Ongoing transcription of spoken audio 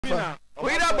papa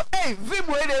we na hey vim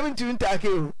we dem ntumi ntake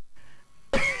o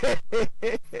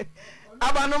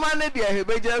abanoma ne de he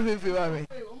beja fifi wa me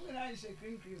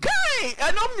kai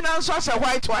anom nyina so asa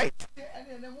white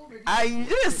I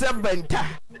just benta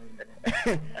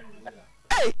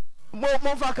hey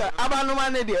mo faka abanoma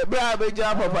ne de bra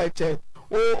beja papa che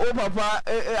o papa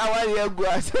awari egu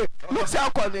ase no say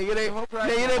akọ ne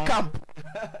yire camp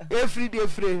every day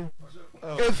free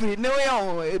every no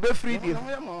ya ebe free day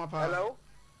hello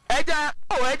eja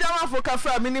ma fo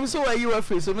kafra minim so wa you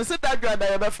free so me say that dwa da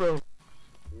ya be free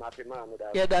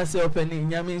yeah that's your opening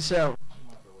nyame shell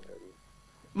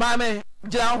mame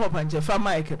jira ho papa nje fa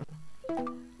mic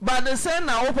but the say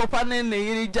na wo papa ne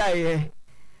yiri jaye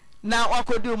na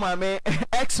wakodu mame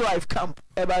ex wife camp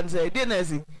e ban say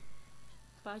dinesi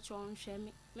Pachon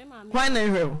shemi. Me mama. Why na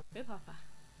hwe? Me papa.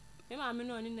 Me mama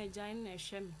no ni na jan na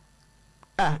shemi.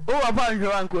 Ah, o papa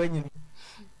hwe anko anyini.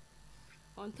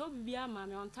 On to bibia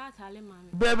mama, on ta atale mama.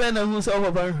 Bebe na hu se o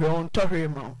papa hwe on to hwe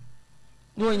ma.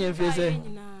 No onye fi se.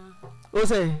 O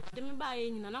se. De me ba ye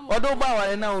nyina na mo. Odo ba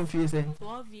wa na on fi se.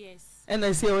 12 years. E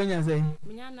na se onya se.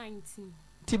 Me nya 19.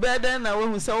 Ti bede na wo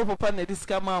hu se o papa na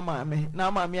diska mama me na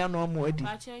mama ya no mo adi.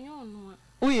 Ba chenyo no.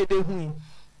 Uye de hu.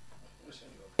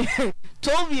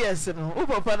 12 years no o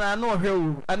papa na no hwe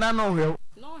o ana no hwe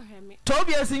no hwe me 12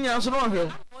 years nya so no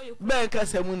hwe be ka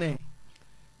samu ne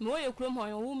me oye krom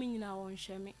ho wo mi nyina won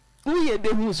hwe me uye de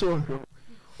hu so hwe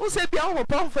o se bia wo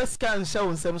papa first can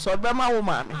show nsem so be ma wo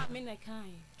ma me na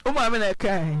kai o ma me na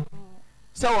kai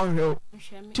se won hwe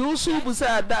ti usu bu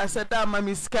sa da se da ma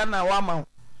mi sika na wa ma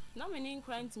na me ni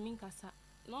grant mi nkasa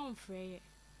no mfreye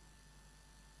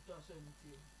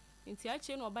nti a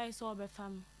che no obai so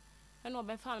obefam and no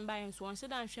be found by so one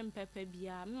said I'm shame pepper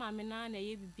bia mamma na na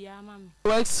ye bibia mamma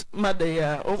works mother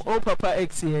ya o papa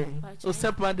ex ye o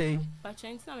step mother but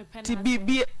change na me pen ti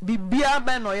bibia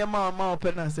ba no ye ma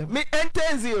open na say me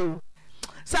intensi o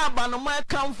sa ba no ma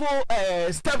kamfo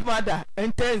step mother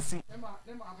intensi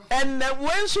and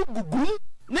when so gugum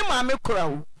ne ma me kora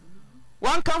o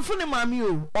wan kamfo ne ma me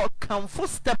o kamfo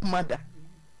step mother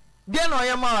dia no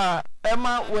ye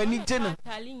ma wani jeno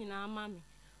tali nyina mama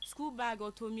school bag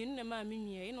or to me na ma me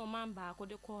nua e no man ba ko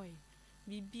de koy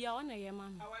bibia o na ye ma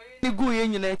me ni gu ye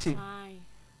nyina echi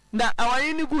na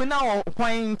awari ni gu na wo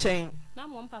kwan nchen na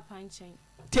mo papa nchen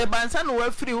tie bansa no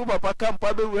wa free wo papa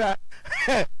kampa be wura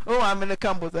o wa me ne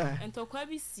kambo za ento kwa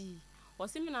bi si o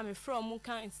se me na me from mu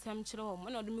kan nsem kire wo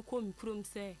na do me ko mi krom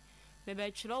se me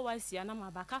be kire wa si na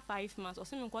ma ba ka 5 months o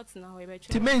se me ko tena ho e be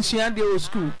kire ti menshia de o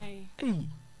school eh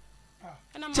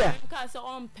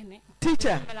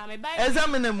teacher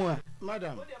examine mu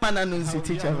madam mana no si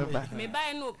teacher baba me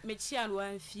buy no me chia no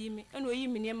anfie me na oyi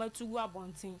me ne matugu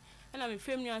abonten na me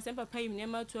frem nu ansem papa yi me ne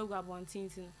matugu abonten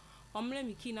tin omle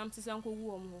me ki nam tsan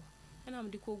kogu omho na me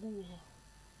de kogu ho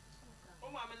o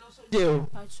ma me no so je o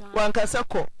wan kasa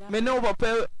ko me ne o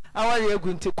papa awari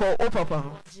egunti ko o papa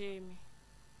ho je me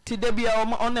ti de bia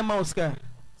o ne ma oscar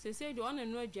se se de ona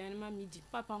no adwan ma me di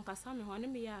papa on kasa me ho ne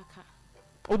me ya aka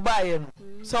o baye no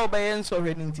so baye nso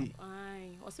hwe nti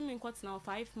ai o se me kwat na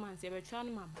 5 months e be twa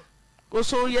no maba o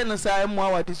so ye no sa emu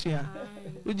awade sua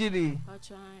ujiri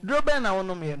dro be na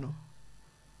wono me no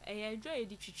e dro e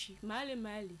di twitwi mali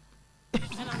na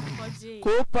koje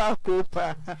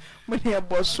kopa me ne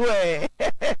boso e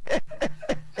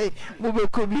mo be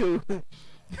ko bi o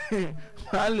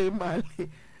mali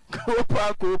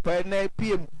kopa na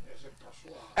piem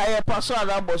aye paso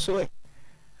ala boso e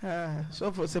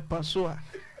so for se paso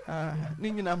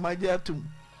ni nyina magia tum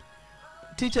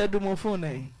teacher do mo phone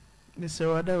eh ni se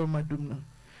wada o madum no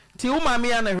ti o ma me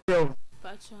ya na hwe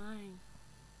pa trying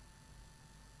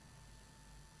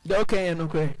de okay no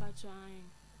kwe pa trying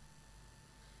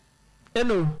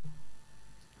eno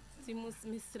ti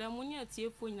misra muni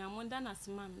atiefo nyina mo da na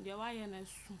smam de wa ye na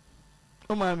su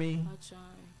o ma me pa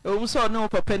trying o mu so no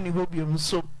papa ni hobi o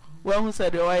so wa hu se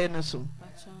de wa ye na so pa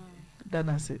trying da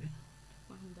na se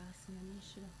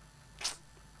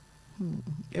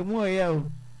emu oya o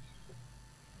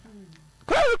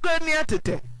kwa ni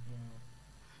atete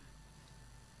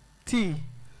ti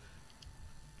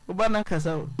obana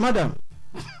kasa o madam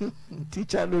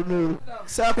teacher no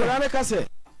sa kwara ne kase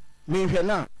me hwe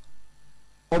na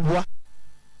oboa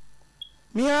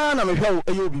mia na me hwe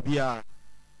ayo bibia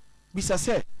bisa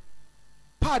se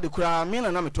pad kura me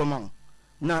na metoma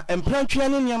na emprantwe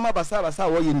ne niam basa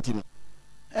wo ye ntino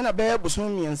ena be buso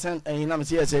miensen na me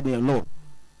se yese de no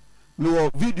me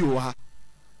wo video ha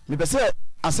me be se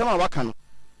asema waka no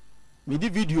me di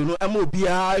video no ema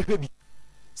obia hwe bi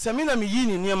se me na me yi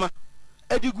ni niam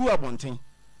adigu abonten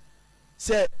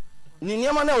se ni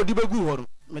niam na odi begu ho no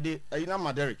me de ayina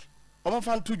ma Derek omo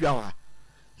fan tudwa wa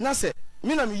na se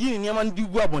me na me yi niam ndi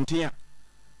gu abonten a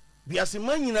wiase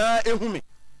man nyina ehume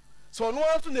so no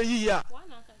aso na yi ya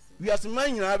wiase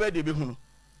man nyina ba de be hunu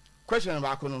question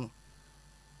ba ko no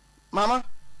mama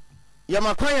ya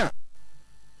makwan a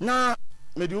na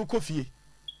me de uko fie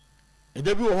e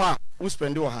da bi wo ha wo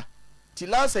spend wo ha ti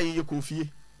last ayi ye ko fie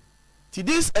ti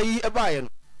this ayi e ba ye no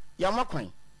ya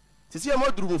makwan ti se ma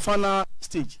duru fana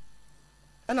stage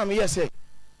na me yes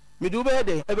me de be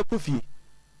de e be ko fie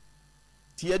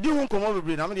ti ye di hu komo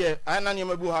bebre na me de ana ne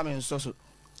ma bu ha me nso so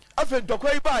afa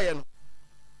dokwa yi ba ye no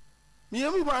me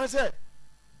yemi ba se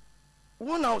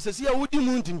wo na se se ya wodi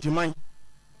mu ntintiman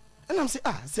na me se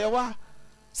se wa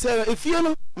se efie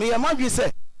no me ya madwe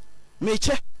se me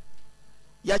che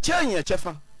ya che nya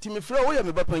chefa ti me frɛ wo ya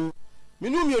me bapan me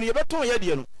nu mi ye beton ye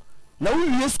de no na wo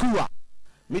wie school a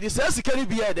me de se sika ni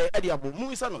bia de e de abo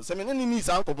mu isa no se me ne ni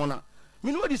sa ankomo na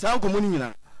me nu odi sa ankomo ni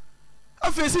nyina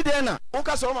afesi de na wo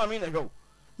ka so ma me na hwe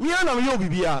me ana me yo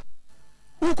bibia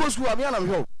wo ko school a me ana me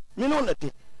hwe me no na te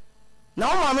na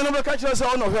wo ma me no be ka kire se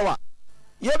wo no hwe wa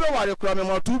ye be ware kura me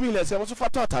ma 2 billion se wo so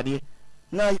fata atade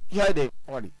na ya de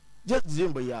wari just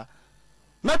zimba ya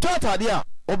meto atade a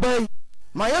obey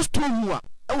my store mu a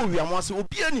e wo wiamo ase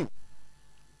obi ani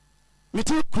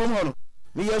meti krom ho no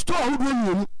me ye store ahodo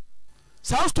mienu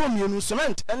sa store mienu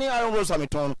cement any iron rods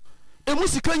ameton no emu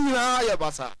sika nyina ya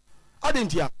basa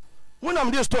adentia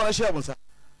wonam de store na share bonsa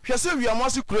hwese wiamo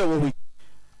ase kura wo hoi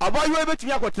abayo e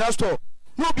betumi akotena store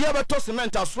no obi abeto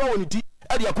cement aso woni di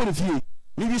e de akọ no fie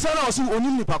ni bisa na osi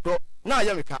onim ni pakro na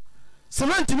aye meka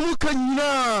cement ni mu ka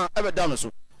nyina e be da no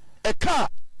so e ka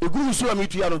eguru so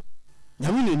ametu ya no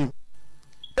nyame nenim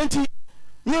enti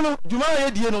no djuma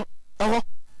ye die no aho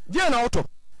die na auto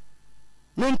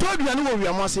me nto aduane wo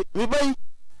wiamo ase me bai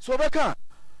so beka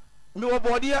me wo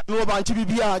bodia me wo banchi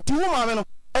bibia ti wo ma me no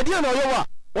e die na oyewa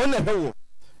won na hwewo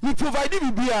me provide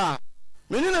bibia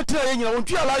me ni na tira ye nyina won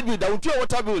tua light bill da won tua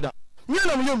water bill da nyina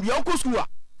na mo bia ko school a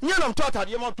nyina na mto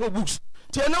atade ma to books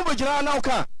ti na bo gira na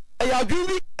uka e ya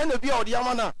dwimbi e na bia odi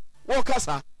ama na wo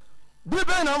kasa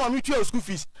bebe na ma me tua school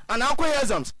fees ana akoye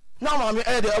exams na ma me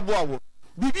e de abo awo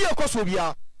bibi ekoso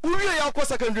bia uwie ya ko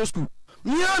secondary school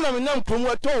mia na me nam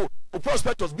promo to o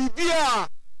prospectus bibia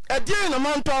e dey na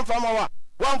man to afama wa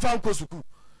wan fan ko suku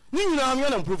ni nyina me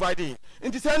na provide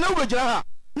nti say na ubejira ha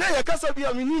na ye kasa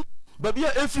bia me ni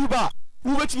babia efri ba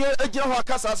ubetinye agira ho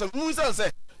akasa asem mu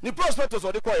say ni prospectus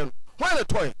o de koye no why na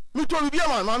toy mi to bibia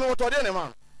ma me woto de ne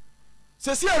ma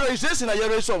se si registration na ye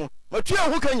reso ma tua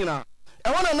ho ka nyina e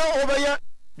wona na obeye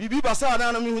bibi basa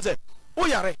na mi hu say o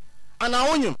yare ana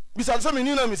onyem bisa se me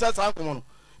ni na mi sa ankomo no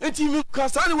enti mi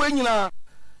kasa ne we nyina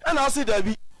e na ase da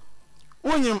bi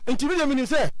onyem enti bi de mi ni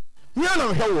se mi ana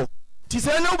me hwewo ti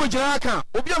se na obejira aka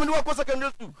obi am ne wa ko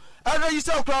secondary school ara yi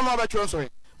se okra ma ba twen so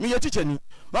mi ye teacher ni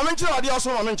ma me nkire wade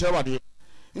aso ma me nkire wade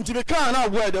enti me ka na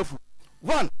agwo edafu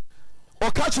one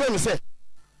o ka kire me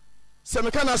se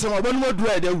me ka na se ma ba no adu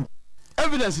edawu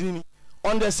evidence ni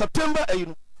on the September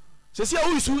ayinu se se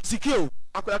awu isu sikio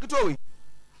akoya kito we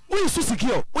we su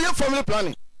secure we have family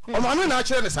planning o ma no na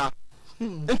kire ne sa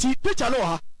enti picture no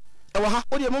ha e wa ha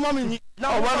o de mama me ni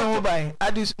na o wa no ho bai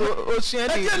adis o sua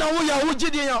de e na wo ya wo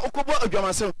gidi ya okobo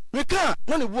adwamasem me ka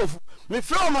na ne buofu me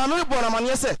fra o ma no bo na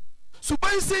mane se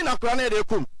suban sei na kra na de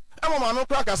kom e ma no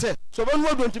kra ka se so ba no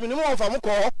adonti me ni mo fa mo ko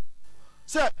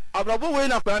se abrabo we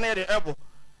na kra na de ebo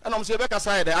e na mo se be ka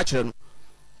sa de a kire no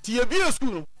ti ye bi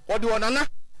school no o de onana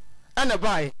e na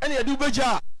bai e na ye de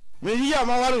ubeja me yi ya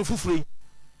ma ware fufure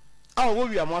awo wo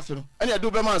wiamo afi no ene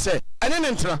adu be man se ene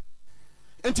ne ntra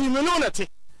enti me no nete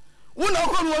wo na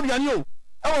ko no aduane o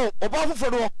ewo oba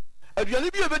foforo do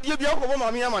aduane bi ebedie bi akọ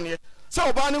ma me amane se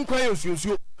oba ne nkwan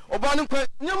osuosuo oba ne nkwan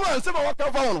nyama se ba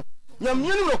waka fa wono nyam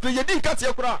nyeni no kre yedi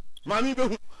nkate kura ma me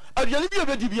behu aduane bi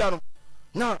ebedi bia no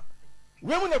na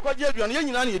we mu ne kwaje aduane ye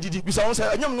nyina na yedidi bisa won se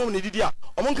anyam no ne didi a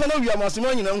o mon kana wiamo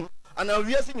asema nyina hu ana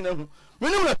wiase nyina hu me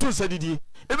no na to se didi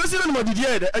ebesi no ma didi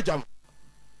e de agam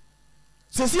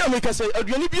sesi ameka say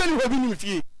aduane bia ni ho bi ni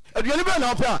fie aduane bia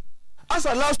na opa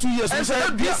asa last 2 years we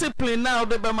say discipline now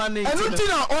the be manage enu ti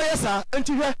na oyesa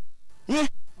enti hwe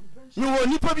ni wo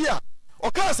nipa bia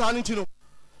o ka sa ni ti no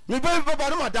me be baba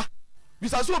no mada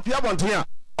bisa so opia bonten a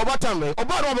oba tambe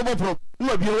oba ro bebo pro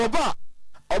no bi oba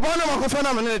na makofa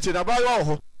na me ne ti na ba yo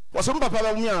ho wo so papa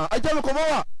ba mu a aja me ko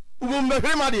ba ubo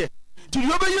mbehre ma de ti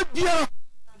yo be ye bia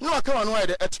no aka wa no ai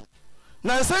de etu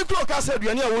na sai to ka sa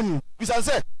aduane a woni bisa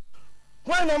say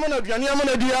why na mana aduane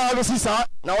amana dia be sisa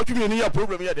na wotwe ni ya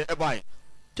problem ya de e bai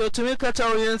to me kacha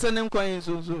o yense ne nkwan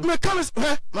nsunsu me come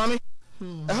mami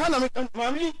ha na me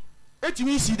mami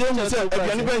etimi si de mu se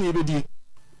aduane ba ni be die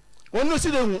wonno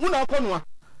si de hu na akọ no a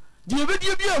die be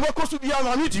die bia wo koso bia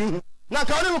mami ti hu na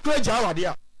ka ne mo kra ja wade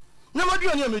a na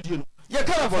maduane amedie no ye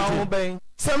kara bɔnten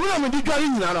sɛ me na me di dware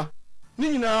nyina na ni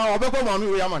nyina obekɔ ma me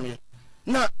we amane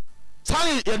na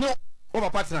sai ye no o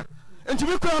papa tena enti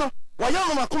me kura no wa ya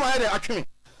mama koma ye de atweme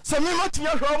sɛ me mati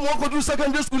ya hwa mo kodu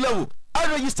secondary school level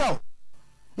I register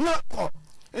na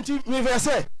enti me ve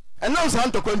sɛ ɛna sa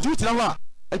ntɔkɔ enti tena ho a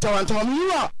enta wan tama me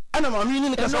yiwa ana ma me ni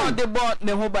ne kasa no de bɔ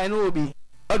ne ho ban no obi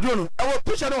aduo no ɛwɔ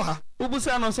picture no ha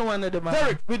ubusa no so wan de ma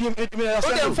Derek with him me ya o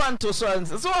de fanto so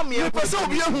me pese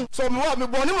obi ehu so me wa me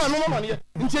bɔ ne ma ne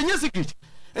enti enye secret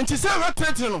enti sɛ we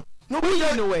treat no no we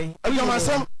anyway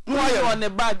ayamasam no aye on the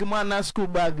bag man na school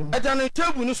bag ɛda ne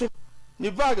table no so ne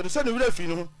bag no sɛ ne wura fi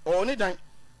no ho ne dan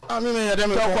a me ya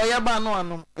dem ko ya ba no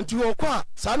anom nti wo kwa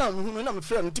saa na me na me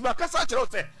frɛ no nti ba kasa kyerɛ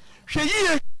sɛ hwɛ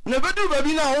yie na bedu ba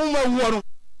bi na wo ma wuo no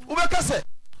wo be kasa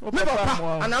me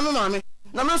papa ana me maame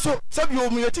na me so sabi o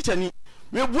me teacher ni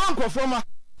me bua nkofo ma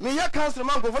me ya council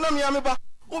ma nkofo na me ya me ba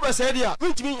wo be sɛ dia me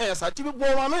ntimi sa ti bi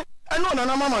bo ma me ɛno na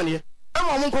na mama ne e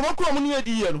ma mo nkofo ko mo ne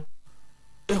adi ye no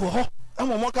e ho e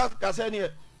mo ka sɛ ne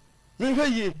me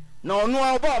hwɛ yie na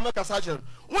ɔno a ba me kasa kyerɛ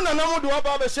wo na na mo de wa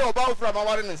ba be hye oba ofra ma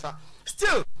ware ne nsa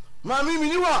still ma mi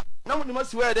ni wa na mo de ma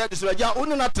siwa de so ja wo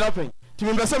na trapen ti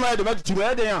me bese ma de ma ti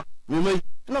ma de ya me mai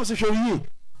na mo se hwɛ yie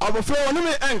abofra woni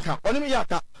me enka woni me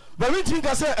yaka ba mi tin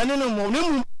ka se ene no mo ne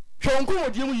mu hwɛ nko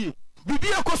modie mu yie bibi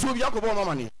akoso bi akobo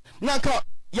mama ne na nka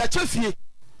ya chefie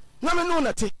na me no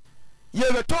na te ye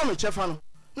beto me chefa no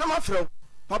na ma frɛ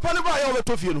papa ne ba ya wo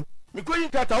beto fie no me ko yin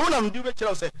kata wo na me di be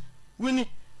kyerɛ se wini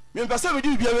me mpasa me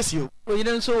di bia be sie o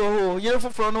yire nso wo ho yire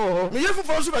foforo no wo ho me yire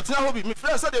foforo so betena ho bi me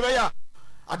frɛ se de be ya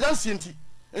adansi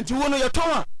enti wo no ye to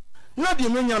a na de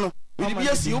menya no me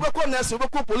bia sie wo be ko nurse wo be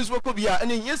ko police wo ko bia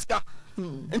ene yeska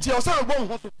enti o sa bo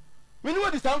ho so me ni wo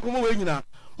di san komo we nyina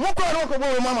mo ko na ko bo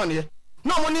we mama ne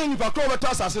na mo ne nipa ko beto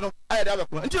asase no aye da be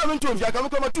ko enti me nto mfia ka me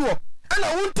ko matu ho ana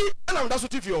wunti ana mda so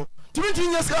tifio timinti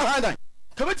nyeska handan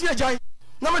ka beti ajai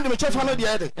na me de me chefa no de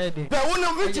ede be wo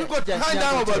na me ti ko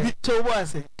handan obabi to bo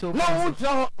ase to na wo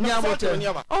tira ho nya bo te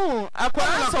oh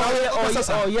akwa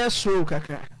so yes show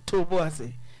kakra to bo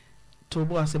ase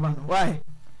man why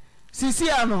sisi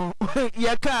ano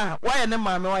ye ka why ne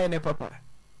mama why ne papa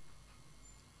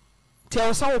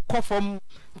tell so kofom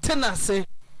tenase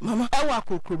mama ewa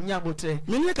kokrom nya botre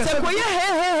se ko ye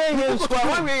he so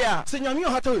wa we ya se nyame o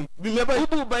hata we bi me ba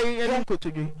ubu ba yen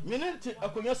kotodwe me ne ti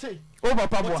akonya sei o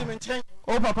papa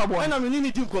bo na me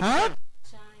ni di nkom ha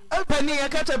pani ya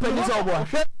kacha pani so bo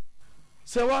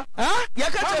se wa ha ya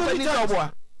kacha pani so bo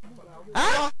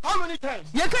huh? How many times?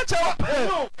 You catch up.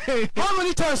 No. How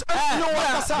many times? No,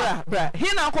 what is that? He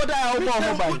now called out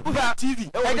mobile TV.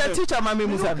 I get teacher Mami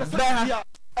Musa.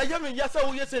 I am in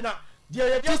Yasa, yes, and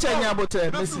teacher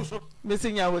Yabote,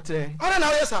 missing Yabote. I don't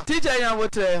know, yes, sir. Teacher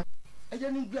Yabote.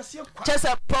 Just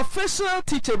a professional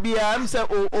teacher be I'm say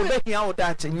obey out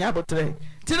that in Yabote.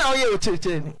 Tina you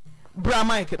teaching. Bra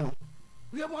Mike.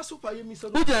 We have one super you miss.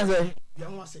 Who can say?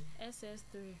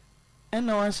 SS3. And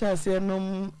no one shall say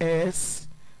no S.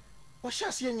 What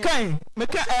shall see? Kai,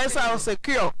 make a S out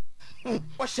secure.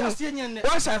 What shall see?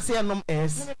 What shall say no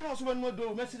S?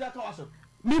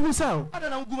 Maybe so. I don't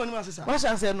know good man. What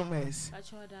shall say no S?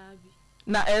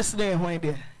 Na S there when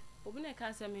there. Obina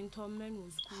kasa mentor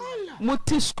men school.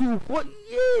 Multi school. What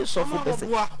yes of this.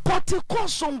 Party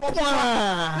course on kwa.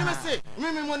 Let me say,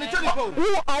 me monitor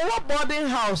the our boarding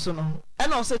house no.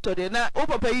 And also today na o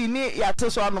papa yi ni ya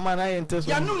teso anu mana ya teso.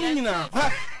 Ya no nyina.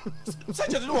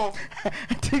 Such a do.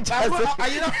 Teacher.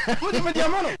 Ayina, what do me dia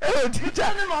mano? Teacher.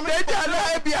 Teacher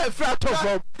na be a frat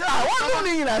of. Ah, what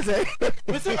no nyina say.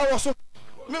 Me say I was so.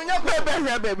 Me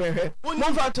nya bebe.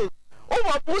 Mo fato.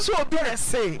 O so obi na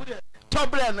say.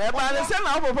 Tobren e ba le say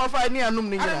na o papa fa ni anum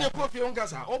ni nyina. Ana ne ko fie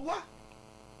nkasa. Obwa.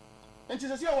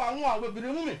 Enti se wa ho a we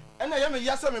bire mu me. Ena ye me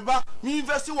yasa me ba me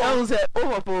invest wo. I say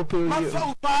over po Ma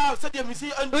fa pa se de me si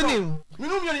ando.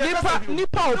 Minum ye yasa.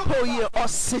 Nipa o po ye o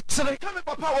sitre. Ka me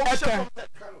papa wo she.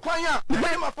 Kwanya.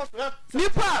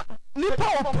 Nipa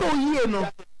o po ye no.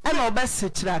 E na o be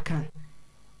sitre aka.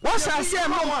 What shall say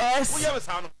no S? Wo ye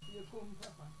sa no.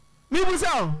 Mi bu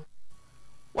say.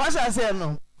 What shall say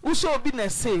no? Uso obi na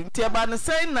say nti e ba ne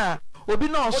say na obi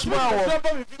na osmo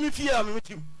awo. Me fia me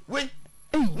tim. Wei.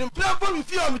 Ne plan for me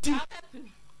fia me tim.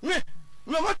 Me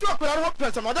ma to akora ho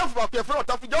pesa madam for akora for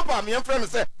otafu jumpa me enfrem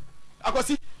say.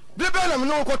 Akosi bebe na me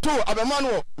no ko to abema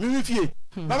no me fie.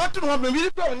 Ma ba to no me bi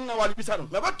plan na wali bisa no.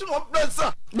 Me ba to no plan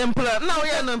ne plan na wo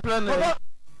ye no plan na.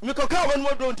 Me ko ka won mo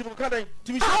do nti mo ka dan.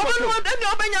 Ti mi shi ko. Ah, won no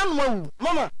obenya no wu.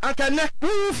 Mama, anka ne.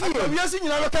 Fie. Wi asi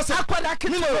nyina lo kasa. Akwada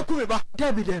kini me ku me ba.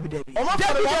 Debi. O ma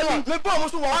fa me ba mo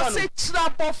so wa ba no. Ase chira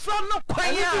bofra no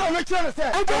kwan ya. Me kire ne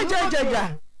say.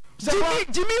 Ajajaja.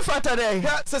 Jimmy Fatare.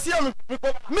 Sasia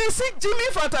Missy Jimmy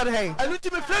Fatare. I need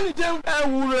to be friendly them. I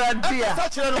would dear.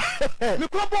 Such a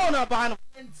microphone ban.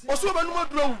 Also, no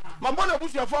draw. My mother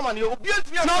was your former. You'll be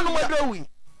no more drawing.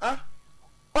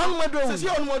 On my door,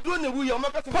 on my doing we are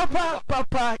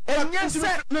Papa, and yes,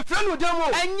 my friend with them,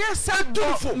 and yes, I do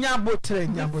for Yabotre,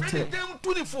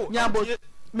 Yabot.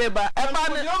 Meba,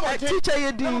 a teacher,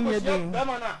 you did,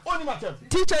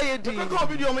 teacher, you did,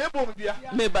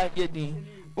 meba, you did.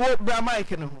 Oh, Brahma,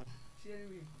 can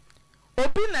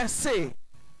Opina say,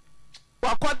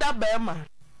 Wakoda Bema,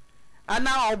 and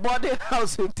now body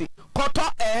house with it.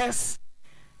 Koto S.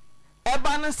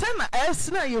 Ebana sena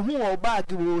esna ye hu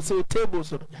obag wo so table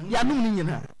so ya num ni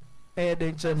nyina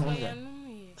den chemo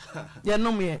ya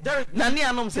num ye na ne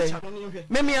anom say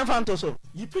me fanto so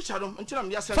you picture them until am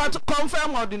ya say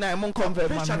confirm or deny mon confirm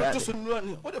man to so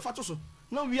no o de fato so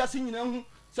na wi ase nyina hu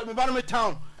se me ba no me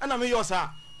town na me yo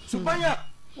sa subanya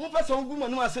wo pese wo guma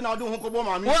no ase na do ho kobo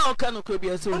ma me wo ka no ko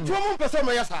bia so nto mo pese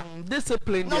me ya sa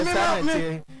discipline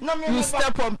yes you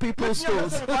step on people's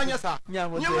toes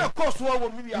nyawo course wo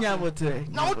mi bia nyawo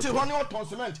na wo te ho ne o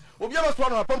cement obi aba so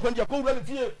na pampan dia ko wura le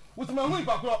fie wo te ma hu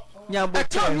ipakro nyawo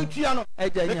you tia no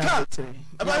eja nyawo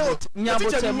man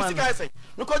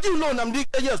no ko ji loan am di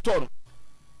eje store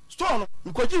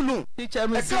no ko ji loan teacher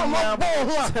me see nyawo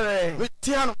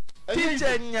tia no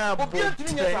teacher nyawo obi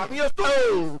ntimi nya sa me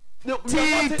store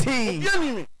Titi.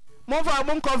 Mo fa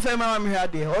mo confirm am here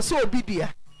there. O so obi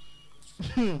dia.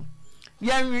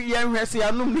 Yan hwese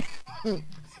yanum ni.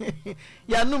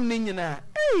 Yanum ni nyina.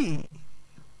 Eh.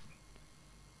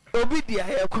 Obi dia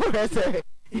e ko hwese.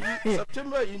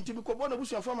 September yinti bi ko bona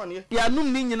busu afama ne.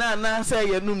 Yanum ni nyina na say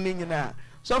yanum ni nyina.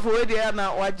 So for we dia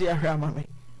na waje ahwa ma me.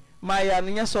 Ma ya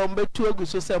nya so mbetu agu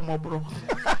so se mobro.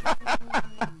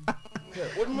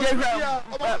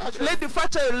 Lady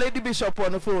Fatcher, Lady Bishop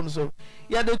on the phone, so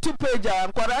yeah, the 2-page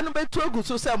and Quarano be 2 good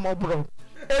so some more bro.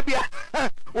 Ebia,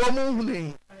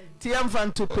 woman, TM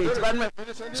fan 2-page,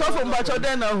 so from Bacho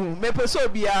then, who may so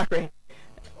be a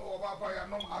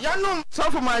Yanom, so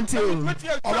for my team,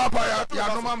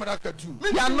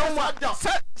 Yanom,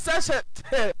 such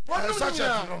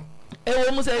a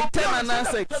woman say 10 and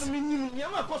 6.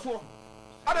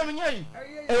 A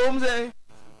woman say,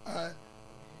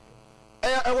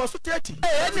 I was 30.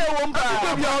 Any woman,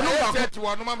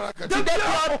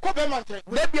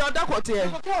 baby, on that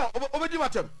quarter. Over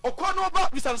matter. Or call no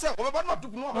about this and say, over not to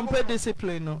know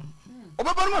discipline. No,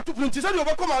 over not to print. Is that you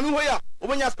overcome a new way?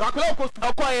 When you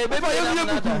acquire, baby,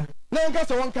 no, that's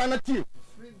one kind of tea.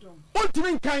 One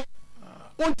to kind.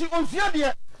 One to on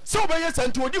Fiadia. So by yes,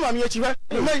 and to a demon, yet you have.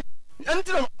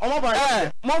 Until I'm over.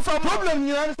 More problem,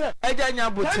 you understand? I don't know,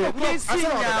 but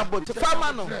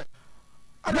Famano.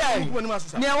 Yeah,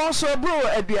 near one so bro,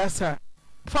 Ediasa,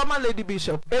 former Lady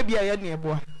Bishop, Ebia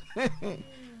Yaniabo.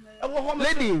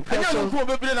 Lady, I don't know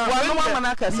who be now. One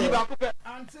manaka say,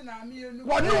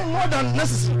 one no more than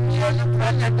necessary. Now,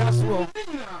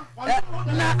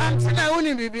 Aunte Naa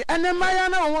only baby, and then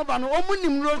Mayana Wabano,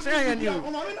 Omunim Rose and you.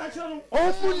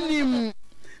 Omunim.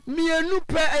 Me a new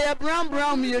pair, a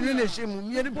brown, me a new shame,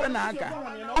 me a panaka.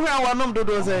 Oh, I want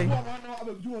to say,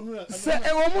 say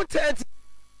a woman 30.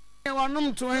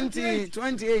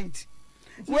 28.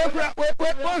 Where a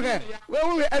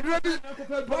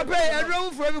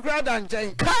drum for every crowd and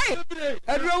chain.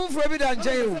 A drum for every and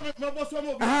chain.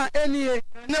 Any a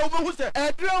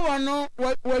drum no,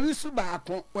 where we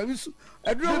subaco, where we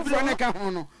a drum for a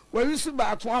cahono, where we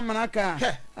subac 1 manaka,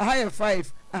 a higher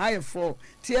 5, a higher 4.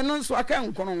 Tianon so I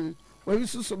can't come, where we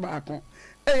subaco.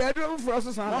 Hey, I don't for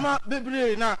us, Mama,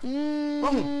 baby, now.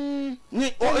 Ni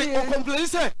o complain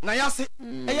say na yase.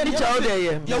 E ye cha o de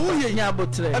ye. Ya wo ye nya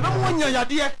botre. E be mo nya ya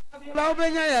de. La o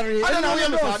be nya ya re. Ade na wo ye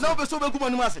me fa. Na o be so be kuma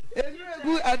ni ase.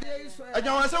 Egu ade iso.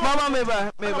 Ajan wa se mama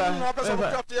meba.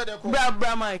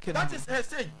 Bra mic. That is her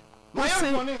say.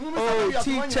 Oh,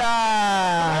 teacher.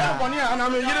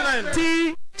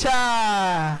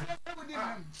 Teacher.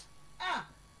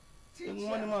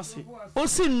 O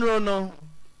sinro no.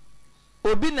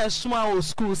 Obi na suma o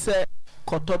school say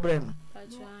kotobre no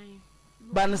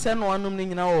ban se no anum ni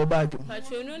nyina wo bag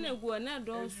pacho no na gu na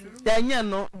do su ya nya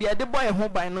no de de boy ho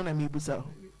ban no na mebusa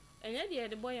enya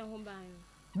de boy ho ban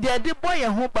de boy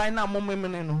ho ban na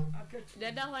momemene no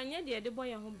de da ho enya de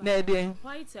boy ho ban na de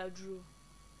white adru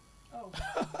oh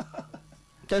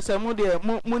kese mu de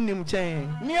mu nim chen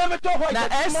mi e meto white na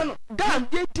s dan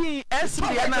de s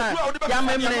de na ya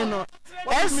memene no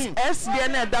s de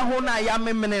na da ho na ya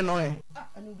memene no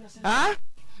ah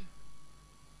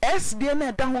S D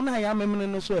na da ho na ya memene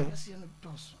no so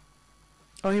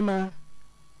ohima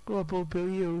ko po pe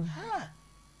yo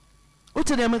o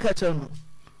te dem ka che no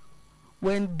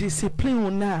when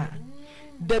discipline na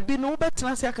da bi no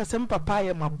betena se aka sem papa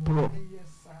ye mabro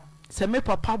se me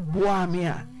papa boa me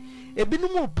a ebi no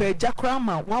mo pa agya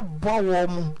ma wa boa wo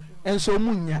mu enso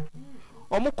munya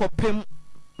omo kopem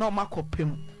na o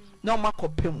makopem na o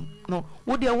makopem no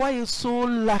wo de why so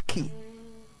lucky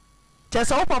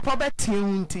just o papa betie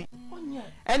unti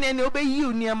ene obeyi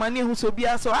uniama ne hu so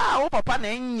bia so o papa na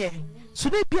enye so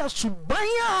ne bia suban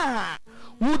a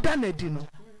wo da na di no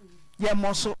ye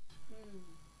moso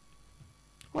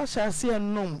what shall see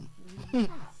anom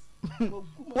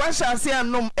what shall see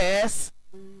anom es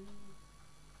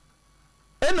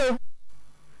eno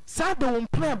sad won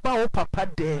plan ba o papa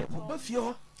de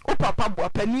o papa boa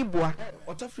pani boa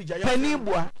pani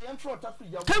boa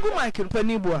kagu michael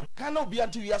pani boa can no be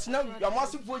until you are now you are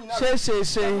massive nyina she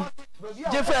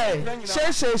jefe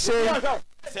she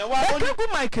kagu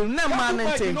michael na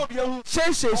manente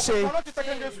she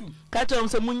kacha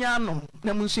se munya anom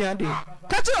na munsua de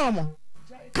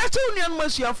kacha unian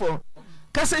masuafo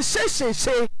kase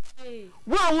she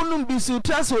wa wonum bisu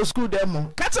transfer school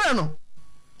dem kacha no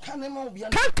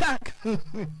kanka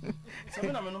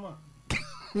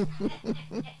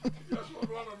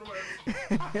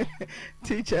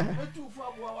teacher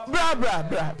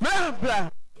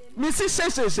bra missy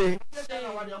say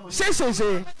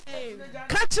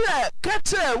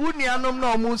katra wunianom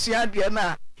na omusia de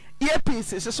na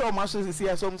earpiece se o maso sisi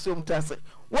asom tase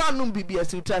wanum bibia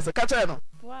si tase katra no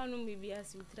wanum bibia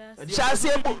si tase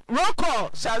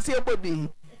shase ebo bi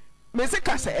missy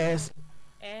kase s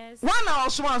one hour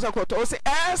small sakoto o say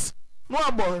s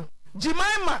no boy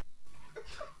Jemima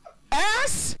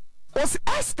S was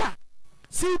Esther.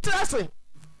 See trust.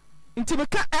 Inti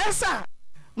meka Esa.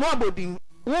 No abodi.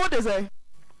 What is it?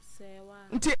 Sewa.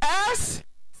 Inti S.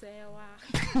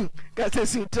 Sewa. Kase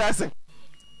see trust.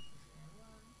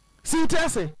 See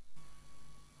trust.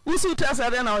 We see trust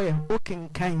then now here. Okay,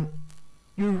 kind.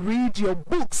 You read your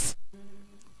books.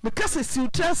 Because it's see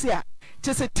trust here.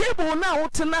 Just a table now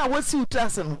what now what see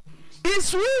trust.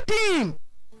 It's reading.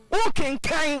 Okay,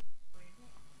 kind.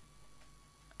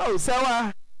 Oh,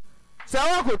 sawa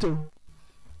koto.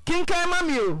 Kinkai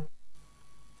mami o.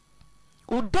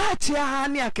 Udachi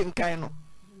ahani a kinkai no.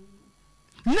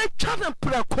 Ne chana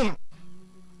prakum.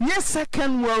 Nye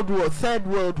Second World War, Third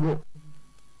World War.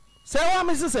 Sawa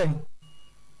misi say.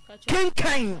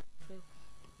 Kinkai.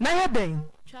 Na ya den.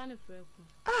 Chana prakum.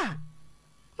 Ah.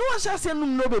 No one shall say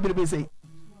no baby say.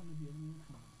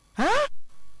 Huh?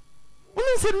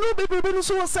 When say no baby no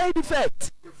so side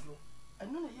effect.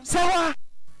 Sawa.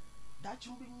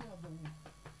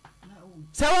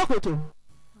 Sawa koto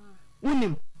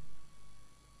unim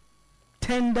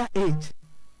tender age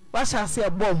what shall say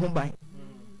a bomb home by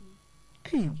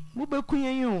hey mo be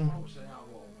kunyen yo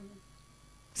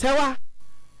sawa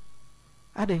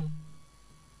ade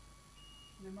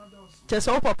chese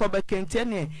o papa be kente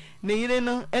ne yire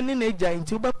no ene na agya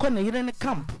nti be ko ne yire ne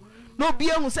camp no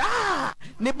bia hu say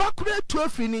ne bakura tu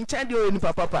afri ni ncha de o ni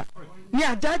papa ni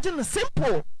ajaje no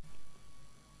simple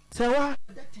sawa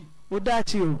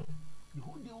udachi o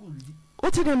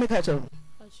what did they make at all?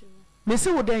 Miss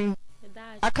Woodane,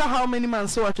 aka how many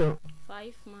months water?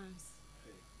 5 months.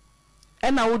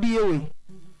 And I would you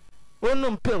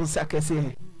away. Pills, I can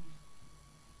say.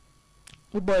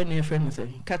 Good boy, near friends,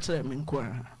 catch them in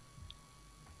Quara.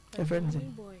 A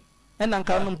friend, and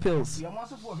uncle pills.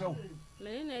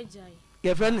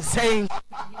 Your friend is saying,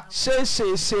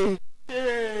 say.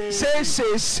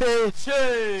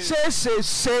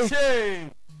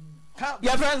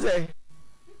 Your friend say,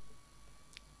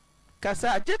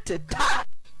 Kasa jete ta.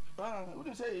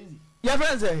 Wouldn't say easy. Your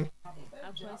friend say,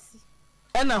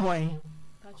 and a wine.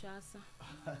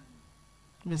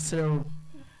 Mr.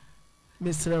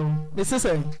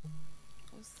 Mrs.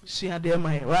 She had their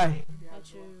my why.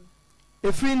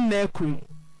 A friend neckery.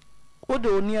 What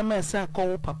do near my son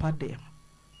call Papa there?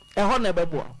 A honor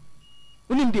bebo.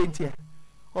 Unim dainty.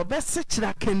 Or best such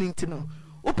that Kennington.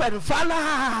 Open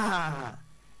fala.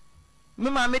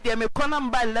 Mama made me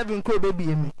conam by 11 crore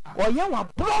baby me. Or you are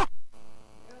bro.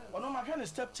 Ono my kind of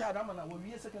stepchild am na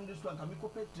we secondary school and can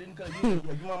cooperate drink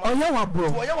adwuma. Oh you are bro.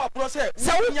 Oh you are bro say.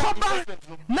 So papa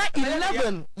na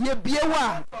 11 ye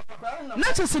biewa.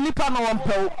 Na just nipa na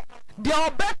wonpe. De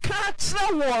obeka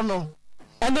kire wo no.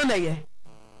 Eno na ye.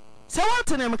 So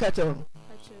what na me ka tell.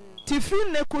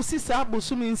 Tifin ne kosi sa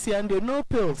abosumi nsi and no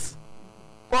pills.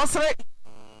 Osre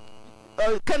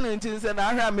kan ntin se na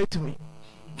ahwa metumi.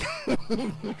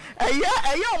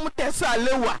 Aya omutesa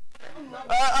lewa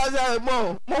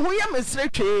mo hu ya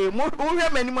mesretwe mo hwe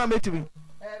mani ma metumi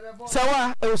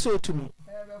sawa e so to me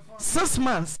 6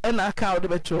 months and aka o de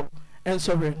betro and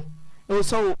sovereign e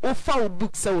so o fa o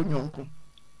book sa onyonko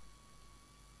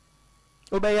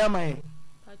Obey my.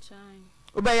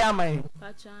 Obey my.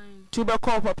 To be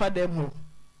called Papa Demo.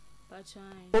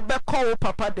 Obey call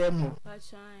Papa Demo.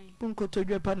 Punko to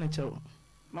your panacho.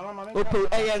 Opo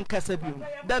ayan kasabi.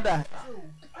 Dada.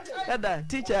 Dada,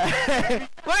 teacher.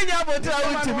 Why you able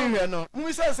to me no?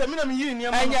 We say se me na me yi ni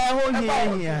am. Anya ho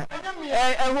hia.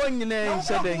 Ho nyina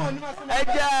nhyeden.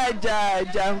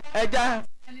 Eja.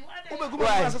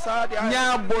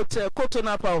 Nya bote koto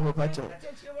na pa ho pacho.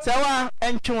 Sawa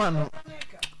entwa no.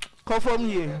 Confirm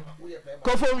ye.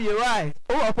 Right.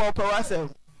 O opa wasem.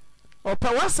 Opa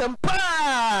wasem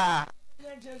pa.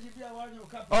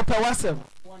 Opa wasem.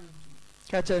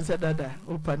 Kacha nse dada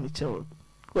opa ni chewo.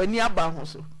 Wani aba ho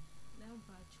so.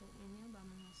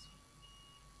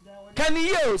 Can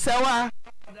you sawa?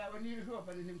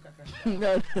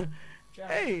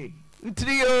 Hey,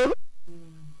 trio.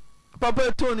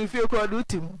 Papa Tony feel crowd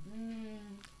utim.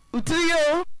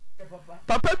 Utrio.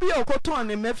 Papa bi okoton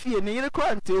ne mafie ne yire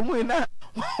kwante omu na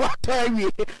what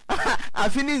awie.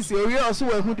 Afini ori oso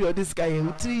wa hu de odis kai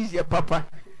utri ye papa.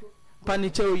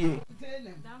 Paniche oye.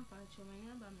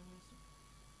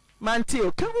 Manti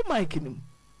o kan wo mic nim.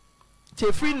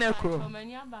 Che free necro.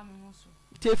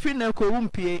 Free necro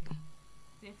umpie.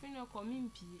 Free necro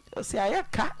mimpie. O se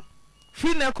ayaka.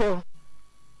 Free necro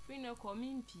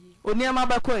mimpie. Oni ama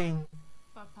bakoyin.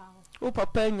 Papa. O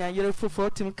papa nya yere fofo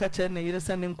tim kache na yere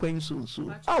sane nkwan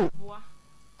sunsu. Oh.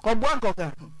 Obwa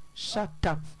nkoka. Shut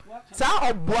up. Sa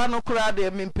obwa no kura de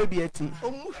mempe biati.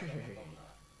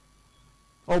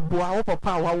 Obwa o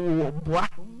papa wa wo obwa.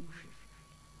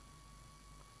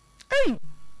 Hey.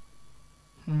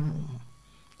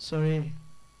 Sorry.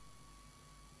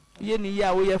 Ye ni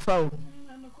ya wo ye fa o.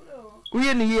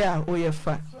 Ye ni ya o ye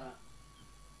fa.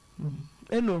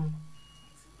 Eno.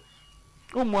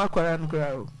 Umu akwara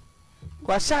nkura o.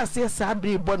 Kwa shase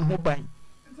sabri bon ho ban.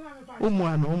 Umu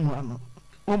ano.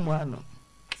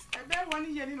 Ebe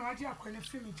wani ye ni no ade akwane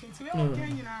film tenti we o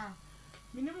kan nyina.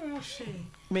 Minimum wo hwe.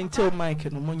 Mentel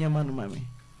mic no monyama no mame.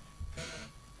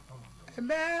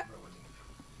 Ebe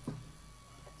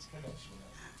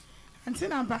Aunte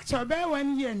Naa bacha be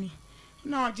wani ye ni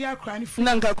na ode akwane film.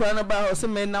 Na nka kwara na ba ho se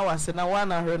me na wase na wa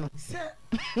na hwe no. Se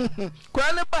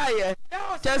kwara na ba ye.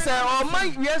 Just o ma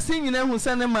wiase nyina hu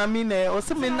se ne mame na o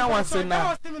se me na wase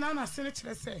na. O se me na se ne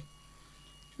kire se.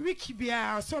 Wiki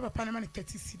bia o so papa na man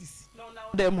 30 cedis.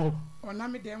 Demo. Ona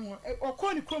me demo. O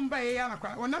ko ni krom ba ye ya na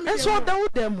kwa. Ona me demo. Eso da wo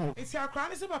demo. Esi akwa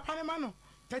ne se papa na man no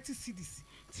 30 cedis.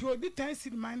 Ti o di 10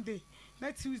 cedis Monday,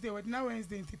 na Tuesday, what na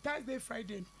Wednesday, Thursday,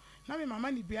 Friday. Na me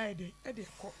mama ni bia e de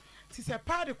ko. Ti se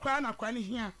pa de kwa na kwa ne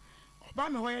hia. Oba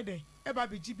me hoye de. E ba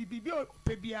be GBB bi o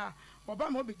pe bia. Oba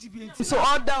me o be GBB. So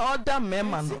order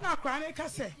mema no. Si na kwa ne ka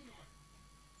se.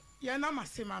 Ya na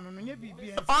masema no nye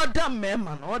bibia. Order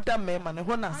mema no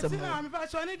ho na asem. Na me ba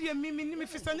so ne de mi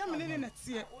fisanya me ne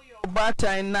tie.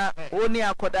 Obatai na oni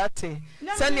akodate.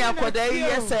 Sani akoda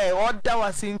ye say order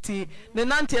wasinti. Ne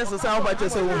nante eso sa obaje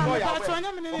se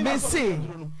wo. Me see.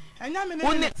 Anya me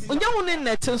ne. Onya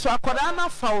net so akoda na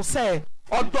fa wo say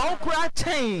odo okura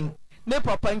chen. Ne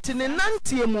papa nti ne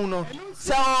nante mu no.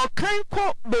 Se o kan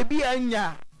ko baby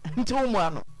anya. Nti wo mu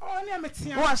ano.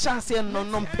 Wa chance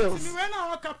no pills.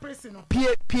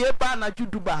 Pie ba na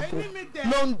judu ba ko.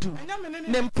 Londu.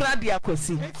 Ne mpra dia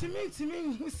kwasi.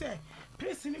 Etimi hu se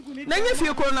press ni gu ni. Na nya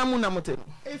fie ko na mu na mote.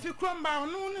 Efi krom ba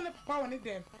no ne papa woni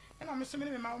dem. Na me so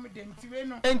me ma wo me dem ti we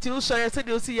no. Enti wo so ye se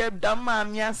de o si ye dam ma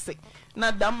mi ase.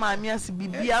 Na dam ma mi ase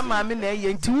bibia ma mi na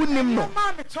ye enti wunim no.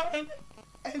 Ma me to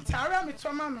entara me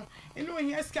to ma no. Enu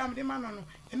ohia scam de ma no no.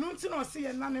 Enu nti no se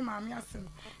ye na ne ma mi ase no.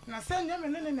 Na se nya me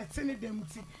ne ne te ne dem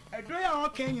ti. Edo ya o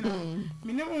kan nyina.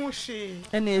 Minim wo hwe.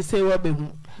 Ene ese wa behu.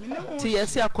 Ti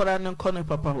yesi akora ne nko ne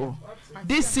papa ho.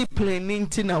 Discipline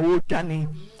nti na wo dwane.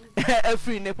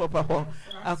 Every ne papa ho.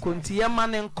 Akonti ye ma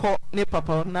ne nko ne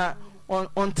papa na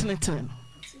on tintin.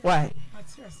 Why?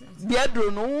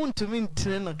 Biadro no wuntumi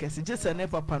ntine no kese jese ne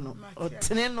papa no. O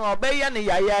tine no obeya ne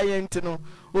yaya nti no.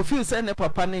 O feel say ne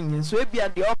papa ne nyin so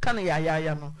ebia de o ka ne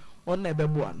yaya no. On na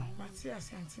ebeboa no.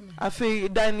 Afi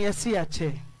dan yesi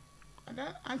ache.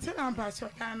 Aunte Naa bacha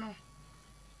no.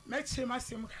 Meche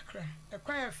masem kakra. E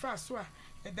kwa ye fra so a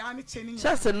e da ne cheni.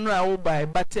 Chase no a wo bai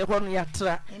but e hono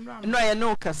yatra. No ye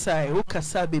no kasa e o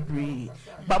kasa bebre.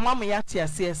 Ba mam yate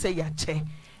ase se yache.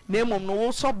 Na emom no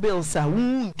wo so bills a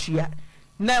wuntua.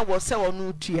 Na wo se wo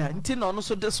no tua. Nti no no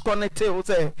so disconnect wo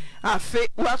se afi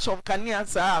wa shop kania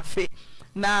sa afi.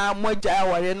 Na moja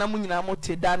aware na munyina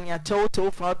mote dan ya che wo te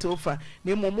ofa.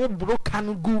 Na emom wo broka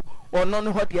no gu ono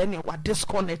no ho de ne wa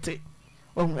disconnect.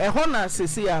 Eho na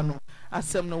sesi ya no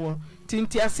asem no wo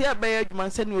tinti ase abeye adwuma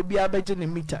nse ne obi abeje ne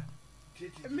mita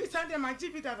Me Sunday my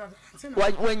GB that.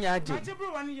 When you are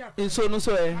in so no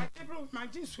so my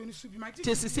jeans soon to be my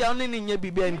just see only in your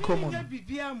BB and common.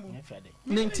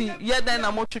 Ninty, yet then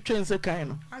I'm more to train the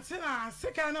kind. I said,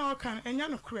 second or can and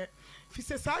Yano crack. If he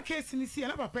says, I can't see a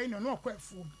number pain or no quite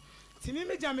fool.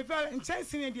 Timmy Jammy Bell and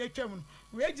chancing in the German,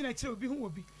 Regina will be who will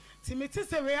be. Timmy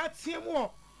Tessa, we had seen more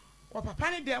or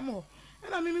Papani demo.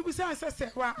 And I mean, we say,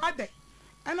 well, are they?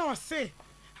 And I say,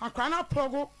 I cannot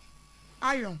pogo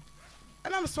iron.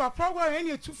 And I'm so a program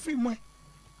any 2 free more.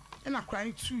 And I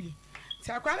cry 2 years.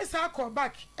 Takran is call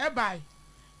back, by.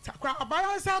 Takra a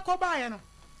balance I call by. And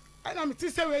I'm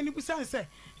to say, when you say,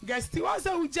 guess the was a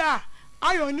uja,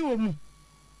 iron knew.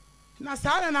 Now,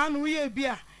 Sarah and I know ye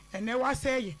beer, and there was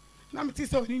say, I'm to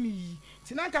say,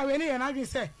 Tinaka, when and I can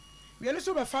say, we are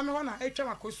also a family on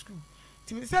a school.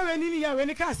 Timmy 7 in here when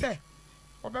you can say,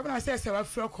 or Babana says, I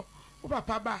frock, or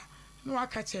Papa, no, I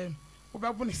catch him, or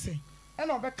Babuni say. And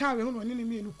I'll be carrying on any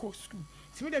me in school.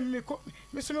 To me, they make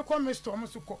Mr.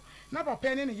 Thomas to call. Now, a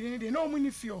penny and you need no money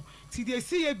feel. See, they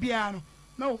see a piano.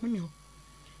 No, money.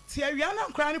 See, we are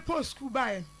not crying post school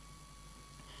by him.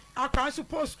 I can't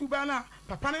suppose school by now.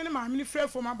 Papa and my mini friend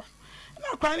for my back.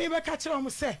 Now, crying ever catch on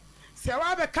say. So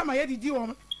I become a heady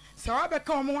deal. So I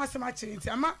become once a match in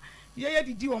Tama. Ye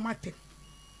did you on my thing.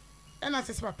 And I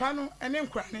says, Papa, and then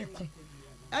crying.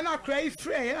 And I cry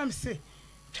free, and I'm say,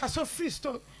 Castle free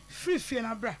store. Free fear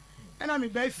na bra and I'm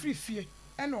a free fear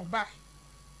and no buy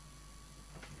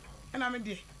and I'm a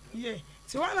dear yeah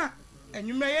Tiwana and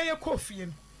you may a coffee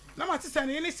no matter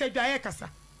send any say diacasa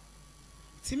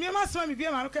Timmy must want me be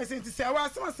a man to say I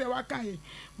was someone say what can he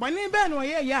but name ben or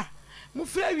yeah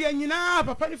Mufre and you know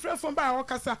papa friend from by or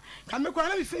casa can make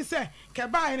one of you say can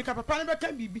buy and papa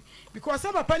can be because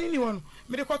some papa anyone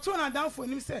made a cotton down for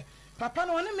him say papa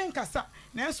no one men casa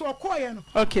na so okoye no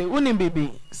okay unim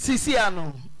baby sisi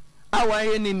ano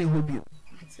awaye ni ni hobio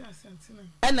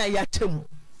ena ya chemu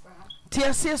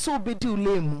tiase so obedi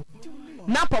ulemu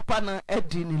na papa na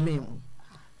edi ni lemu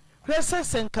hwese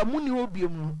senka muni hobio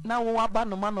mu na wo aba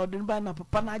no ma na odin ba na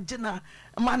papa na agina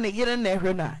ma na yire na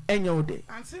ehwe na enya ode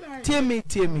tiemi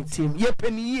ye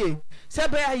pani ye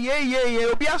sebe ye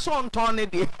obi aso nton ne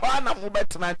de na mo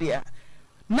betena de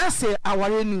na se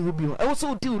awaye ni hobio e wo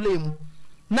so odi ulemu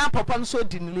na papa no so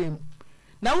di ni lemu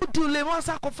na udu le mo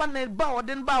sa ko fa na ba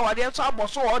odin ba wade so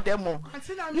aboso o demo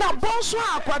na bonso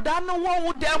akwada no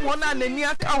wo demo na nani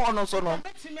aka hono so no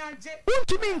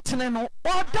untumi ntene no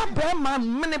oda be ma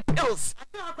mini pills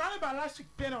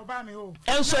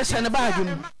enso ese ne ba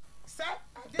adwum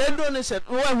endo ne se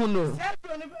wo hu no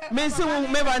me se wo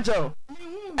me banjo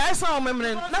esa o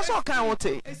memre na so kan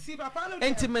wote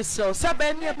enti mesel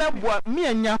sabe ne be boa me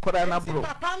anya kwara na bro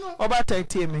oba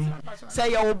tantie me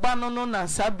say ya oba no na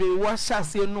sabe wa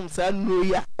shase enum sa no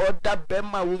ya oda be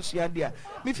ma wo sua dia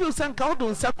me feel sanka wo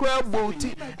don sakra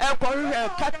boti e kwore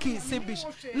kaki sebish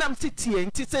nam titie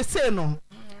enti se no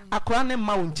akora ne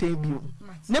ma wo nchen bio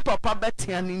ne papa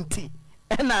betia ne nti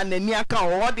e na nani aka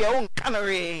wo de wo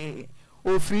nkanere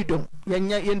o freedom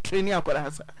yen training akora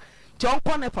hasa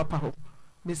jonko ne papa ho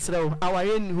misrao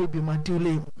awaye ni hobi ma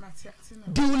diule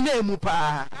mu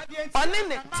pa one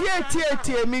ne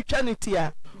tie mi twaniti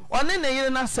a one ne yire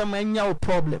na sem anya o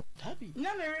problem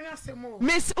na ne yire na sem o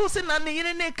miss usi na ne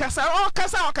yire ne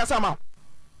kasa ma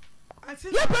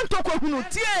ye pento ko hunu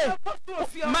tie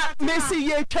ma messi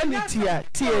ye twaniti a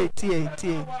tie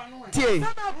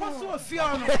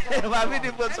ma bi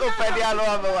di so pedi alo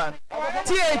amewa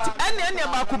tie ene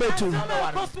ba ku betu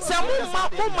se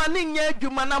mo ma ne nya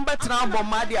adwuma na betena bom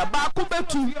ma dia ba ku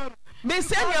betu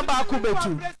messi ene ba ku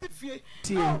betu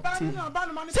tie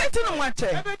seti no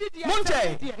wache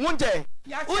munje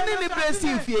uni ni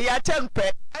presi fie ya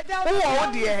chempe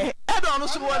wo de e do no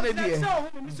so wo na de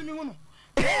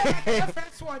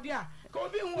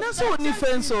na so ni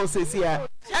fence o sesia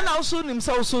and also nim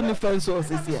so ni fence o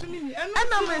sesia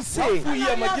and am say mo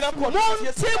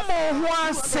ho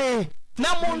ase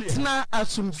na montna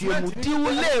asumpie mu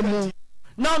diule mu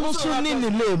na no so ni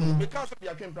lemu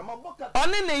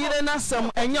oni ne yire na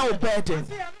sam enya o burden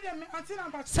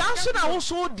sanso na wo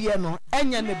so de no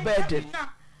enya ne burden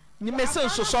ni me say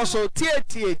so tie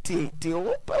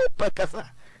o pa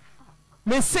kasa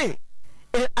me say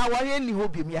aware ni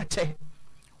hobi mi ache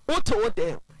oto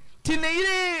de ti ne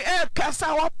yire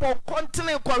kasa wapo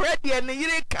continue correct de ne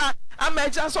yire ka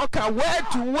amaja so ka word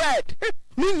to word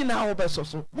ni nyina wo beso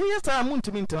so wo yesa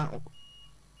muntumi ntina ho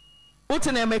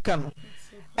oto na emeka no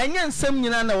enya nsem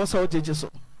nyina na wo so jeje so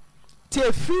ti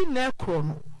afi na ekro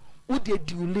no wo de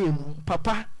diule mu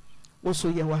papa wo so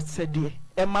ye wasede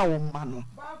e ma wo ma no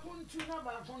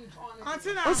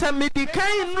Osa medi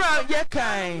kan nra ye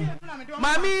kan.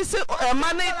 Mami se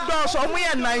mane do so mo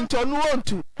ye 9 no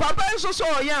wontu. Papa so so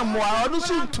o ye moa onu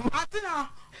suntu. Atina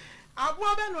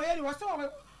abo be no ye ni wo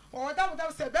so o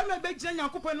da se be me be gina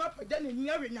Nyankopon no pa da na ni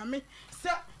awe nyame se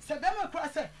be me kura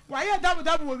se wa ye da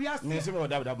wo wi ase. Ne se me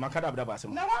da maka da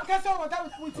asem. Na wa ka se wo da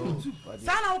tu.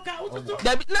 Sana wo ka ututu.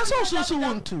 Da na so so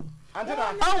wontu.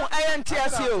 Antena Oh, I am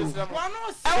TSO.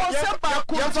 I was sent back.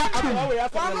 One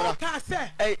can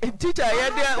say, teacher,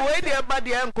 where the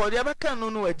body uncle, the other can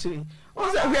no actually.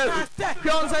 What's that?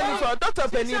 Dr.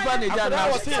 Penny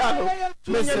Vanija was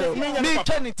me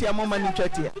Trinity a moment in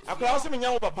Chetia. I cross him in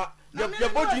your papa. Your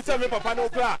body tell me papa no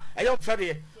cry. I don't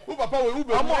ferry. Who papa will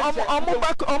be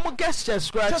almost guest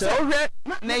scratch.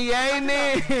 Nay,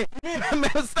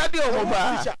 study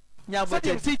over.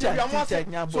 Nyabote teacher nyabote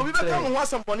so we become one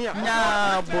somebody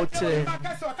nyabote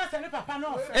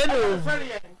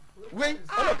wait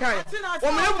okay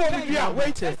o me bo mi dua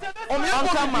wait o me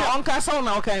bo mi onka so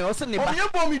na okay o se ne ba o me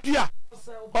bo mi dua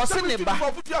o se ne ba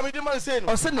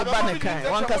o se ne ba ne kan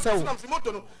onka sa wo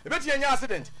moto no e beti anya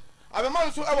accident abe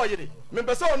man so e wo yede me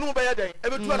pese onu be ye den e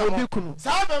betu na obi kunu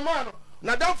sa be man no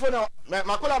na damfo na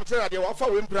makola mtera de wo fa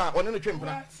we mpra one no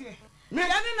twempra me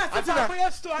na tifa ko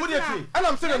ye store na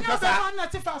ana mse dem kasa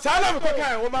sala me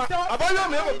kokai wo ma abayo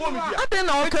me e bo mi bia ade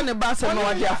na onka ne ba se no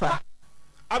ode afa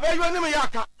abayo ne me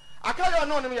yaka akayo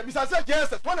no ne me bisa se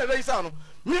Jesus one raise no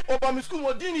me oba mi school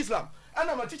mo din Islam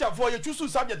ana ma teacher for ye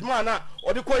choose subject man na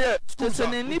ode ko ye school se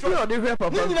ne ni bi ode hwe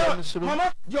papa no suru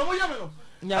mama yo mo ye me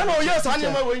no ana o ye sa ne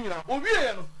ma we nyina o wie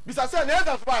ye no bisa se na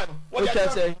Jesus fa no wo ya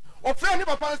say o friend ni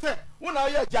papa se wo na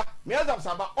ye ja me Jesus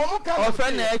saba o mo ka o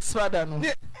friend na ex father no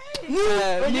new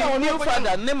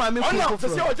father ne ma me ko for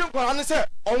se o je kwa ane se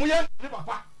onwo ye ni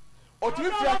papa o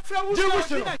tumi fia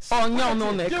jewish onya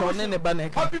no na ko ne ba na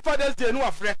ka happy Father's Day no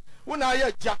afre wo na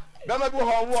ye ja be ma bi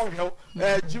ho wo hwe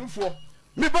jimfo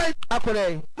me bai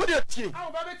akore wo de tie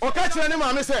o ka kire ne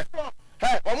ma me se o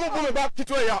mo bu me ba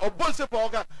tito ya o bon se po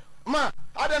ga ma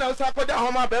ada na usa ko da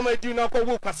ho ma be ma di na ko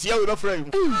wo kwasia we be fra yu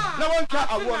na won ka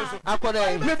awo no so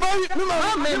akore me bai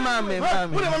me ma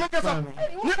wo de ma me kasa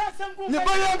ni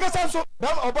bai ya kasa so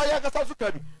ba o bai ya kasa so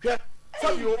ka bi hwe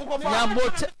sabi o ko fa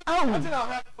nyabote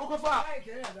o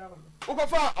ko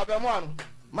fa abemo anu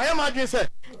maya ma dwen se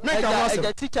me ka mo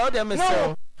se teacher o de me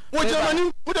se wo de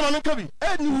ma me ka bi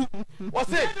ni wo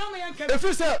se e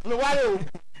fi se me ware o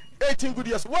 18 good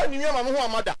years wo ni ma me ho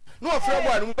amada no afre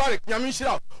boy no bare nyame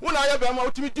nhira wo na ya be ma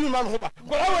otimi di ma me ho ba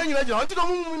ko la wo nyina jina ntino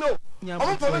mu no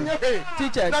omo to nya he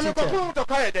teacher na me ko ko to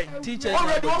kai den teacher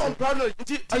already wo on plan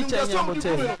teacher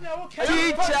nyabote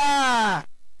teacher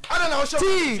ana na wo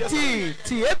ti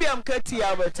ebiam ka ti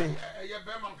abete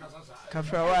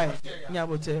kafra wai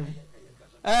nyabote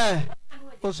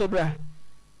osobra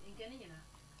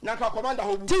na ka commander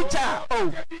ho teacher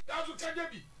oh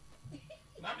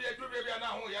na be edro bia na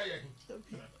ho ya ye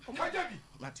kaja bi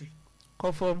mati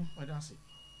confirm odase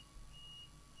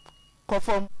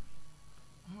confirm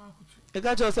e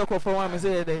ga jo se confirm wa me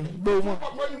say dey gbo mu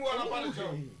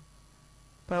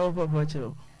papa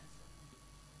cheo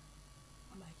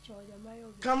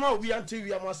kama we ante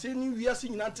we am say ni we ase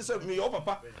nyina ante say me your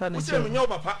papa we say me your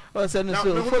papa o say no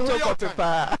so photocopy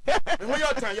pa me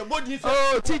your time your body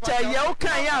oh teacher ye o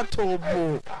kan ya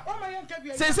tobo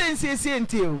say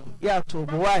enti o ya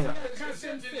tobo why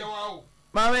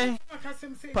mame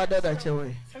pada da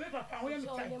chewe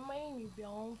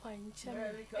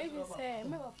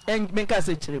en me ka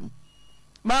se chirem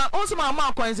ma o se ma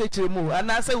ma kwan se chirem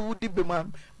ana say wudi be ma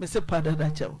me se pada da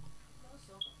chewe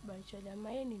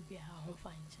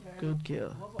good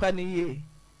girl pani ye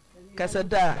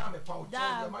kasada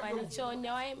da pani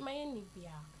chonya mayeni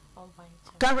bia on fine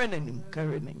karenin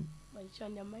but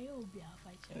chonya mayo bia fa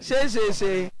say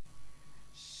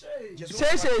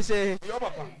your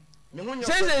papa me ho nya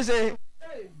say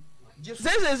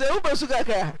ubesu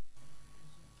kaka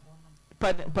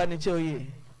pani choye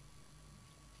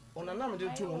ona na me de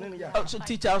tu no ne ya so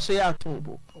teacher so ya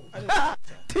tobo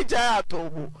teacher ya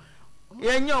tobo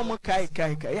yenye omo kai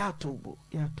ya tobo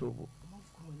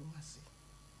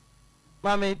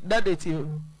mami dade ti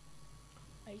o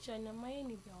aisha na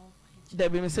mayeni bia on fine da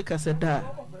bi me se kasada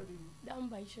dan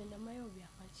ba aisha na mayo bia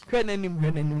fa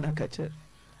hwenanim na kache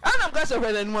anam ka se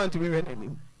hwenanim want to be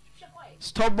hwenanim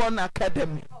stubborn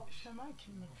academy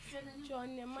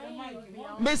chonya mayeni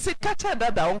bia me se kache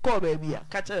dada onko ba bia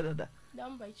kache dada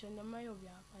dan ba aisha na mayo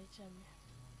bia fa chame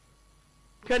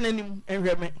hwenanim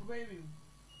enhweme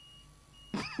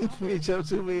me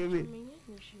chelsea baby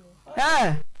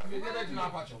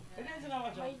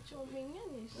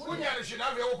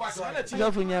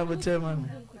Gafunya butema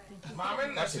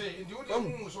Maame na say, ndi wo de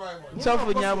mu so ayo.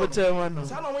 Sofo nyabotem no.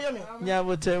 Sa na mo ye me.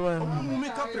 Nyabotem no. Mu me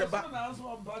ka preba.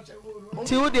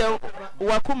 Ti wo de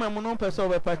wakoma mu no pese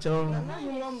obepa chewo.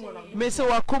 Me se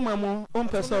wakoma mu on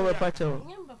pese obepa chewo.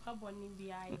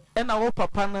 E na wo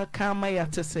papa na kan ma ya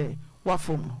te se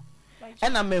wafom. E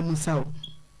na mamusa wo.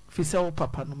 Fi se wo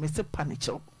papa no me se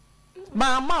panicho.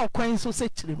 Ma kwan so se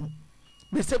kire mu.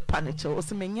 Me se panicho o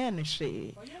se menye ne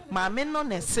hwe. Ma me no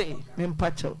ne se me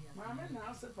mpacho.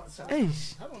 Hey.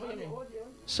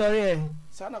 Sorry.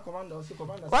 Sana commander o se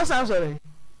commander. What's I'm sorry?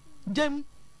 Jim.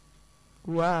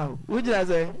 Wow. What did I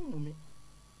say?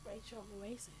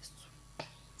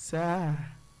 Sir.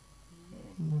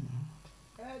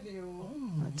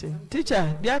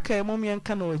 Teacher, dia kai mom yen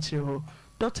kan o chire ho.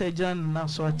 Dr. John na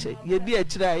so ache. Ye di a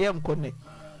chire ayem kone.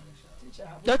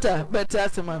 Doctor, better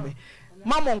ask mommy.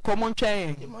 Mama nkomo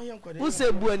ntwen. Wo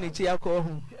se bu anichi akọ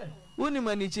ho. Woni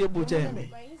manichi ebu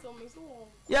chen.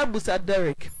 Ya busa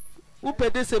Derek. Wo pe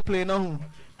discipline no ho.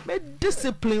 Me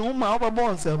discipline wo ma wo ba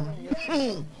nsam.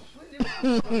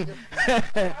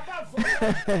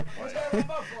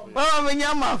 Oh, me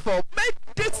nyama for. Me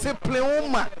discipline wo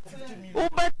ma. Wo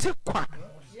beti kwa.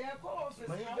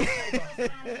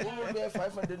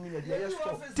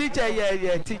 Teacher,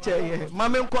 yeah, teacher, yeah.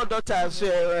 Mama nko doctor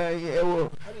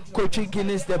so coaching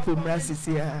Guinness the Pumrasis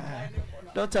ya.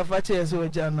 Doctor Fache so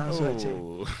jana so ache.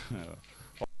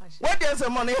 What there's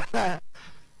some money?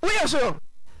 We are sure.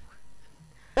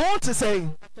 What to say?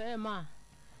 Ma,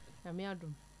 na me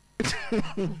adum.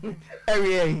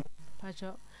 Area.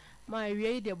 Pacho, ma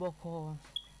area de boko.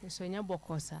 So nya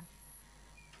boko sa.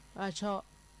 Pacho,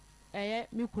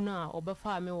 mi kuna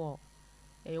obefa me wo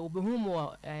obehu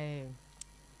mo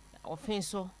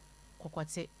offenso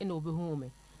kokwate ena obehu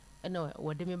me ena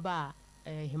wode me ba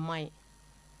himan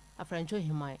afrancho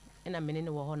himan ena mene ne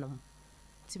wo honom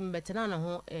tim betena na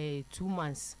ho 2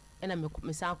 months ena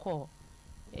me sa call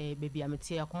baby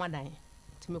amete akomadan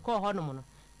tim call honom no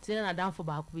tin na danfo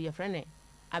ba ko ye frene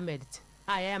Ahmed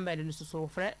ya Ahmed no so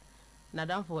frɛ na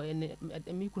danfo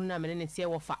mi kunu na mene ne tie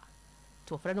wo fa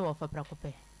to frɛ no wo fa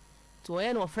prakope to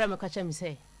ye no frɛ me ka cha mi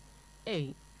say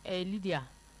Lydia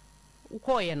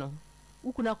ukoye no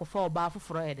ukuna ko fa oba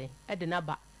foforo ede na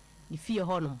ba ni fie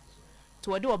honom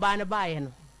to wode oba na ba ye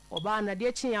no oba na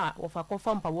de chi a wo fa ko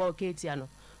fa mpa wo ketia no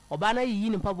oba na yi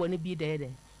ni mpa bo ne bi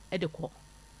de ede ko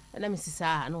na me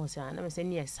sisa na wo sa na me se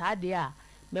ne sa de a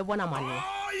me bona mane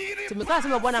to me ka se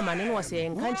me bona mane no wo se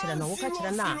nkan kire no wo ka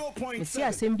kire na me si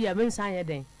asem bi a me nsan ye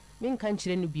den me nkan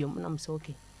kire no biom na me se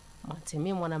okay ma te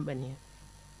me mo na bane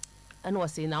ana wo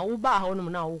se na wo ba ha wonom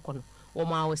na wo ko no wo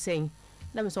ma wo sen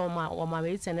na me so wo ma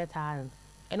me teneta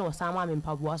ene wo sama me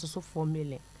mpaboa so 4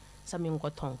 million sa me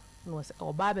nkoton na wo se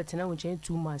wo ba betena wo chen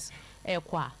 2 months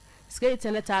kwa skate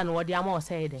teneta na wo de ama wo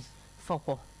se de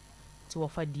foko ti wo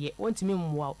fa de wonti me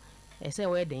mmoa se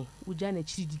wo den wo ja na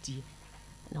chiri didie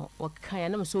na wo kan ya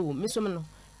na me so wo me so me no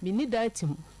me ni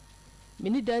dantim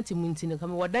ntine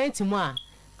kama wo dantim a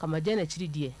kama ja na chiri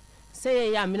die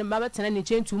se ya me ba betena ni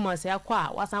chen 2 months kwa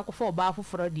wasan ko fa wo ba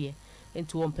foforo de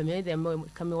enti won peme dem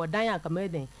kame wadan ya kame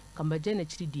den kame je na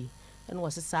chiridi en wo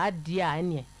se saa dia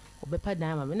ene obepa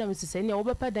dan ma me na me se ene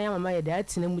obepa dan ma ye da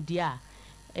atina mu dia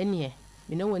ene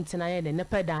me na won tina ye de ne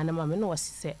pa dan ma me na wo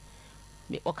se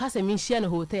me o ka se me hia na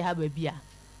hotel ha ba bia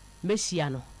me hia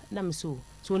no na me so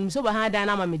me so ba ha dan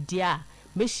na ma me dia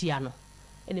me hia no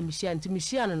ene me hia nti me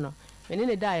hia no me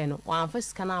ne da ye no wan fa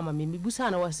sika na ma me busa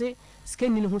na wo se sika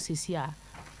ni ho sesia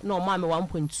no ma me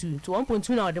 1.2 to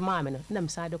 1.2 na ode ma me no na me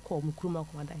sa de call me kuruma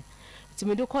komadan ti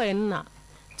me de call ye na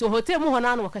to hotel mu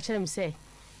hona na wo ka kire me say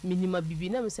minima bibi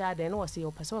na me say adan na wo say o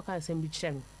pese wo kan sem bi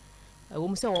kire me wo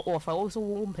mu say wo fa wo so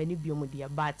wo mpani biom dia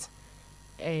but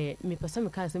me pese me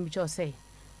kan sem bi kire say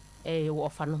wo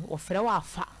fa no wo frɛ wa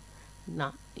afa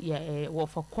na ye wo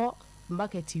fa ko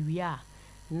market wia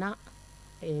na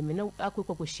me na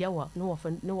akokoko hia wa no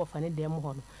wo fa ne dem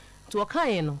ho no to wo kan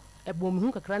ye no ebo mi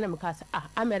hu kakra na me ka say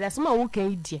amere asema wo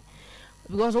kan idie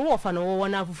because wo fa no wo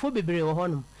na afufo bebre wo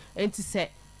honum enti se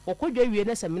okodwa wie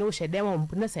na se me no hye dem ho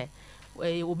na se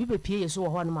obi pepie yeso wo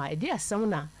honum a edi asem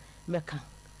na meka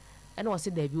ena wo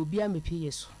se da bi obi a mepie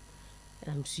yeso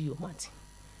na msuyo mate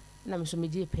na me so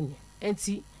meje peni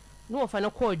enti no wo fa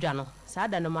no kodwa no sa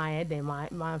da no ma ye dem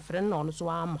ma frɛ no no so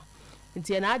ama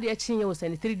enti na ade akyin ye wo se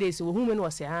 3 days wo hu me no wo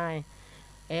se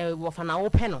wo fa na wo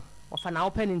pɛ no ofa na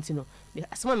open nti no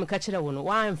asema me ka kire wo no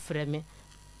wan frɛ me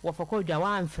wo fa kodwa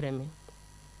wan frɛ me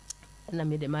na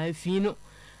me de ma afi no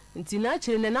nti na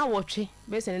kire ne na wotwe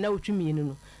be se ne na wotwe mi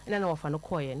no na wo fa no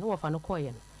koye no wo fa no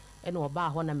koye no ene wo ba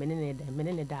ho na me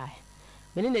ne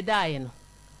dai no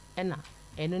ena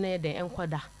eno ne de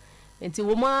enkoda enti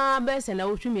wo ma be se na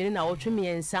wotwemi na wotwemi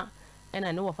ensa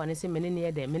ena ne wo fa ne se mene ne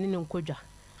yede mene ne nkodwa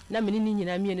na mene ni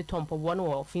nyina mi ne tompobo no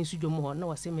wo fin su dwom ho na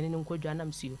wo se mene ne nkodwa na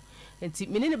msio enti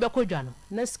mene ne be kodwa no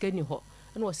na sika ni ho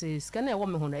na wo se sika na wo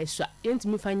me ho na esua enti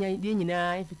mi fanya de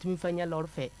nyina ifitimi fanya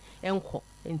lorfe enko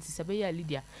enti sebe ya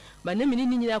Lydia ba na mene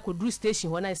ni nyina akodru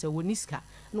station ho na se wo niska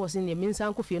na wo se ne mensa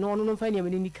nko fie no no mfa ne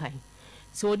mene ni kan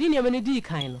so odi ne mene di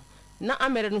kan no na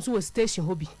amere no so wo station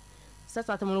ho bi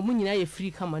sasa tamano mu nyina ye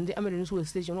free kama ndi amere no so wo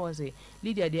station no wo se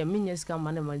Lydia de minya sika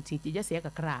ma na manti je se ya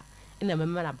kakra ina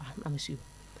memma na ba na msio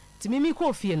ti mimi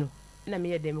ko fie no na me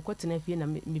ye de me kwotena fie na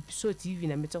me so TV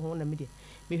na me te ho na me de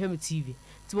me hwe me TV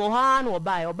ti mo ha na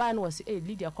oba na wo se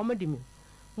Lydia comedy me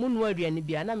munu aduane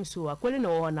bia na me so akwele na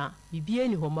wo na bibie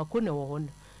ni ho mako na wo ho na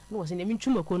wo se ne me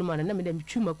twuma ko no ma na me de me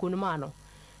twuma ko no ma no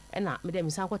na me de me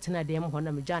san kwotena de mo ho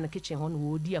na me ja na kitchen ho no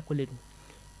wo di akwele no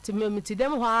ti me ti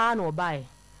dem ho ha na oba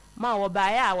ma wo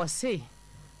ba ya wo se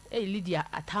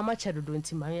Lydia atama chedodo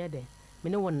nti ma ye de me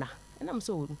ne wona na me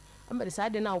so amere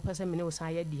saade na wo pese me ne wo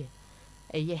san ye de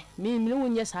me ne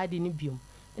wonye saade ni biom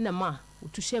na ma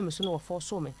utu hye me so no wo fo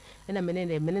so me na me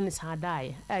ne saada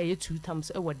aye 2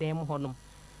 times e wo dem ho no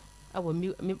awo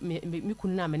mi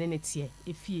kunu na me ne tie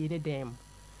efie ne dem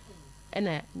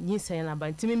na nyinsan na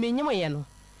ba nti me nyem ye no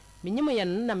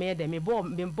na me ye de me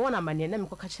bo na mane na me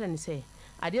ko ka kire ne se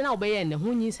ade na wo be ye ne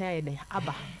ho nyinsan ye de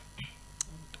aba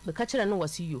me ka kire no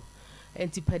wasiyo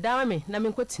nti pedama me na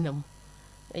me ko tinam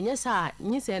enye sa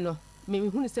nyinsan no me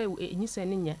hunu se nyinsan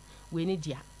ne nya we ne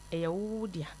dia eye wo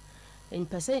dia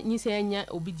enpese nyinsan nya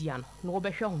obi dia no wo be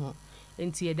hwe ho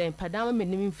nti ye den pedama me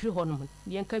ne me mfiri ho no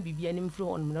ye nka bibia ne mfiri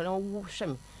ho no na wo hwe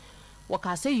me wo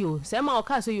ka se yo se ma wo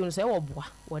ka se yo no se wo boa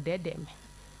wo de me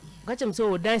ka chem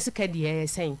so dance ka dia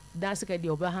sen dance ka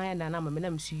dia oba han na me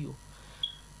na msiyo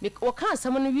me wo ka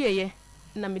asam no wieye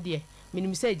na me de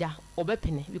minim say ja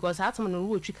obepene because atom no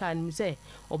wo twika nim say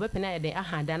obepene ya den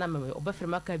ahanda na me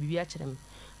obefrema ka bibia kyerem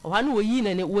oha no woyi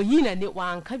na ne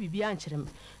wanka bibia nkyerem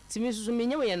timi susu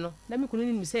menyem ye no na me kunu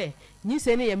nim say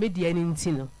nyise ne ya media ni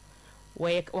nti no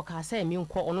wo ka say me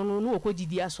nko ono no wo ko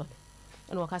gidi asole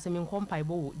na wo ka say me nko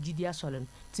mpaibo wo gidi asole no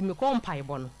timi ko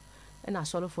mpaibo no na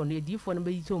asole fo no edifo no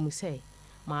be yito mu say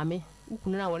maame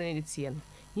ukunu na wona ne tie no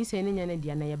nyise ne nya na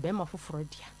dia na ye be ma foforo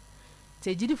dia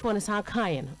te gidi fo ne san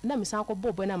kan na me san ko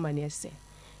bobo na mane ese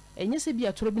enye se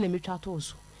bia toro bi na metwa to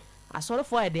so asoro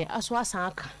fo eden aso asan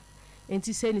aka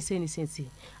enti se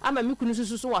ama me kunu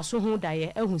susu so waso hu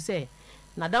daye ehu se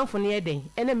na danfo ne eden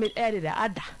ene me ede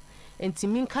ada enti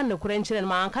min kan na kura nkyere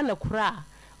ma an kan na kura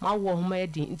ma wo hu ma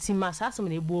eden enti ma sasem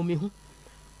na ebo me hu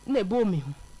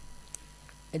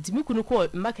enti mi kunu ko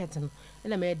market no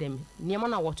ene me eden niam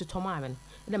na wo totom ame no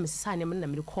ene me sisa niam na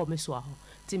me ko me so aho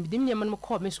timbidim niam no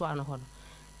ko me so ano ho no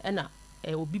ena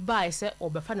obi ba ese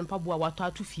obefa ne mpaboa wato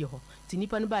atu fie ho ti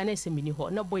nipa no ba na ese mini ho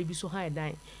na boy bi so han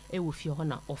dan wo fie ho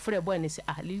na ofre boy ne se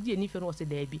Lydia ni fe no se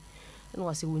da bi na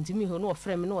wase wontimi ho na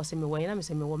ofre me na wase me wo na me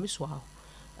se me wo me so aho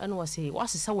na wase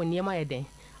wasesa wo niam aye den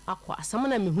akwa asam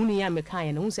na me hunu ya me kan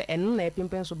ye na hu se en na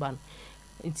epempen so ba no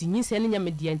nti nyinse ne nya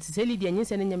me dia nti se Lydia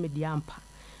nyinse ne nya me dia ampa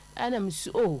ana me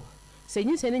so se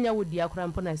nyinse ne nya wo dia kura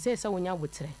mpo na se wo nya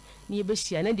wotre ni ye be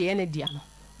hia na de ye ne dia no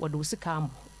wo do sika am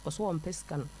oso wo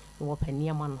mpesika no wo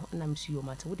pania ma no na msuyo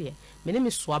mate wo de me ne me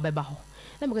so abeba ho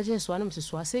na me ka je so na me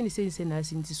so ase ni se na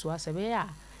ase nti so ase be ya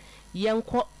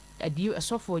yenko adi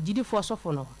asofo gidifo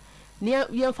asofo no ne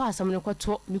yemfa asam ne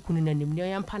kwato me kunu na nim ne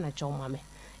yempa na chaw mame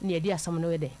ne adi asam no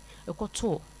we de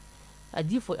ekoto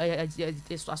adifo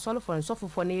asolofo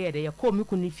nsofo ne ye de ye ko me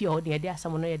kunu fi ho ne adi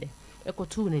asam no ye de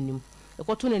ekoto na nim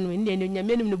ne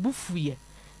nyame ne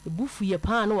bufuye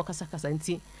pa na wakasa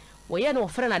nti woye no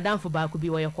ofre na danfo ba ko bi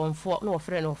woye konfo na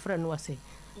ofre no wase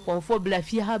konfo bla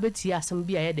fie ha beti asem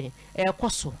bia ye de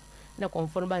koso na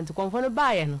konfo no ba nti konfo no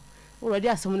ba ye no already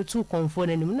asem no tu konfo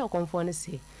na nim na konfo no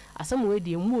se asem we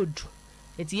de mu odu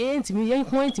eti ye ntimi ye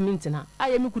ko ntimi ntina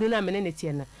aye mi kunu na mene ne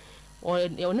tie na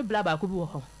o ne bla ba ko bi wo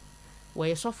ho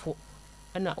woye sofo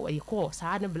na woye ko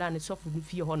saa ne bla ne sofo no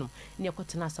fie ho no ne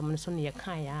yakotena asem no so ne ye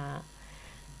kan ya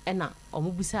na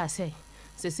omubusa ase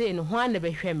sese no ho an ne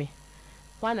behwe me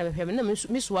wana bepem na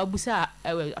miso abusa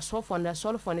asofo na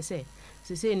solofo ne se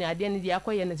sese ni ade ne dia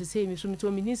akoye na sese miso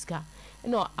mito miniska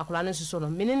no akola no so no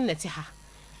menin na te ha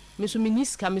miso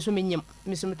miniska miso menyem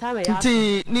miso mitama ya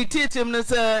ti ni tietem ne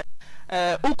se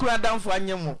ukura danfo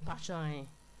anyemo pachan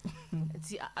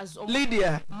ti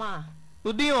Lydia ma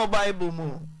udin o Bible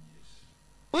mu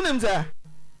unimza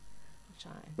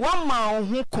one ma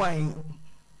ho kwan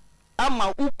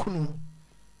ama ukunu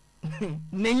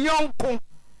ne nyonko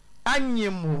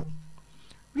anyemo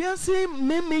wiase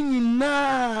meme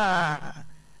nyina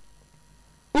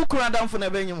ukura danfo na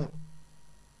benyemo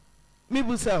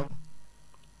mibusa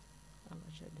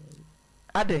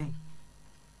ade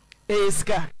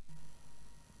eska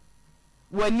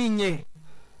waninye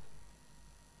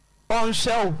on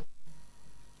show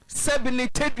sebini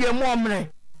tedwe mu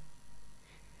omre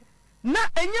na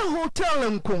enye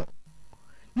hotel nko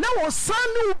na wo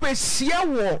sanu behia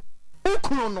wo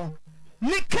ukunu no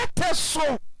ni kete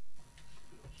so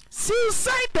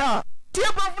suicide tie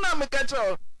bofuna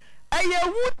mekacho eye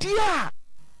wudia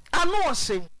anu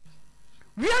ose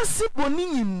wiase boni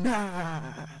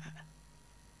nyina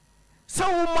so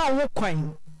ma wo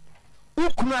kwan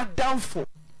ukunu adamfo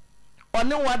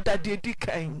one wada dedi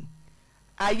kan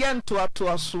ayento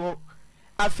atoaso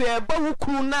afi ba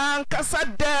ukunu na nkasa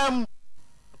dam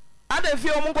ada fi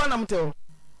omugwa namte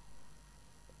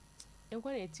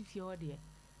enkwa na etifie ho de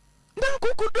na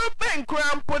kukudo ben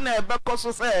krampo na ebe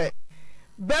koso se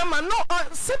bema no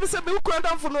sebi ukunu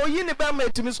adamfo no yi ne bema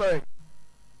etimi sori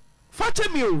fache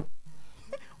mi o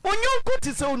onyonko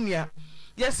ti se onia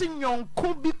yesi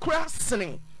nyonko bi kra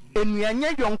sene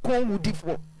enuanya yonko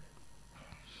wudifo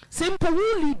simple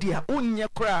Lydia onye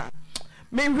kra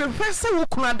me hwehwe se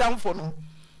ukunu adamfo no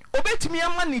obetimi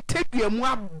ama ni tedua mu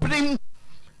abrem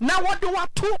na wode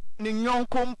wato ni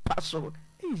nyonko mpaso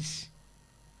ish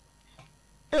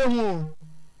ehu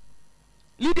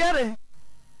Lydia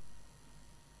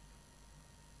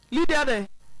ude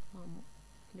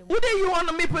you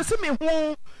want me pese me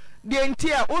hu de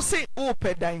entia o se o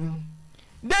pedan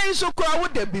dan so kwa wo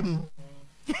da bim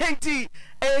enti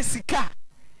esika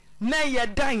na ye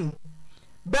dan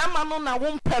ba ma no na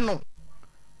wo mpe no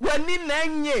wani na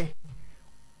nye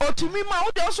otumi ma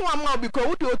wo de so ama obi ko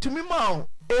wo de otumi ma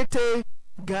ete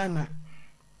Ghana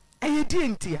di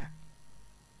entia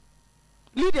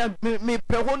Lydia me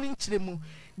pe ho ni nchire mu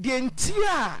de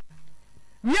entia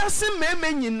wiase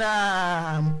meme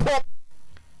nyina pop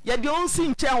ya de onsi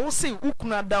nche wo se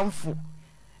ukunu adamfo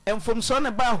enfom so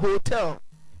ne ba hotel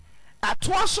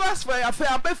atoa so asfa ya fe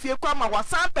abafie kwa ma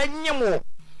wasa banyemo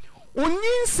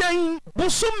onyinsen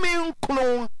busumi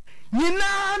nkunu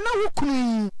nyina na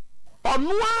ukunu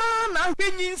onwa na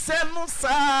hwenyinsen no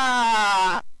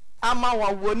sa ama wa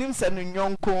wonim se no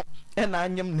nyonko na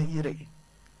anyem ne yire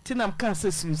tinam kan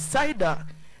se suicide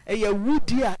eya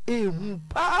wudi a ehu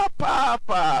pa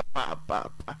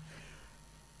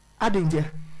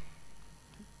adinje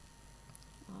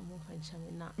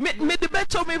me de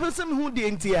beto me person who di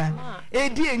entia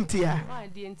di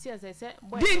entia se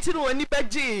di enti no ani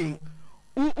beje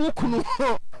ukunu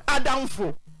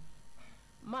adamfo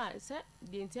ma se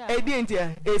di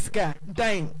entia eska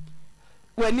dan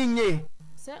wani nye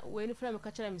se we ni frame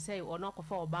ka kire me say ono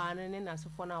akofa oba ne na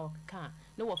sofo na waka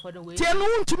ne wo fodo we tie no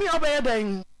ntumi obeye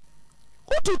dan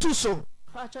ututu so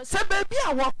se baby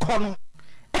a wakọ no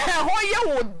ho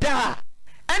ye wo da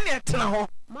ene etena ho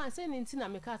ma se ni ntina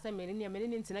me ka se me ni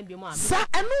ntina bi mu a sa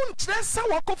enu nkyere sa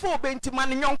wakofo obentima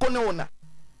ne nyonko ne wona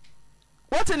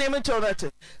what name it already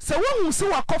se wo hu se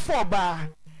wakofo oba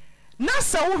na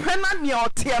se wo hwe na ne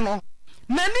ote no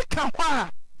na ni ka ho a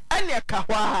ene ka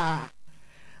ho a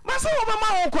ma se wo ba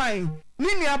ma wo kwan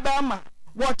ni ni aba ma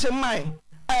wo te mai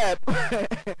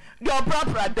do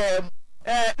propra dem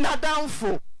na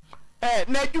danfo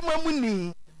na adwuma mu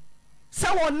ni se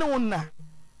wo ne wona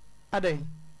adan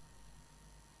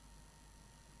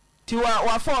ti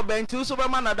wa for ben ti so be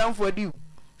ma na danfo adi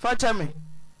fa cha me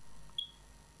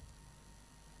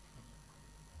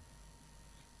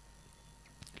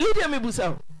Lydia me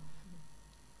busa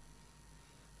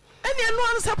eni enu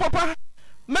ansa papa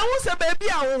me wo se ba bi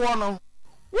a wo no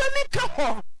woni ka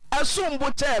ho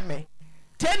asombo cha me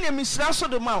tene mi sira so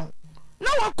de ma na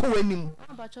wako wanim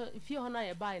abacho fie ho na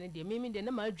ye bae ne de mimi de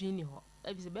na ma adwin ni ho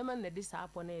ebise be ma na de sa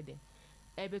apo na de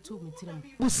ebetu mi tirim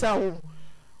busa wo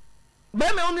be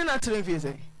me oni na tirim fie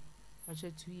se acho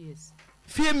 2 years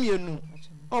fie mienu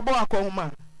obo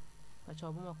akohoma acho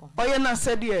obo mako oye na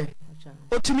sede e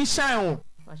otumi shine wo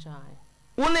acho ai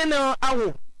woni ne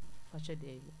awo acho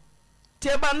de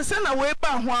tie ba ne se na we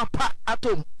ba ho apa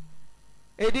atom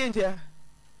edi ntia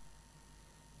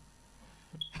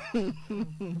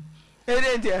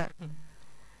Erendia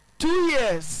 2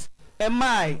 years am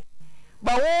I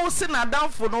but wo se na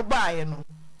danfo no bae no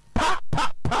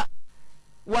pa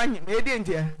wanye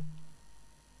erendia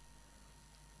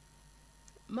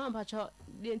ma bacho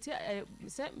de ntia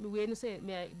se we no se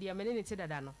me dia mene ne ti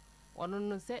dada no ono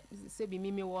no se bi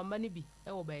mimi wo ma ne bi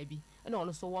e wo ba bi e na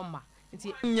ono so wo ma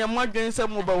nti nyamwa dwen se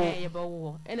mo ba wo ye ba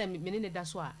wo e na mene ne da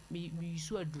so a mi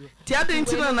su aduro ti ade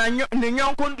nti na ne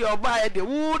nyonko ndi obae de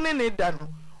wo ne da no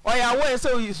oya wo se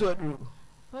oyi so aduro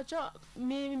bacho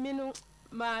mi no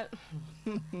ma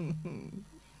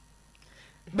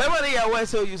Bema ya wa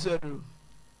so you so do.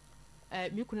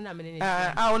 me kunu na me ne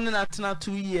only not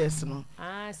 2 years no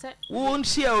say won't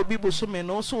share obi bosome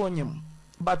no so onyem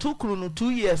but ukuru no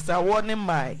 2 years awone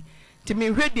mai ti me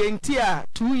hwede nti a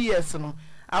 2 years no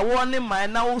awone mai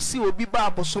na wo si obi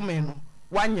ba bosome no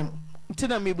wanyem nti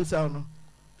na me busa no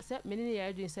say me ne ya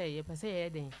adwin say ye pese ye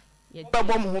den ye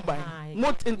babo mo ho ban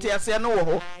mot nti ase no wo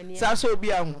ho sa so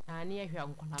obi anwo ani ye hwa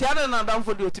nkola ti ana na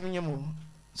damfo de otimi nyem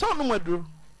so no maduro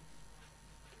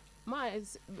ma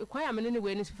kwa ya me ne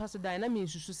we ni fa so dan na me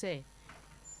nsusu say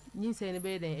nyin say ne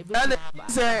be den e be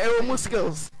say e wo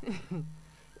skills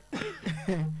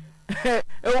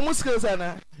e wo skills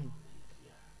ana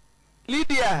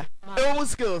Lydia e wo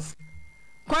skills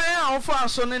kwa ya ofo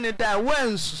aso ne da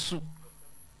wansusu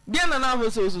bia na na ho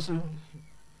so susu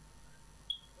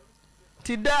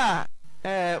ti da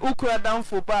ukura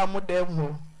damfo ba mo dem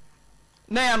ho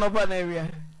na ya no ba na ewia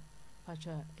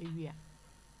pacha ewia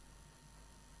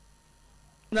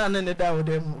na ne da wo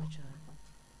dem ho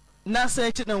na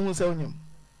se chi na hu sa onyem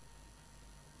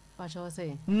pacha wa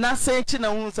say na se chi na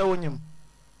hu sa onyem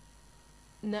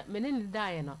na me ne da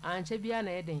ye no anche bia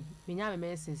na eden me nya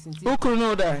me sensinti ukuru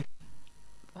no da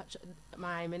pacha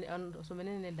my me so me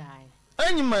ne da ye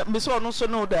anyima me so no so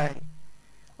no da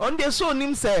on de so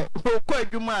nim se okọ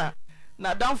adwuma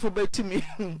na damfo betimi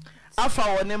afa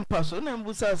woni mpa so na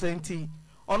mbusa senti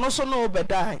ono so no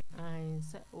obedai ai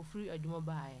se ofri adwuma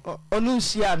bae onu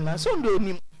hia na so ndo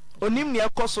onim ne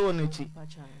ekoso onachi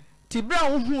ti bra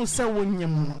wo hu se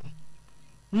wonyem no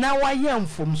na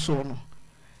wayemfom so no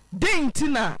denti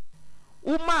na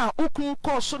uma ukun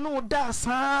koso no da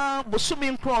sa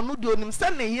bosumi nkro no de onim se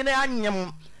ne yire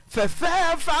anyem fefe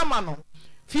ama no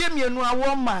fie mienu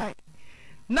awo mai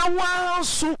na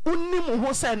wansu unim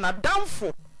ho se na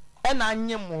damfo e na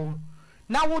anyem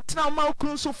na wotena ma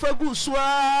ukun so fagu so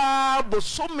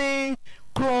bosumi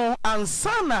kro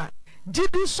ansana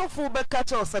jidi sofo be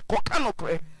kacha se koka no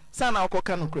kre sana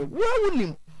koka no kre wo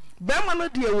unim be ma no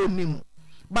de wonim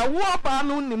ba wo ba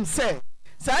no unim se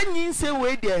sa nyin se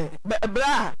we de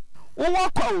bra wo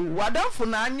wakọ wadamfo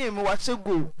na anyem wa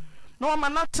sego no ma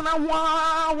na tena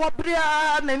wa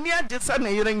bria na ni agesa na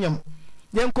yire nyam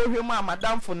yenko hwemu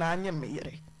amadamfo na anyem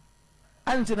yire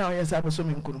anti na oyesa abeso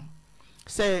mi nkunu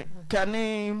se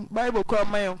kane bible ko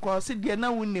ma yenko se de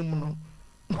na wonim no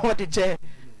wo de che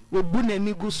we bu na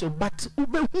ni gu so but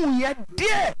ubehu ya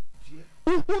de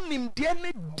uhunim de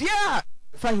ne dia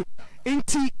fa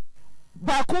enti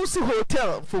ba ko si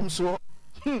hotel from so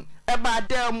eba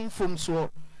dem from so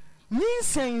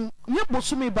nyinsen nye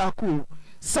bosumi ba ko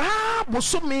sa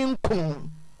bosumi nko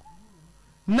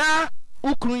na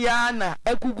ukru ya na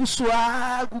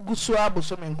agugusua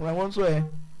bosumi nko won so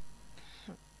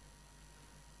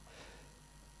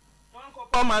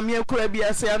o ma mi ekura bi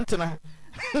ase antena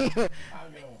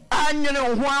anyene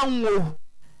ho anwo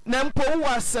na mpo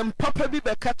wasem papa bi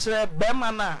be ka kire be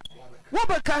ma na wo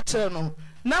be ka kire no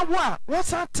na wo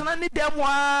sa tena ni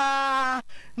demwa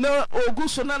na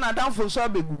oguso na nadamfo so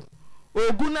abegu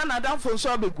ogu na nadamfo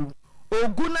so abegu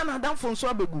ogu na nadamfo so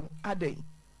abegu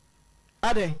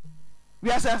adai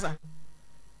wi asasa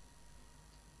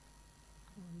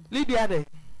Lydia adai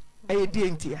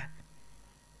die ntia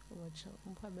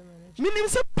minim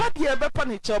se padie be pa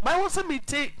ne che ba wo se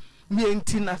meti mi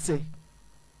enti na se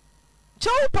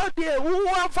chew padie wo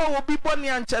afa wo bi boni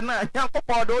anche na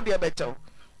yankopɔ de wo de be chew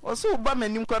wo se uba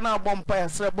manim kwa na abɔ mpa ya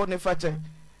sre boni fa che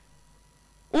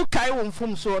ukai wo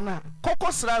mfom so na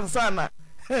kokosra nsa na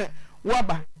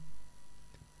waba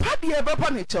padie be pa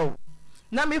ne chew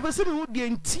na me pese me wo de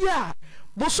enti a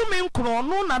bosome nkro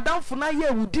no na damfo na ye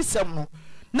wudisem no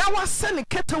na wase ne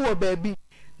kete wo baabi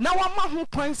na wama ho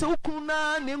kwan se ukun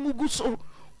na engugu so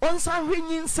onsa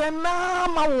hwenyin se na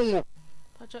ma wo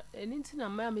pacha eninti na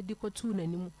ma me dikotu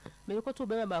nanim me dikotu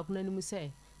be ba ku nanim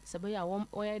se sebe ya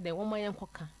wo ye de wo ma ye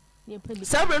nkoka ne peli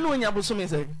sabre no nya bosome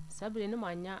se sabre ne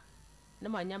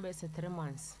manya be se 3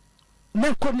 months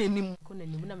na ko nanim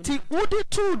na me ti wudi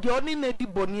tu de oni na di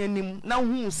boni anim na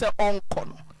hu se onko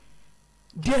no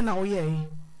de na wo ye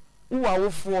wo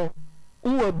awofo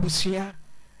wo abusua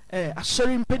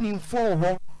asori mpanimfo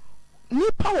ho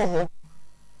nipa ho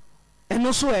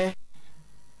eno so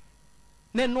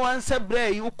ne no anse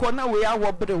bre yi uko na we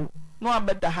awo bre no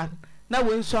abeda ha na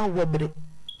we nso awo bre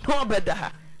no abeda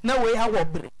ha na we awo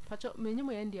bre pacho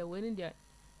menyimo ya ndia we ndia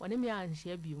wone me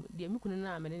anhia biu dia mikunu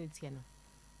na amene ne tie no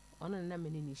ono na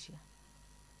amene ne hia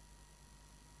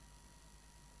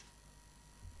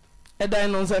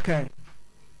edan no zakai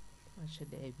pacho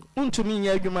debi untumi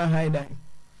nya adwuma haidan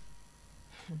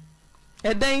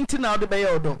edan ti na ode be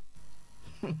yodo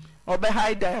obe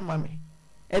haidan mame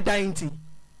edan ti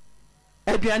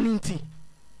aduane nti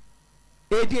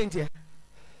edi ntia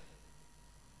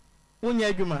Unya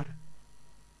adwuma.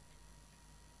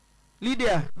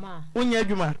 Lydia. Ma. Unya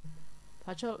adwuma.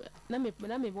 Pacho na me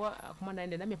bo komanda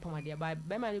inde na me pamade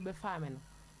ba ma be fa me no.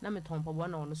 Na me tompo bo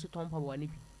na ono so tompo bo ni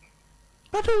bi.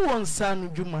 But who wants son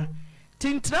adwuma?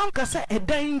 Tintram ka se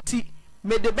edan nti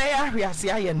me de be ya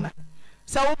hwease aye na.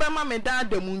 Sa wo be ma me da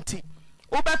adamu nti.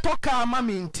 Wo be to ka ma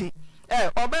me nti.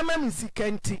 Obe ma me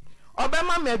sika nti. Obe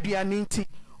ma me aduane nti.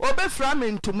 Obe fra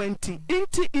me ntoma nti.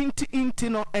 Inti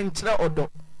no enkyere odo.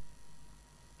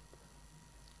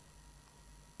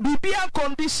 Bibia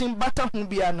condition bata hu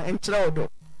bia na enkyere odo.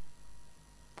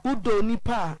 Udo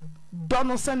nipa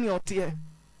dono sani otie.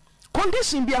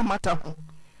 Condition bia mata hu.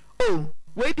 Oh,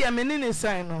 we dia menene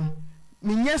sign no.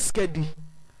 Minya skedi.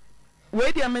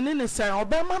 We dia menene sign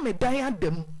obe ma me dan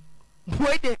adem.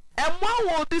 We dia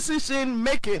emwa decision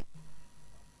making.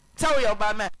 Tell your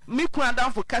ba me kun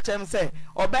down for catch him say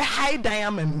obe high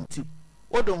diamond nti.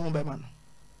 Odo hu be ma no.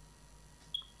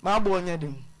 Ma bo onya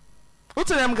dem.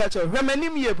 Utenem catch her.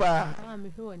 Remanim ye pa. Ah, me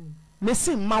fe woni. Me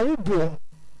se ma wo bo.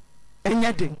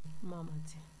 Enya dem. Mama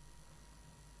ti.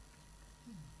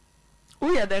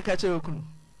 Uya den catch her okunu.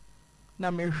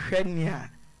 Na me hwe nia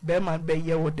be ma be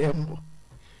ye wo dem bo.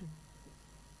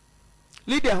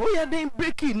 Lydia, uya den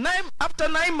breaking after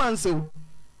 9 months o.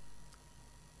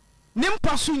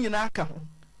 Nimpa so nyina aka ho.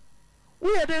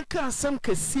 Uya den ka asam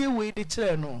kasie we de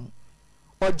kire no.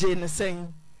 Oje ne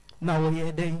sen na wo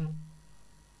ye den.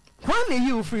 When are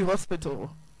you free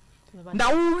hospital? Na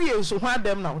wo wie so hwa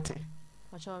dem na wote.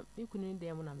 Pacho me kunu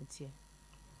dem na metie.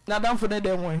 Na dam fo ne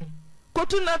dem wen.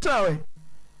 Kotu na tawe.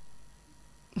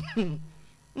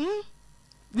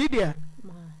 Lydia.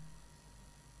 Ma.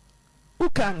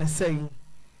 Uka ne sen.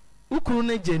 Ukuru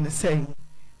ne je ne sen.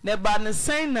 Ne ba ne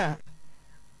sen na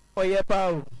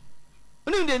Oyerepa o.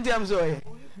 Uni ndi ndiam zo ye.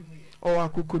 O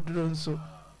akukuduro nso.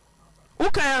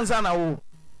 Uka yanza na wo.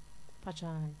 Pacho.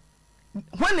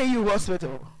 When are you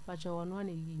hospital? Pacho won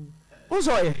yi.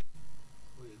 Uzo ye.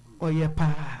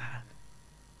 Oyerepa.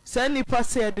 Say nipa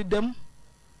say dedem.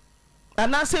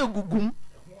 Ana say gugum.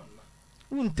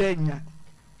 Untenya.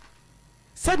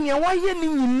 Sanya waye ni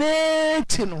nyine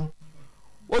ti no.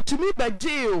 Otumi ba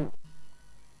jail.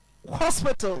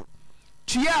 Hospital.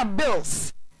 Tia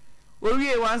bills.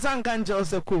 Owie wansan kan je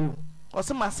oseko.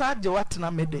 Ose massage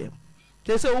watna medem.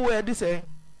 They say wo e di say.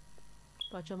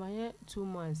 Pacho maye 2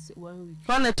 months 1 week.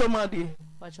 Wane tomadi.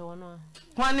 Pacho wono.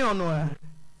 Wane ono a.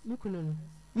 Mikunu no.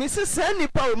 Mrs. Sandy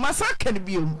Power massacre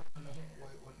biom.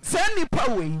 Sandy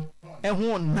Power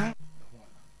ehun na.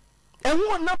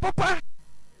 Ehun na papa.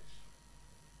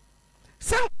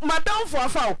 Sa madam for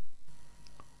afa.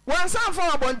 Wansan for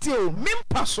abonti o,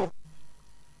 mimpa so.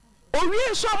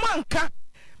 Owie so manka.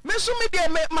 Me so me de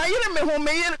mayire me ho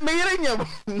meyire nyam.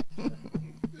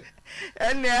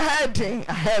 And heading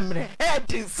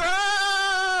sa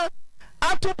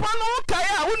atopa no kai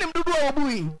a wonim dodo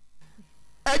obui.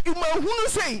 Adwuma hunu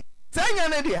sei. Sanya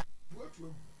ne dia.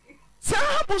 Sa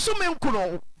hapo so me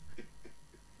nkuno.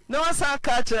 Na wasa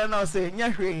ka kire na say nya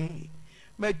hwe.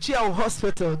 Ma chia wo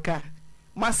hospital ka.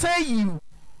 Masay you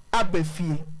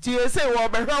abefie. Ti e say wo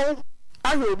behwa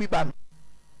ahwe obi ba.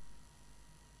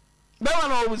 Bewa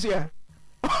na obuzia.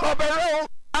 Obehwa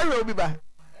ahwe obi ba.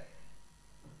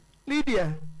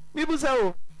 Lydia, bibu sa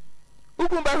o.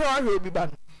 Ukun behwa ahwe obi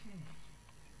ba.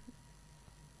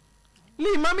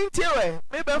 Li mami tiewe,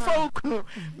 me be fa ukunu.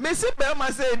 Me si be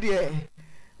ma say de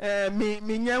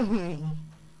mi nya hu.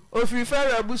 Ofiri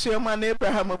fara abusuam na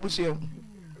Abraham abusuam.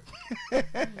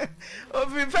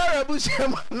 Ofiri fara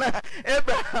abusuam na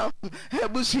Abraham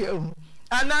abusuam.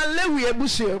 Ana Lewi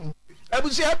abusuam.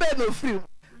 Abusuam be no free.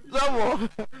 Zowo.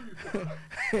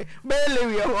 Be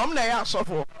Lewi o na ya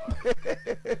sofo.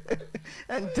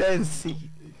 Intense.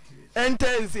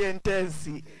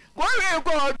 Kware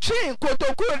go chin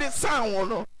kotokuru de san wo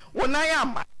no. Wo na ya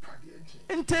ma.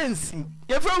 Intense.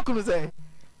 Ye fa ukunu say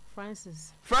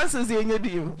Francis yenye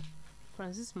dio.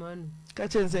 Francis Manu. Ka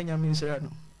chense nyame nshira no.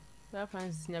 Ba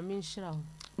Francis nyame nshira.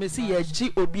 Me si ye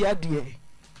ji obi ade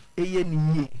eye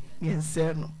ni ye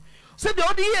yense no. Se de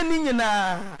odi ye ni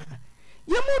nyina.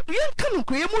 Ye mu ye kanu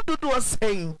ko ye mu dodo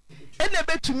osen. Ene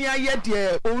betumi aye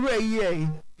de owura ye.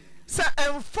 Sa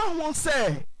emfa ho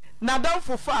se na dan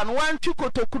fofa no wantwi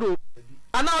kotokuro.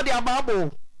 Ana odi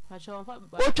ababo. Pacho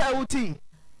O twa wuti.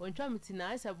 Ontwa miti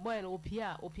na asa boy no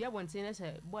opia bonte na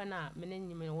se boy na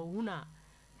menanyime wo huna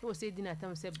wo se di na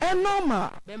tam se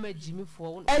normal be ma jimi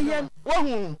fo eye wo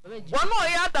hu wono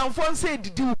ya danfo se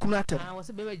didi wukunata ah wo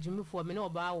se be ma jimi fo me na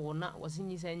oba wo na wo se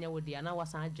nyi se nya wo dia na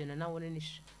wasan agene na wo ne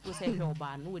wo se hwe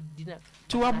oba no wo di na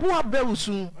ti waboa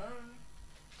bewusu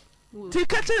ti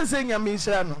kachen se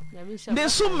nyamisha no de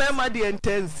so mema de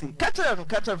intense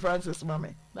kachen Francis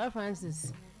mame ba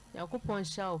Francis yakopon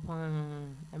shaw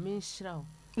pan amin shraw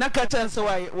na kachen se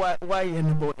why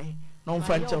any body no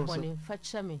fancha so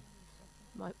facha me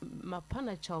ma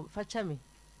pana chaw facha me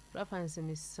ba Francis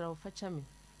me shraw facha me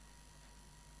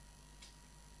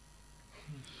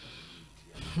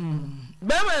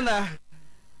Bemena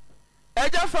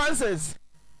Eja Francis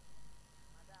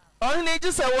only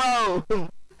just say wow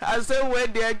I say where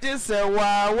they just say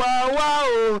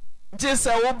wow just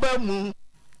say obemu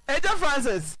Eja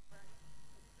Francis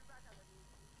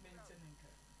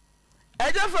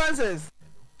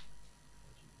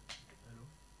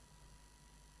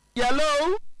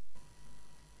Yellow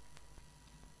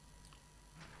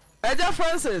Eja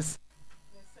Francis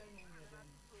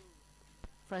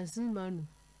Manu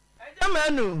Eja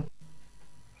Manu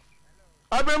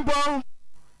Obrimpo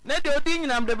na de odi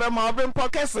nyinam de be ma obrimpo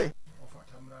kese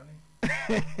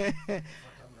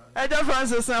Eja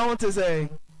Francis na want to say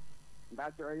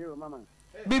that's you mama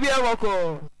Bibia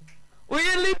woko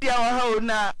Uye Lydia wa ha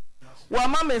na wa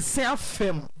mama se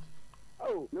afem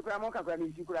oh me kura mo ka kura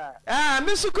mi sukura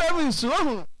me sukura mi su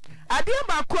ohun ade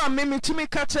ba ko a me tumi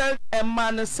ka che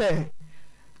emma no se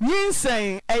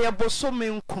nyinsen eye boso me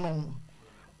nkunu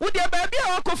wo de ba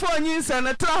bia wakofo nyinsen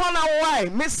na tra ho na why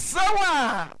me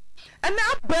sawa ana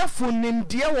abafu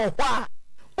nimdie wo ho a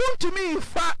untumi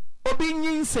fa obi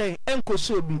nyinsen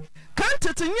enkoso obi kan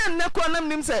tete nya nnekọ nam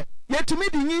nim se yetumi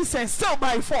di nyinsen sell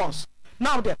by force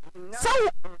now there so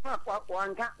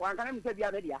wanka na mi se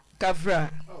bia be dia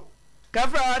kafra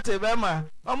ate be ma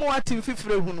omo wati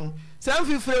fifire hunu sam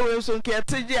fifire we so nke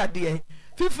eteje ade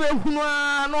fifire hunu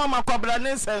a no makwabra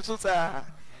ne nsen so sa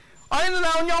oyin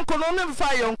na onyonko no ne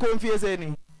fa yonko mfiese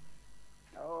ni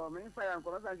oh me fa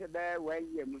yonko no san se be wa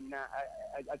ye mu na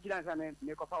akira san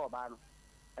me ko fa wo ba no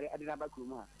ade na ba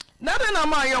kuru ha na de na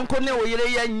ma yonko ne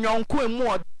oyere ye nyonko emu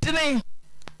odene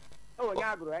oh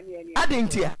nya agro ani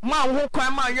adentia ma ho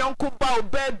kwan ma yonko ba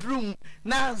bedroom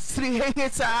na sri hehe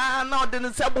sa na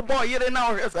odene se bobo oyere na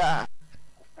ohwe sa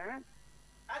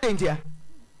adentia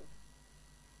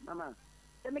mama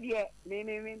me die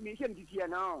me shem titia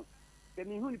no se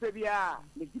mi huni pe bia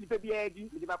me gidi pe bia di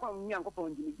me ba kwa nyan ko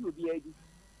pon di me obi adi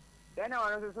then na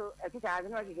won so e ti ka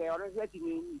no se o no se ti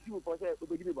ni si mo po se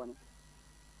obedi me bono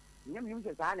nyam nyum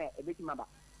se sa na e be ti maba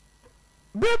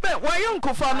bebe wa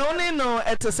yonko fa no ni no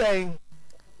etesen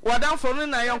wadan fo no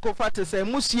na yonko fa tesen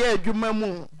musia adwuma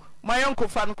mu ma yonko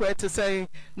fa no ko etesen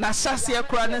na hyase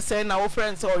ekura ne se na wo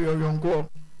friends o yonko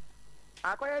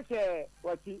akoye se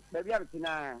wati be bia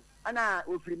bitina ana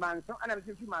ofiri manso ana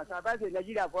bi fi manso aba se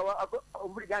Nigeria fo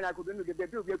omuri Ghana ko do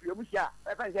de obi musia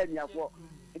e fa se nia fo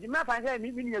edi ma fa se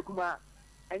mi ni ekuma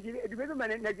edi be do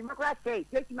man na di ma kra say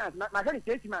 6 months ma se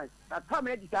 6 months na to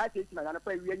me di sa 6 months na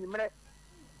pa wi anyimre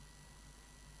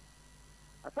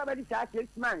asaba di sa 6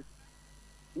 months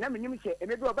na me nim se e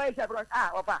me do oba isa bro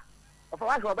opa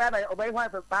wa so oba ho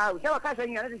fa pa o se wa ka se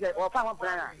nya na se opa ho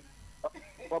plan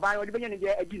oba o di be nya ni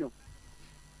je agino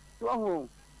so ho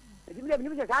edi bi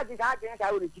ni se ka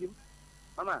o ni kirim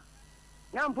mama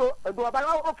nyampo ebo oba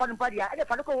o fa no pa dia e de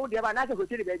fa no ko wo dia ba na se ko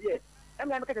tiri be bi e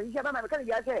me ka ta isi ba ma ka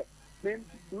dia se me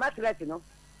matlet no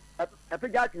e pe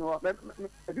ja ti ho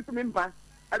e tu me mpa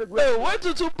what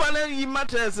to panel yi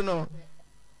mattress no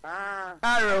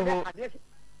arrow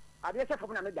ade se fo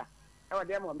na me da e wa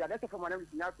de mo da se fo mo na mi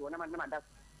nya to na ma da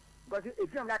because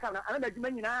if you am that na na djuma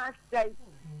nyina sei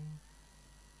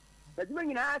djuma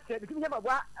nyina sei bi mi ba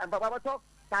baba to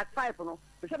that 5 no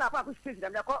so se ba kwa ku stage da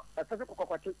me ko fe fe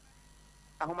kokokochi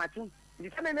ahomachi ndi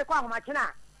se me ko ahomachi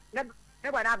na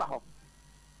ne ba na ba ho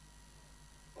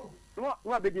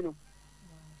no be dinu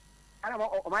ana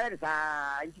o ma ya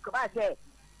sa nti ko ba se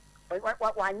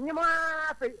wa nyima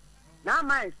fe na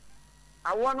mais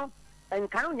awono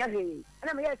enkanu nya he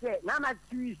ana me yese na ma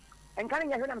twis enkanu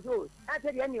nya he na me so a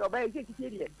te de ni oba e ti ti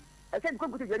de e se ko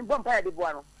kutu jeni bomba ya de bo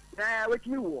ano na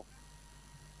wetimi wo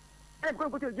e ko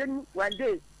kutu jeni one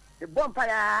day the bomba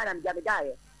ya na me ja me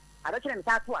gae a do kire me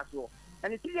ta to aso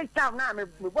and it is time na me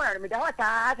bo na me da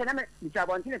wata se na me cha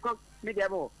bontine ko me de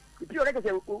bo ipi o reke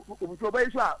se obutu oba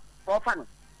isu a o fa no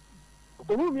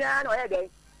ohu mia na o ye de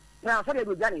na so de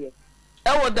do gane ye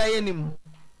e wo da ye nimu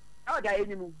da ye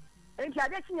nimu enti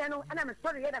ade chinya no ana me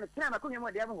sorry ye na me tena ma kunye mo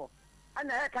de mo ho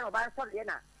ana e ka no ba sorry ye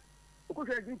na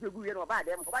okuhwe din pegu ye no ba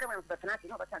de mo ba de mo be tena ti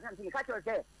no ba tena ti ka cho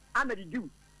se amedi du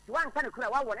ti wan kan kula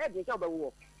wa wo na e de se oba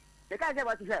wo me ka se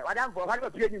ba ti se wa dan fo wa de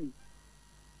pie nimu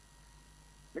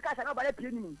me ka se no ba de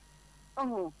pie nimu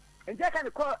oho enti ka me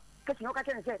ko ka ti no ka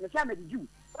chen se me se amedi du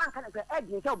wan kan kula e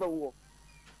de se oba wo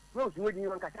no so we din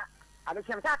wan ka sa ade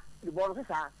se me sa de bo no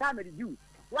sa amedi du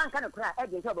one kind of cry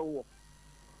against the war.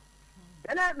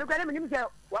 And then the grand minister,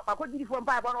 what could you from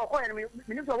Bible or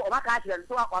minister of my castle,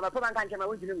 so I'm a program country, my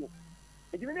own.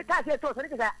 If you make a castle, so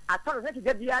I told her to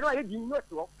get the other, you know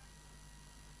to.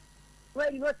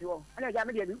 Where you know to, and I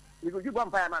got you because you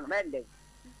want fireman Monday.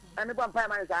 And the one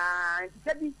fireman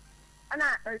said, and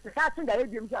I started to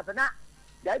give himself and that.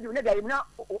 That you never know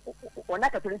or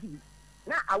not a policy.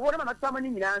 Now, I want to summon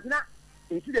in now,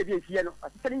 into the Piano,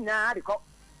 telling now the cop.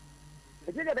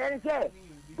 If you never say,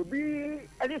 to be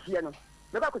a Luciano,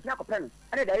 the back was not a pen,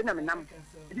 and I didn't know.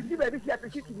 If you do a bit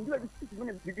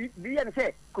of be and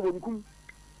say, Kubum.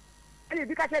 And if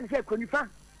you can't say, Kunifa,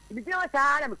 if you don't say,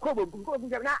 I'm a Kubum,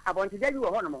 I want to tell you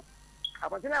a honor. I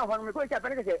want to know how I'm going to a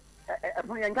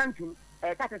Punian country,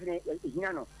 a Catholic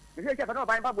Hinano. The future of no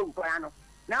Bible Piano.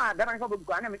 Now, the man of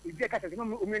Guanam is a Catholic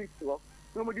woman,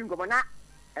 no more doing go na,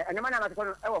 and the man of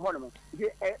our honor.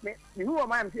 Who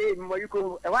am I saying, where you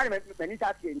go, a while when it's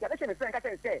asking, the question is Frank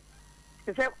say,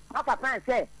 to say, Papa Pan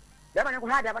say, the man who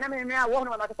had a man now warn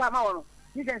about the Tamano.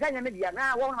 You can send a media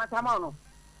now warn about Tamano.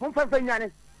 Whom from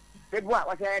Fernandez, the boy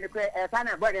was a son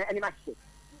of brother and match.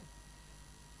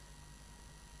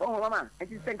 Oh, Mamma, and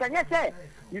you can say,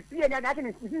 you see that that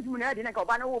is Munadi and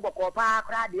Cobano or Park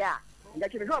Radia.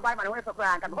 That you know by my way for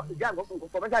Frank and for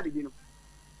Zabino.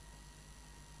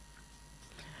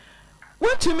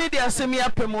 What to me, the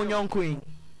Assemia Pemonion Queen?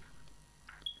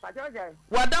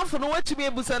 What down for what to be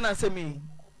able to answer me?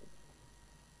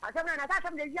 I said, I got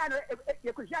some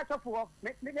you could share so for,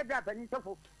 make a brother and so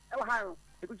for. Oh,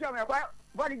 you could show me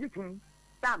what did you do?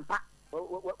 Tampa,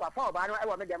 or 4 by I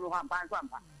want to them 1 pound.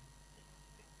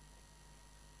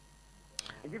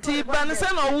 Ti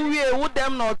banisa na wuwie wo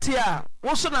dem na otia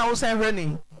wo so na wo san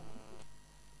hwani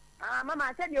mama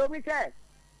I said you me say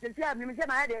me say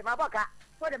my head my boka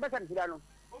for the best of no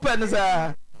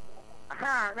banisa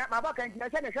my boka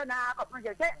nti say me na ko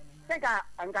project say think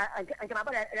anka my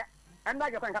boka and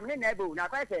ba jo kan kam ne na bu na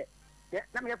kwa say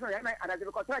na me friend na ana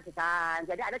ko to ta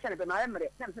nti ada chane be ma emre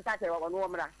na me say say wo no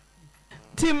mra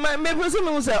ti me pese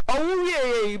me say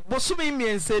owuwie bosumi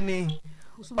miense ni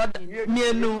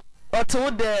mienu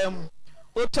otu dem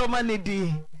otoma ne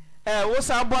di wo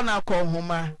sa bona ko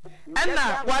homa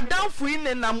na wadanfo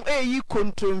ine nam eyi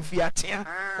kontromfi atia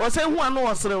wo se hu anu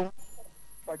osrew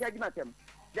o ja jimatem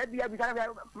da bia bi sana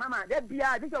mama da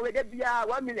bia bi so we da bia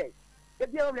 1 million da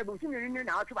bia wo le bu simi ni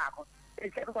na otu ba ko e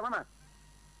ke ko mama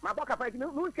ma boka pa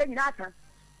nu se nyina ata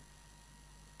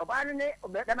oba ne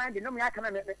da man de no me aka na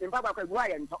me mpa ba ko bu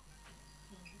aye nto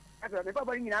aka me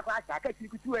baba nyina ko asa aka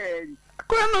kutu e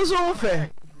ko no so fe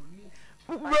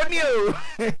Romeo,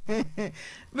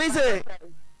 me say,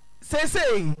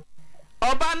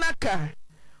 Obanaka,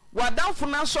 wadanfo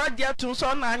na so ade atum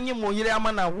so na anye mo yire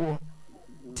ama na wo.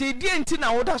 Ti die nti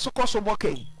na wo da so koso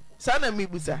bokai. Sa na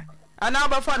mibusa. Ana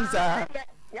ba fan sa.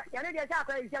 Ya ne dia sa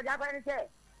ko isi ja ko ne se.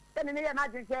 Te ne ya ma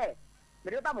je se.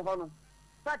 Me do ba mo ho no.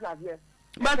 Sa ta vie.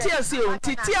 Batia si o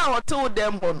ti a hotel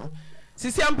dem ho no.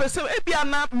 Sisi ampese e bia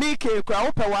na mike kura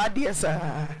wo pe wa ade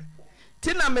sa.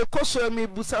 Tina me koso me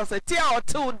busa se ti a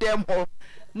hotel dem ho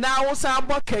na wo sa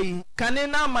bokai kane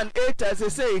na man 8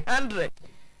 as say 100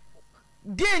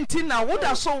 die nti na wo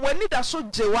da so wani da so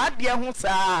je wa de ho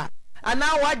saa ana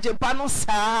wa je pa no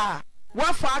saa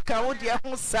wa fa aka wo de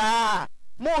ho saa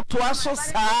mo to aso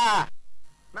saa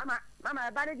mama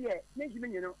ba ne de ne ji me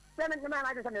nyino se me ma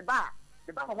ma de se me ba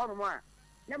ho mo a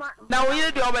na wo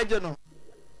yire de obeje no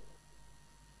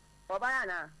oba ya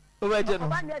na obeje no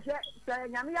oba ne se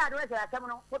nyame ya do se atam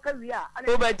no wo ka wi a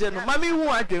obeje no mami hu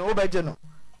adwen obeje no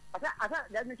asa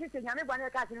da me se nyame gwa ne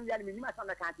ka se no ya me nyima sa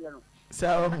na ka te no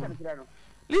so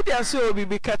Lydia so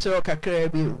bibi catch o kakra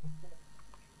bi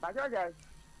ba joja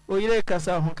o yire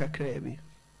kasa ho kakra bi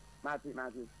mati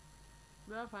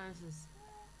Bra Francis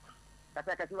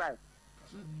kata kati wa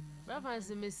Bra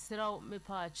Francis mesrao me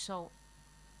pa chaw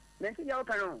Nenti ya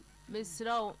okano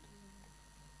mesrao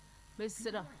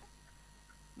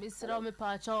me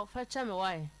pa chaw facha me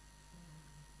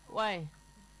why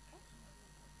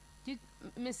did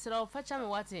mesrao facha me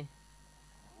wate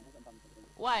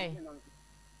why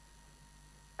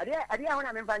Ade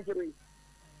ahona me mfanchiro yi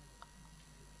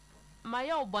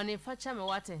Maya obane facha me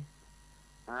wate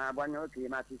bwana okay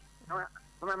mati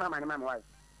mama why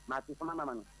mati mama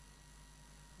no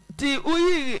ti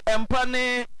uyi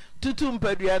empane tutu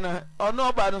mpadua na ono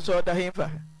oba no so da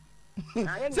hefa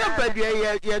se mpadua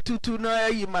ye tutu no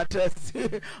ayi mattress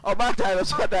oba ta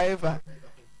so da hefa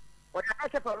Oda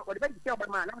ase for oda be ti oba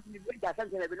ma na mi bi ja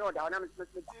sanse na bi no da na mi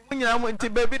munya mo nti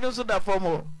baby no so da form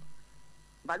o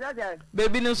bajaja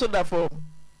baby no so da form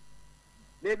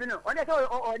baby no oda so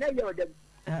o na ye oda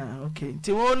okay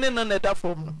nti wo ne no na da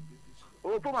form no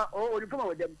o puma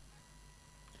with them.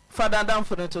 Father down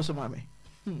for the to mommy.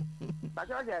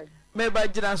 Me by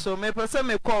Jina so me person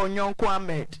me call Nyonko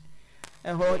Ahmed.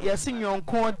 And ho yes in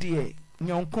Nyonko dear,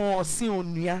 Nyonko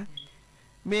Sionia.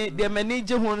 Me the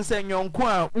manager who say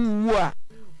Nyonko uwa.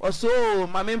 Or so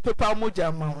mammy papa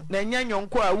moja mount. Then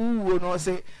Nyonko no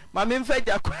say mammy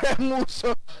feja kwemu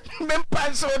so me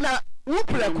pansona.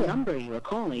 The number you are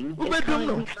calling is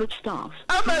currently switched off.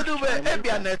 Is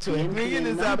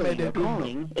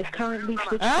currently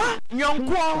switched off.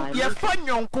 Nyonko, ye fa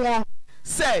nyonko.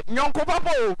 Say nyonko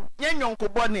papa, ye nyonko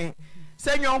boni.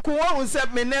 Say nyonko won say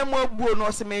me name abuo no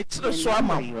se me chire so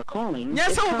ama.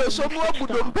 Yes, so be so mo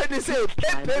abudo mpeni say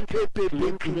pe.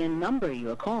 The number you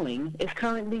are calling is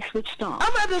currently switched off.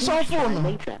 I'm at the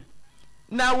phone.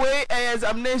 Now we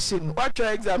examination. What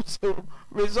your exams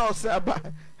results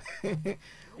about?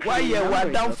 Why you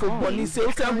were down for police?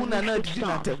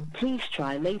 Please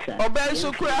try later. Obey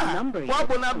so cry. What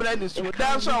bona brand is to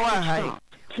dance our high.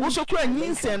 Also cry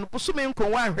Ninsen, Pusumin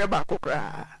con one rebaco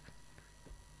cry.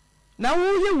 Now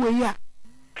who you are?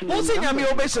 Missing Yami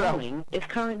Obesra is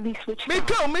currently switched.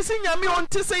 Because missing Yami on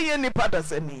to say any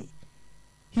Patterson.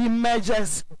 He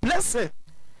measures blessed.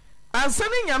 And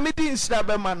sending Yami din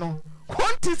Stabemano.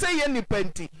 Want to say any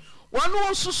penty. One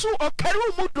wants to sue or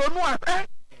carry Mudono.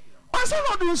 I say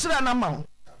not do so na ma.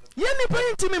 Ye ni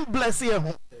painting me bless ye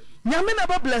ho. Nyame na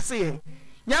ba bless ye.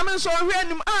 Nyame so hwe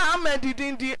anim Ahmed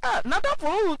dindi na da for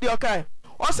who the okay.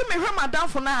 O se me hwe madam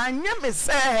for na anya me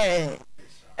say.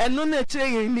 Eno na kire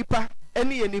ye nipa,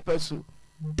 ene ye nipa su.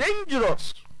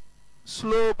 Dangerous.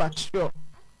 Slow but sure.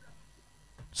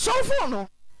 So for no.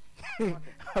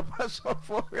 Aba so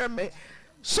for me.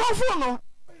 So for no.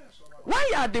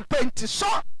 Why are the paint so?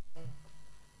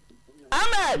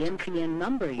 Ahmed! The MTN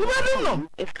number you are calling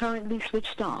is currently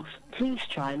switched off. Please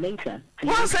try later.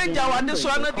 Once I jaw this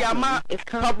one, the ama,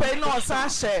 Papa no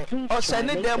sashay, or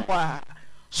send it them.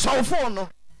 So for no.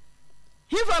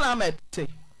 He's an Ahmed.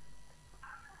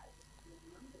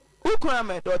 Who can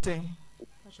Ahmed, daughter?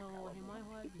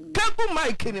 Can't put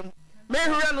my kingdom. May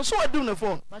run so I do the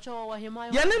phone.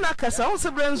 Yanina Cassa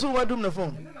also brings who I do the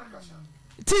phone.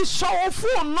 Tis so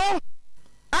for no.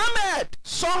 Ahmed,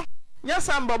 so. Yes,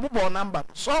 I'm Babu number.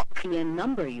 So the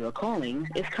number you are calling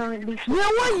is currently switched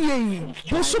off.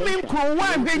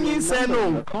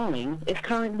 Calling is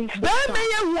currently switched off. Then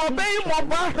you obey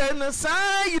mobile and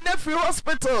say in every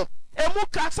hospital. Emu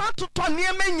kasa to Tony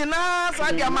Menina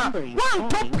Sagama. One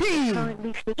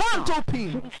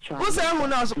topi. Who's a who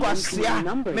knows Quasia?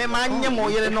 Me mania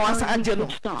moye no as Angelo.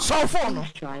 So phone.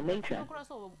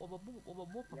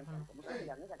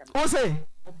 Who's a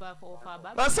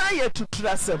Basaya to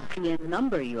trust him. The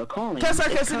number you are calling is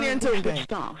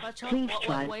switched off. Please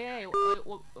try.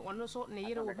 One sort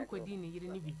near a book with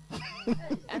Dini.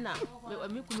 Anna,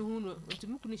 me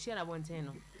couldn't share a one ten.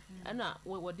 Anna,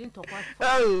 what didn't talk about?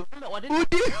 Oh,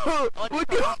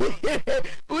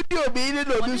 would you be in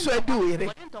the so do it?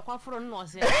 What didn't talk about for no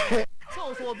say.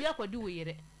 So be a do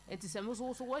it. And to some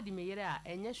also what you may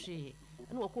and yes, she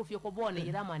and what coffee your born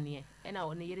in Yamani and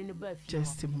our near in the birth.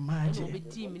 Just imagine. Be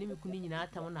team in Kunin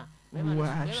Atana.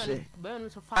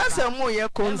 As a more your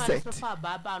concept.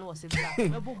 Baba was a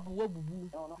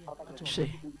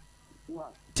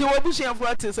Tiwabushi of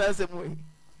what is as a way.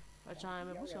 I'm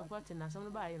a bush of what in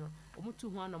some by you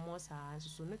 200 more size,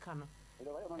 so Nicano.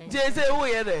 Jay, oh,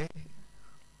 yeah, there.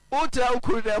 What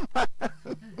could them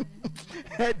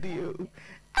had you?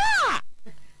 Ah!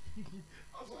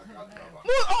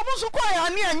 Almost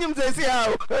quiet, and him says,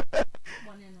 yeah.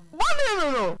 One,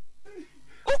 no.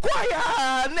 Oh,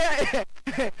 quiet,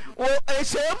 oh, a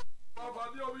shame.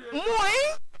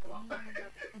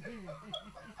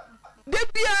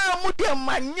 Debia mudia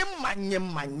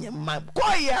manyem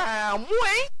koya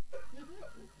muai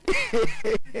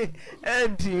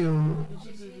adieu.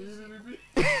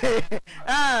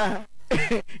 Ah,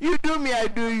 you do me, I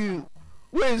do you.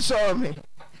 When saw me.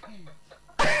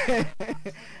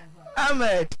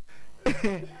 Ahmed.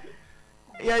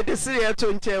 Yeah, the serious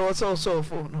tonche was also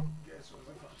phone.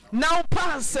 Now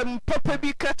pass some papa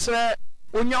be catcher.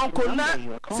 Unyanko na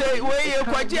say we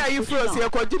kwaji ayi froze ye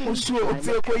kwaji musuo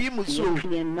say kwayi musuo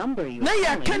na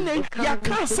ya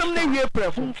kan sam na wie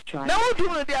prefo na wodu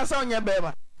no dia sa onya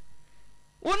beba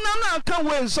wona na kan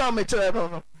we nso me kire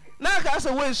no na ka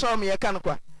say we nso me ye kan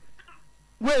kwa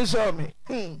we nso me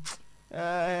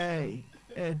ai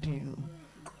edu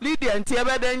Lydia nti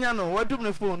ebedanya no wadum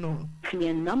ne phone no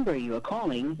the number you are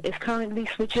calling is currently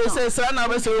switched off. Say say na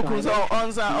be say okun so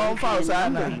on file sa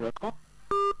na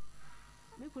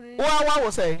what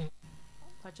was I?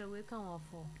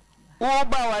 Oh,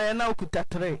 bow, I now could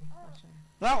 3.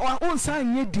 Now, I won't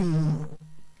sign you.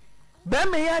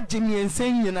 bɛma yɛ agye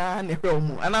mmiɛnsa nyinaa ne hwɛ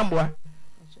mu anamboa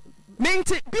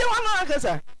nti bia wa no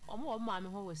akasa ɔmo maame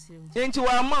ho wɔ sirim nti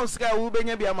wa ma sika wo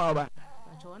benya bia ma oba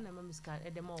nti ɔno na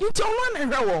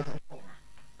hwɛ wɔ mo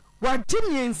wa gye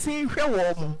mmiɛnsa hwɛ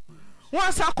wɔ mo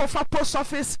wọn sa kɔfa post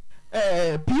office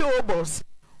PO box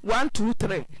 1 2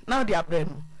 3 now they are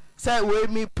brand say we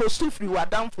me post free wa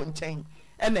down for nkyɛn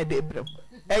ɛna de brɛ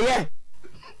ɛyɛ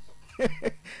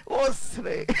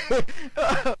osre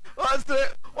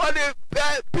what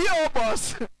the PO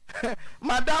box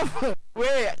madam we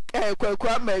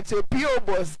kwakwa me say PO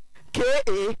box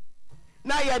KA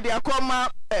na ya de akɔma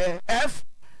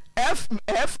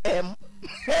FM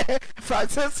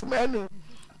Francis Menu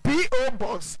PO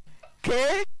box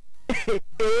K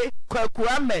A Kwaku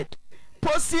Ahmed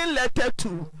posting letter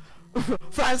to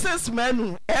Francis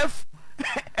Menu F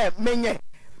Menye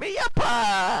Meya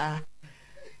pa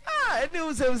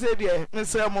any say there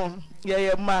Mr. Mo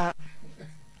yeah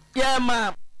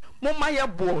ma mama ya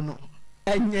bono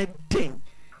enye den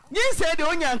yin say the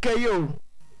onyanka yo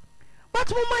but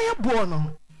mama ya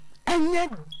bono enye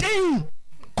den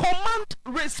command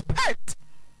respect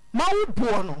ma wo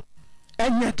bono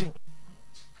enye den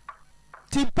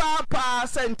ti papa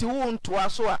senti wo ntoa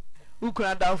so a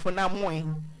ukura danfo na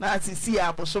moen na asisi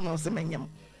aboso no se menyem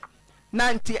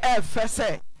na nti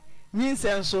efese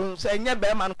nyinsenso so enye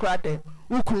be man kura de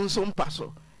ukuru nso mpa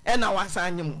so e na wasa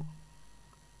anyem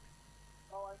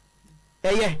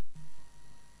eye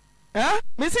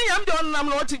misi yam de onnam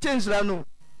no chiche nsira no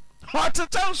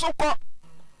hoteche nso ko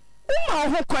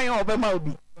uma ho kwan obema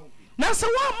obi na se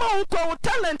wa ma ho ko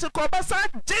talent ko besa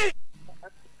je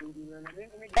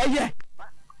eye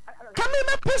kame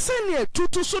me person ne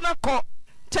tutu so na ko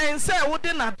chense wo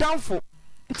de na danfo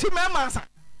nti me masa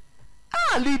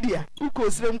Lydia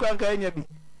uko sirem kwanka anya bi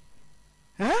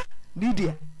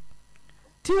Lydia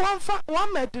ti wanfa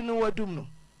wan medu no wadum no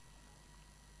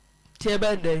tie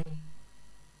bende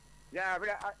ya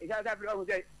bra isa bra ho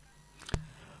dai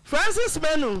Francis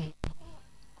Menu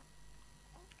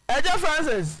Eja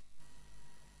Francis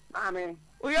amen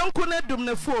uyonku na dum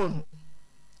na phone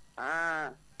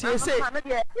tie say me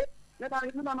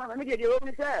de o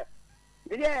mi se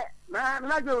me de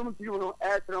ma jo mu ti no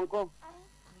tronko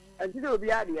anti do bi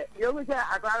ade yo mi se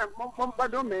akwara mo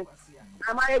badom me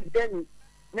na ma e deni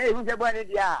na e hu se bo ne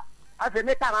dia afi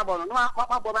me ka ma bo no ma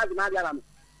bo ma ma bia me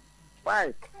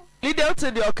why leader to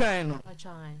the okan no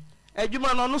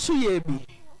adwuma no no so ye bi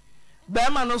ba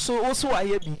ma no so wo so wa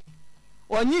ye bi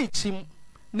onyi chim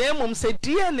na emom se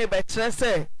die ne be kire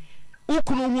se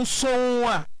ukunu hu so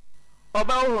a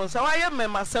oba wo so wa ye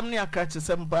mmasem ne akrache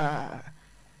sem ba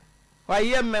wa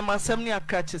ye mmasem ne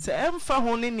akrache se emfa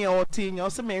ho ne ne otinya o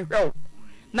se me hwew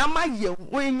na ma ye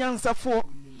wo nyansafo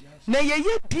na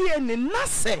ye die ne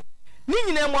nase ni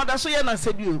nyina moda so ye na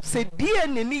se bio se die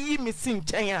ne ni yi mi si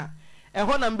nchen a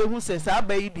eho na mbehu se sa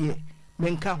ba yi die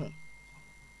menka ho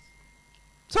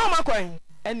so makwan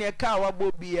ene ka wa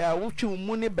bo bia wo twu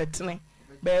mu ne betene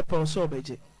be pe so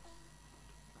obeje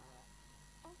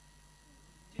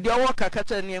di owo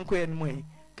kakata ne enko en mu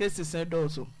kesi se do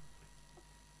so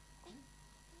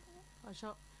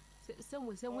asho se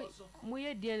mu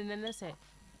ye die ne ne se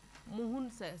mu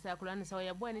hun se akula ne se o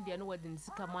ye bo ne die no wadin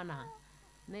sika mana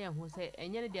na ye ho se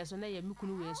enye ne die so na ye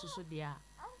mikunu we susu dia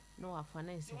no afa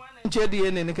na se nche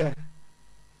die ne nika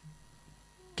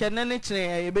kenene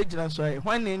kire ye bejira so ai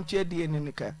hwan ne nche die ne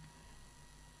nika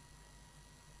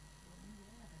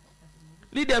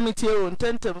leader metie o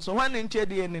tentem so hwan ne nche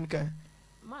die ne nika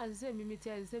ma se mi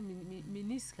metie se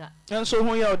miniska enso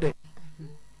ho ye ode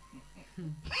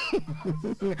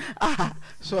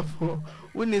so for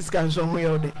uniska so ho ye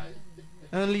ode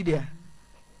en leader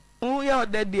o ye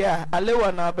ode dia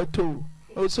alewa na abeto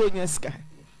o so nyeska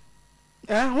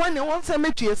when you want to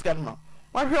meet you no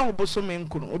what hwe oboso me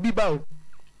nkunu obi ba o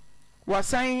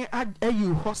wasan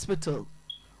ayu hospital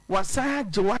wasan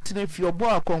age what na fi obo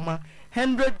akoma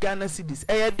 100 Ghana cedis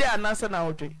de anasa na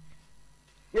odwe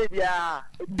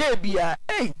debia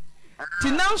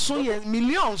ti na so ye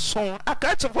million son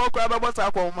aka chefo kwa babo sa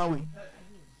akoma we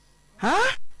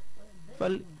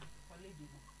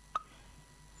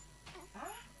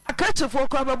aka chefo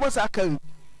kwa babo sa aka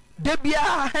debia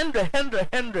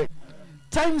 100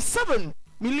 times 7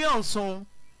 million so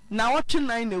na what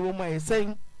 9 na wo mai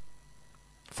saying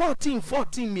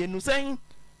 14 mienu saying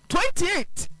 28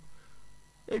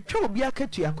 etwa obi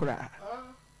akatu akora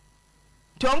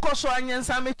tonko so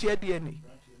anyensa metua die ni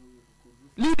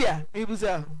Lydia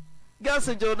ibuza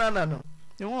gas jonana no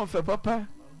e won fe papa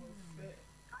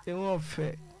e won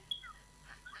fe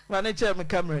wane che me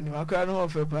camera ni akora no won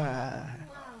fe pa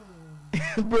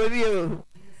bro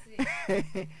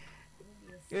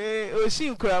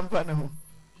Oshin krampa na ho.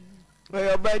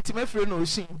 Oyo ba ti me frɛ no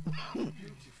Oshin.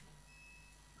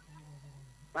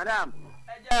 Madam.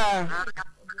 Ja.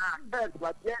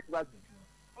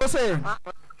 O say.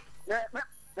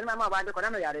 Me mama ba de ko na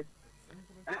me yare.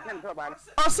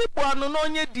 Osipo anu no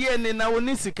onye DNA na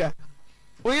woni sika.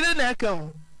 Oyire na aka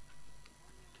ho.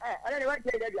 Ala ni wa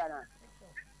je de biana.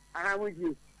 Aha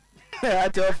muji.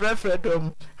 Ati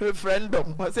ofrefredom,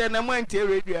 referendum. O say na mo antie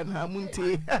radio na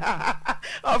amuntie.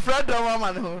 Ofredom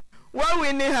ama no. Why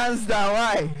we need hands down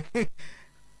why?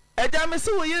 Eja me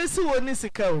se wo yire se woni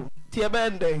sika o. Tie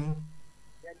benden.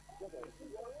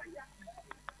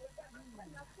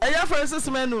 Eya Francis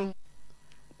Menu.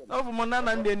 Ofu mo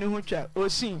nana ndi ni hu twa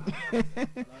Oshin.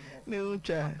 Ni hu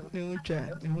twa.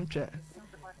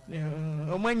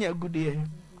 O manya gudie.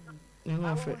 Ni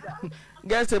hu fe.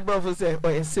 Guess a brother say oh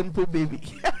a simple baby.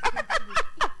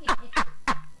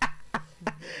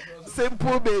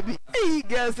 Simple baby. Hey,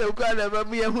 guess a God ever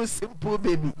me a simple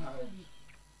baby.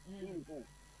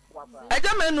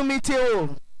 Eja menu miti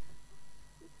o.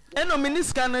 Eno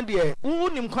miniska na de. Wu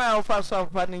nim kwan ofa so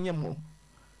afa ne nyem.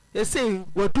 Ye say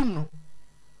wadum no.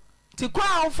 Ti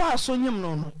kwa ofa so nyem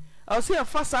no no. I say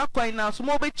afa sa kwan na so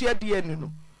mo betua de ani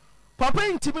no. Papa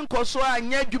ntimi nkoso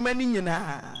anya adwuma ni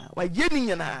nyina. Wa ye ni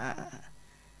nyina.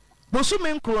 Bosu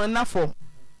men kro na form.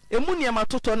 Emu ne ma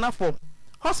toto na form.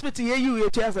 Hospital ye you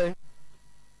etia say.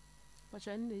 But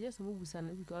I need just move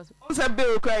sana because Once be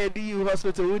require the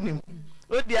hospital unim.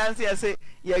 O di answer say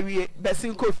ya wie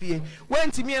besin kofie.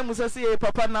 When timi emu say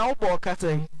papa na wo bo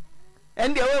katan.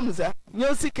 And the omuza,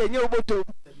 nyo sika nyo boto.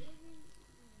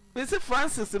 Mr.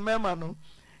 Francis Mema no.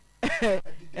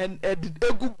 And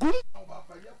egugum.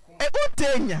 E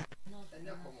otenya.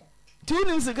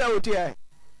 Tunim sika otia.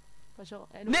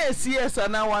 Na CS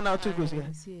na one out to go.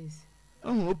 yes.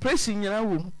 Operation nyina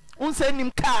wo. Unse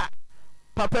nim ka.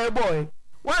 Papa boy.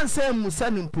 One say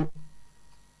musa nimpo.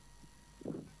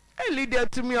 E leader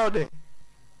to me all day.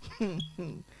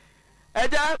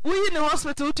 Eja, we in the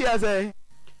hospital to say.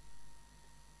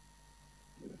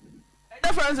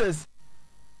 Francis.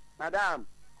 Madam.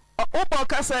 Opo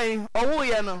kasai owo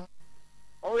ye no.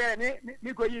 Oh yeah, me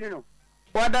go yin no.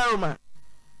 Wadaruma.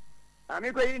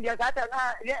 Me go yin dia sata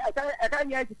na aka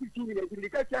nya 15 minutes we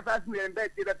ka chef as we and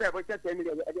bet the pay for 10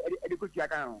 minutes e ko tia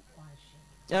kan.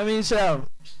 Ya min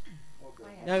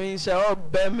sha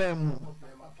obemem.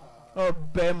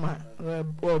 Obema.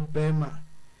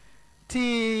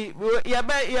 Ti ya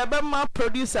be ma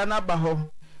producer na ba ho.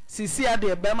 Sisi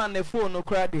ade be ma na phone no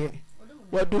kra de.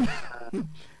 Wadu.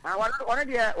 One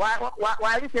dia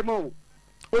wa ise mo.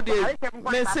 O de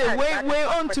me say we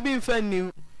on to be fan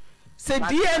new. Say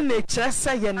DNA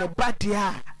kyeresa ye ne bade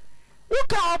a. Wo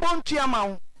ka obontu ama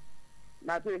wo.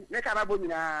 Na say me ka ba bo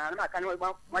nyina na ka ne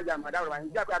ma ja ma da ro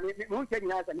ja ka me hu che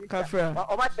nyina sa ni. Kafra.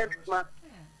 O ba te ma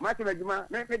te majuma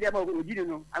me dia ba o jiri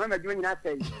no ama majuma nyina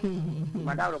sai.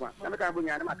 Ma da ro ma na me ka bo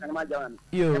nyina na ka ne ma ja wa.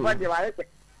 Yo. E ba de wa ise.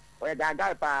 O ya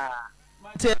gaga pa.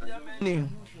 Te ni.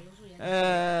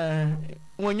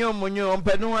 Monyo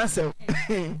mpenu asem.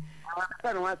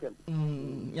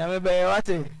 Ya me be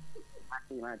wate.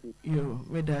 Yo,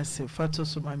 me da se fato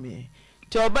so mame.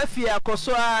 Ti oba fi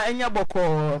akoso a enya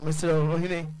boko Mr.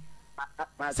 Ohine.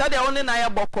 Sade woni na ya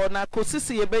boko na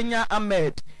kosisi ye benya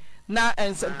Ahmed na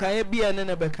ensanka ye bia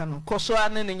ne beka no. Koso a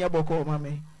ne nya boko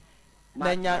mame.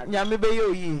 Na nya me be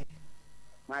yo yi.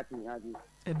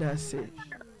 E da se.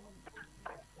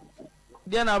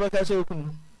 Dia na beka so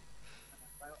kunu.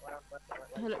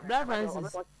 Hello, Brother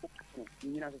Francis.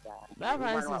 Brother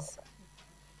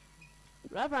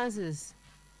Francis.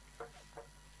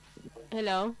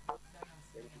 Hello.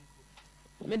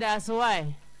 Me that's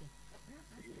why.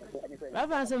 Brother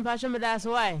Francis, passion me that's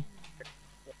why.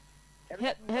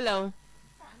 Hello.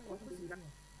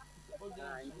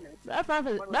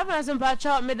 Brother Francis,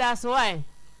 passion me that's why.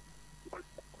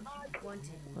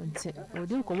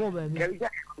 Come on, baby.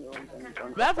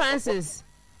 Brother Francis.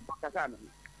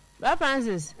 Brother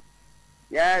Francis.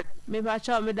 Yes. Me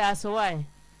passion me that's why.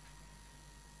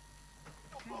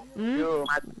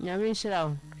 Nyame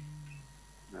shirawo.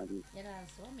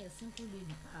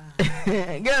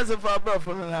 Girls of our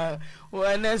brother na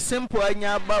when a simple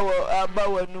anya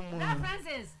abawa no mu.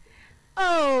 Francis.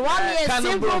 Oh, one me a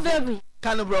simple baby.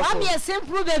 Canobro. One me a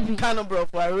simple baby. Canobro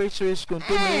for rich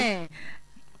continue.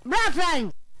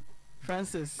 Brother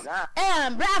Francis.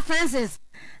 Brother Francis.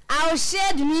 I'll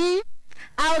shed me.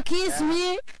 I'll kiss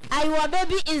me. And your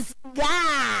baby is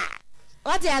God.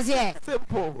 What is it?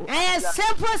 Simple.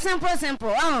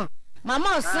 Simple.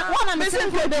 Mama, what am I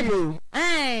simple baby?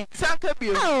 Oh,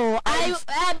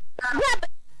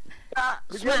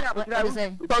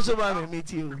 Possible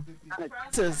meet you.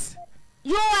 Francis.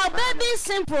 You are baby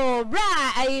simple, bra.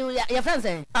 Your friends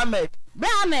say Ahmed. Bra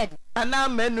Ahmed. And now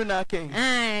menu na king.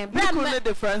 Bra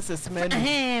the Francis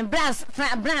menu. Bra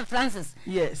Francis.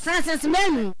 Yes. Francis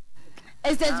menu.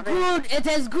 It is good. It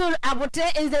is good.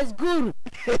 Abote, it is good.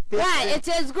 Why? It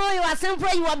is good. You are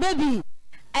simple. You are baby.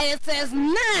 And it is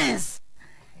nice.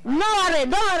 No worry.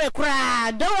 Don't worry.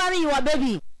 Cry. Don't worry. You are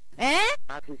baby.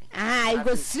 You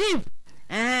go sleep.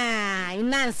 You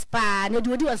nice pa. No do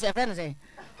what your friend say.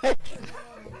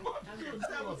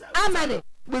 Amari.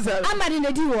 Amari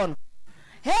ne di one.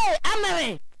 Hey,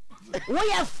 Amari.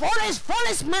 We are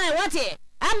foolish man. What it?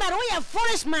 Amari, we are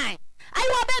foolish man. I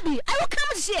want baby. I will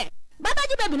come share. Baba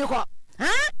you baby no ko.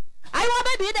 Huh? I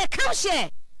want baby they come share.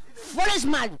 Foolish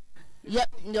man.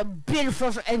 You're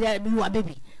beautiful and you are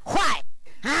baby. Why?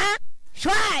 Huh?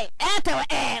 Try.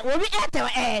 We be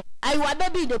I want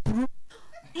baby the proof.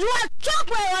 You are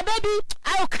chocolate, baby.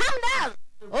 I will come down.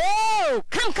 Oh,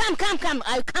 come.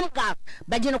 I will come down.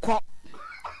 Bajinoko.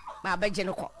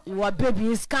 You are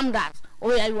baby is come down.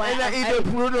 Oh, yeah, you are.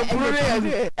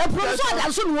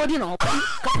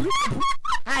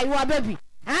 I want baby.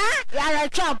 Huh? You are a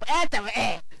chop.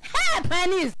 Hey,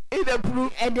 pennies. You are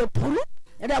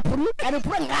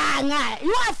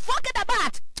fucking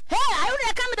about. Hey, I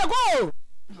only come to go.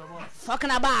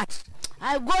 Fucking about.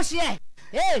 I go here.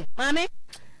 Hey, mommy.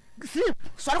 Sleep.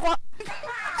 Sorry.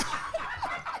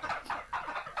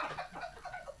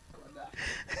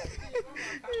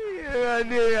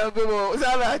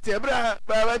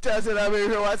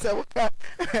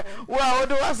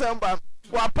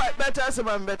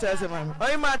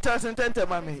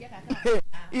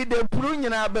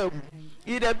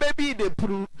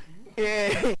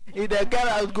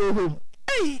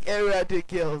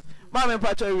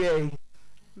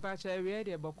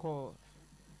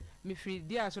 Me free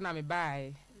dia so na me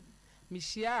buy. Me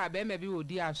share be me bi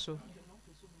odi aso.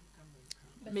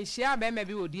 Me share be me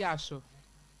bi odi aso.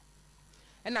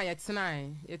 E na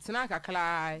yetena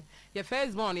kakla. Ye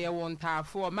first born ye won ta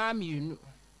for ma mienu.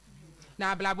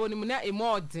 Na ablabo ni mu na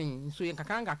emodin so ye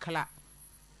kakanga kala.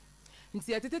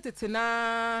 Nti yetetete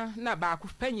na ba ku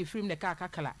panyi free ne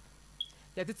kakala.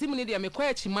 Yetete mu ni de me kwa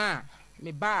achima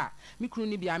me ba me kunu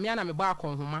ni bia me na me ba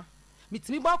akonhoma.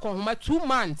 Mitimi ba akonhoma 2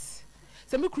 months.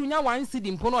 Se me krunya wan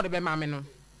sidi mpo no de be mame no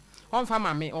onfa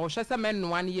mame o hwese me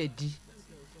no ane yedi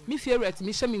me favorite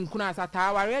me hye me nkunu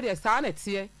asata ware de sa na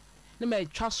tie ne ma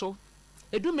twa so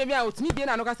edu me bia otimi die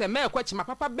na no ka se me kwachima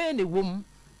papa be na wom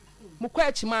mu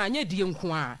kwachima anya die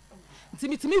nku a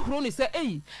ntimi huru ni se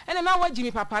ei ene na waji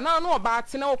mi papa na no oba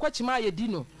ate na kwachima yedi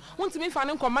no untimi fa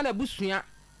ne nkoma na busua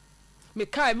me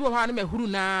kai bi wo ha na me huru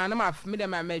na ma me de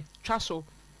ma twa so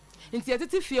nti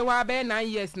etiti fie wa be 9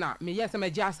 years na me yes ma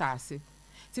ji asase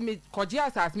ti me koji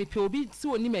asase me pe obi si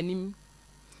oni manim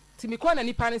ti me ko na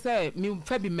nipa ne se me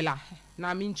fa bi mela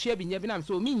na me nchia bi nya bi na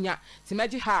so mi nya ti ma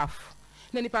ji half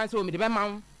na nipa se o me de be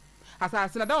ma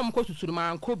asase na da o mko susuru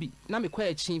ma nko bi na me kwa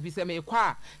achi bi se me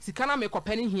kwa sika na me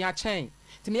kopa ne hia chen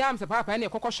ti me yam se papa na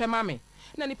ekokoshe ma me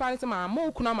na nipa ne se ma mo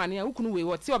ukunu amane a ukunu we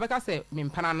wo ti obeka se me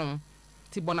mpana no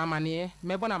ti bonamane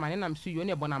me bonamane na msu yo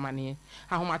ne bonamane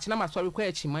ahomache na masori kwa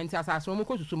achi ma nti asase o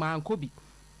mko susu ma nko bi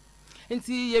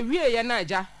nti ye wie ye na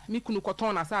aja mi kunu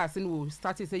koton na asase no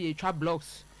start say ye twa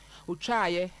blocks o twa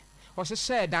ye o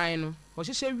hye dan no o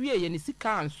hye wie ye ne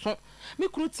sika anso mi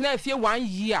kunu tena afie 1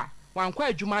 year wan kwa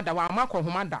adwuma da wan makọ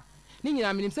homa da ni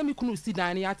nyina minim se mi kunu si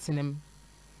dan ne atenem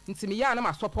nti mi ya na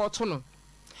ma support no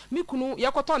mi kunu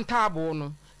ye koton table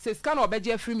no se sika na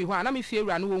obeje afiri mi ho na mi fie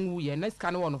wura no wonwu ye na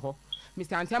sika no won ho mi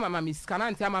se antia mama mi sika na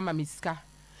antia mama mi sika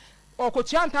o ko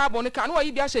chia table ne ka na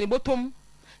oyi bi a hye ne botom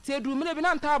ti edu mi ne bi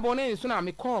na table ne nso na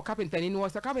mi call carpenter ni no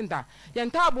se carpenter ye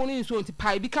table ne nso nti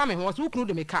pai bi ka me ho so kunu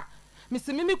de me ka mi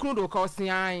se mi kunu do ka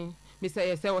osian mi se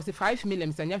ye se o se 5 million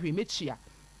mi se nya hwe mechia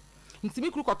nti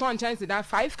mi kunu koton chance da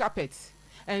 5 carpets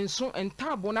enso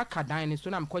entabo na kadan ne so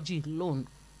na mkoji loan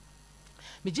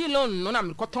mi ji loan no na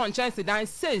mi koton chance da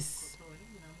 6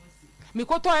 mi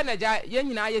koton energy ye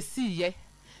nyina ye si ye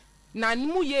na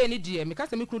mu ye ni die mi ka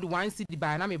se mi kunu do 1 cedi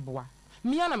ba na mi boa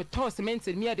mi ana mi ton cement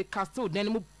mi e de castle den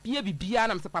mu bia bibia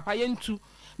na mi se papa ye ntu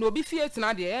na obi fie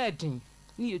tena de e din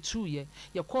ni ye tu ye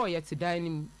call ye te dan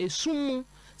ni esum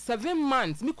 7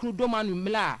 months mi kunu do manu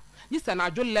mla yisa na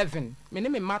ajo 11 me ne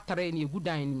me matare ni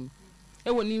egudan ni e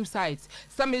wo new site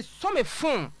sa me so me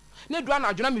phone ne do na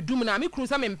ajo na me dum na me kunu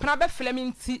sa me mpra be fle me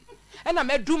nti e na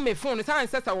me dum me phone sa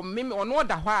anse sa me ono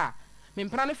oda ho a me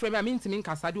mpra ne frame a me ntimi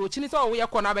nkasa de o chini sa wo ye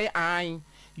kọ na be an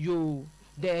yo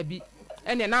there bi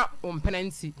ene na ompena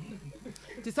nti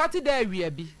ti Saturday we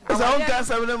bi asa on ka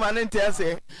sam ne ma ne ntia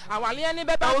se awale ne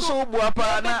beba so bu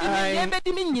apa na ai be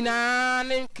di me nyina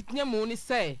ne kitnya mu ni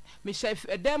say me chef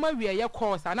edema we ye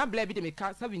course ana bla bi de me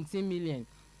ka 17 million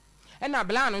ena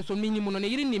bla no so minimum no ne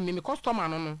yiri nim me customer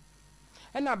no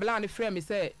ena bla ne frame me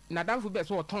say na danfo be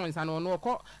so tons ana no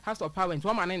ko house of power nti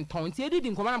o ma ne ton ti edidi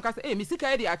nkoma na ka say me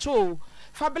sika e di acho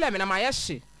fa bla me na ma ye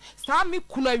hye sa me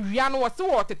kuna wia no wo se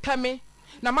wo tetame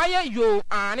na maye yo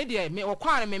ane de me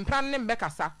okwa me mpran ne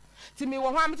mbekasa ti me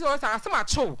wo ho amete o sa asema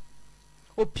cho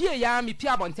opie ya me pie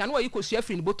abontia na wo yikohia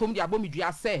firi ne botom de abomi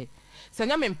dua se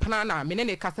sanya me mpana na me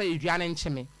ne kasa edua ne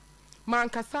ncheme man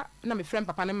kasa na me frem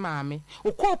papa ne maame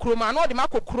okokro ma na o de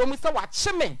makokro mu se wa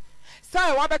cheme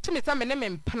sai wa beti me se me ne me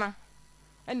mpana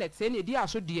ene te ne di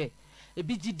aso de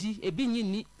ebi gidi ebi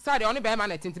nyini sai de oni be ma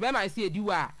na tenti be ma se edi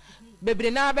wa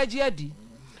bebre na abaji adi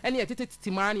ene ye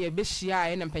tete man ye be hia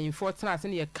ene mpanyimfo tena ase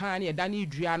ne ye kan ne ye da ne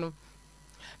dua no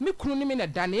me kunu ne me na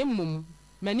da na emum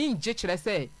mani nje kire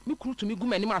se me kunu to me gu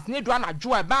mani mas ne dua na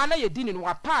dwo e ba na ye di ne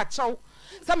wa pa achew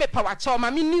se me pa wa chew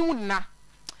ma me niu na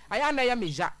aya na ya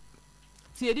meja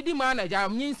ti edidi man na ja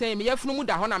nyinsen me yafunu mu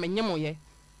da ho na me nyemo ye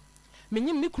me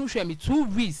nyim me kunu hwe me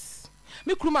 2 weeks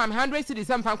me kunu ma me 100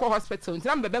 cedis am fa ko hospital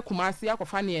ntina me bebe kumase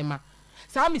akofa ne ema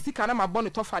sa me sika na ma bɔ ne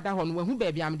tofa da ho no wahu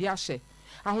ba bia me de ahye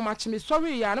ahoma chime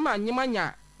sorry ya na ma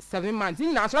nyimanya 7 months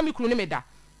ni na so me kunu ne me da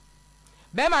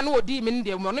be ma no odi me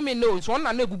ndie mo no me no so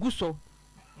na egugu so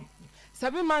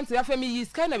 7 months ya fa me yi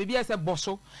sky na bibia se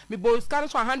boso me bo sky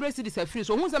so 100 cedis free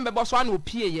so hu se me boso na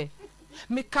opie ye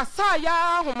me kasa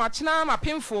ya ahoma china ma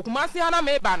pemfo kumase na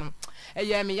me ba no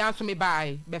eye me ya so me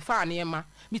bai be fa na ema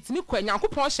mitimi kwa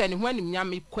nyankopon hye ne ho anim nya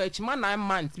me kwa chima 9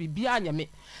 months bibia anya me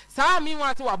saa mi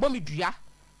wate wa bɔ me dua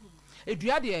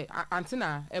edua de Aunte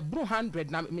Naa ebru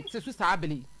 100 na me tse so saa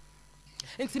beli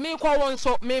nti me kɔ won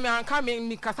so me anka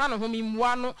me kasa no ho me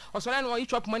mua no osore no yi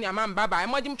chop money ama mbaba e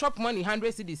modim chop money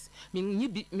 100 cedis me nyi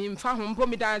bi me mfa ho mpo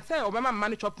me dan say obema mma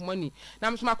no chop money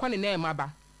na me so makɔ ne na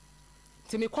emaba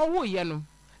nti me kɔ wo ye no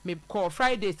me kɔ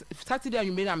Friday Saturday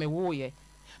anwumre na me wo ye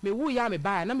me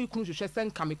ba na me kunu hwehwɛ sɛ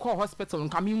nka me kɔ hospital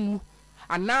nka me nwu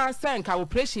ana sɛ nka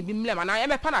operation bi mlem ana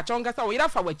eme pa na chonga sɛ wo yira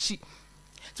fa wachi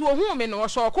ti wo hu me no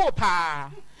so ko pa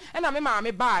ɛna me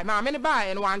maame ba maame ne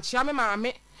ba no wanchia me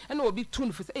maame ɛna obi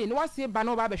tun fu sɛ ne wase ba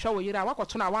na oba behwa wo yira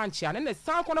wakɔto na wanchia ne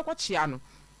san ko na kɔchia no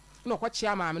na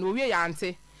kɔchia maame no wie ya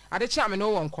ante ade chia me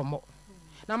no wɔ nkɔmmɔ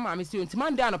na maame si onti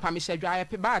man da no pa me hyadwa ya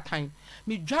pe ba tan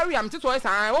me dware am teto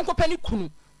ɛsan won ko pani kunu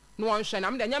no won hwɛ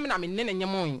na me da nyame na me ne ne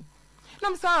nyemo na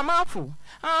me sa maafo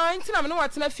ntina me no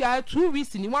watena fia 2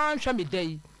 weeks ni wan hwɛ me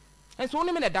dai enso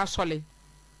woni me na da sɔle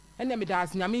ene me da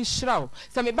asnya me nhyiraw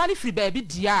sɛ me ba ne firi baabi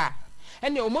dia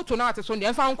ene o moto na ate so ne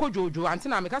mfa nko jojo Aunte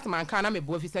Naa me kasa man kan na me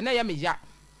bo fi sɛ na ya me ya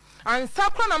ansa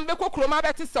kro na me kokro ma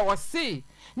beti sɛ wo se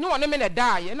ne woni me na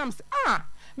da ye na me sɛ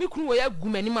me kunu wo ya gu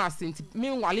mani ma asenti me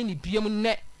nwale ne biem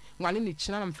ne nwale ne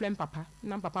kyina na mfrem papa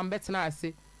na papa mbetena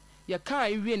ase ye kan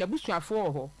ewie na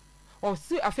busuafo ho o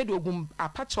si afede ogum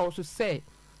apacha so say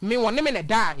me woni me na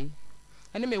dai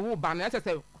ene me wo ba na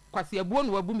sese kwase abuo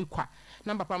no abu mi kwa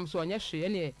na papa m so onye hwe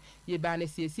ene ye ba na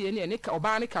siesie ene ka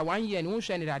oba ne ka 1 year ne wo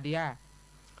hwe ne dade a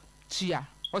chia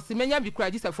o si menya bi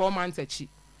kura ji se 4 months achi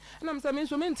na me se me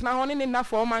so me ntena ho ne na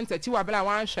 4 months achi wa bla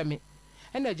wan hwe me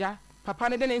ene ja papa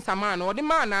ne de ne nsama na o de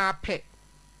ma na pe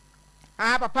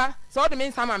papa so de me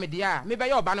nsama me de a me be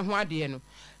ye oba ne ho ade no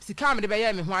sika me de be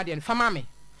ye me ho ade no fama me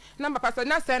na papa say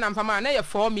na say na mfama na ye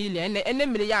 4 million ene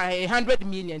mmiri ya 100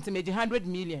 million ti meji 100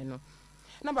 million no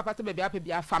na papa say bebia pa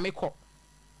bia fa me ko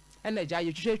ene ja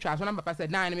ye twetwa so na papa say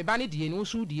na me ba ne die no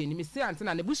so die ni me say Aunte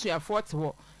Naa ne busuafo te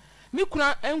ho me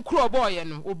kuna enkuro boy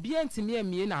no obi antimi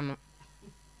amie na no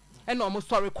ene o mo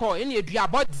story call ene edua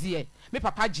bodie me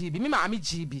papa GB me maame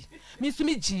GB me so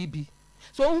me GB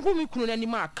so onku me kunu nani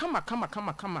ma kama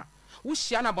wo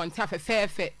hia na bonte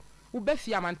afefefe wo ba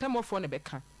fi amantamofo ne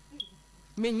beka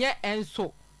menye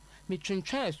enso me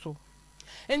twentwen so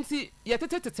enti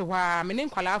yetetete wa me ne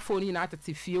nkwala afo ni na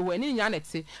atete fie wo ani nya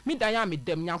nete me dan ya me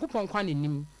dam Nyankopon kwa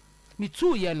nenim me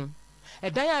tu ye no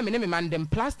edan ya me ne me mandem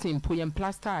plastic po ye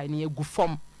plaster ni egu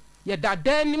fom ye da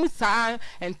dan nim saa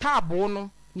entabo no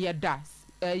ni ye da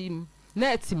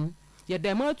na etim ye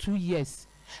da ma 2 years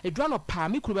edura no pa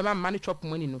me kuru be ma man chop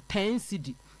money no 10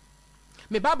 cedi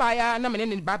me baba ya na me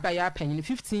ne baba ya panyin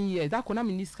 15 years akona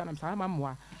me ni sika na sa ma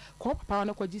moa ko papa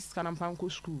na kwaji sika na mpanko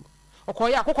school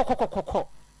okoya kokokokokoko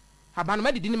abanu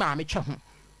madidi ni ma me twa ho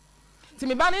ti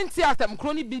me ba ne nti asem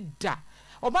kro ni bi da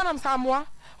obanam samoa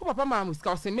o papa ma mu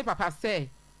sika o se me papa say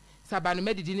sabanu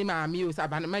madidi ni ma me o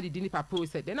sabanu madidi ni papa o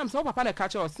se de na me so papa na ka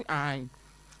che o se an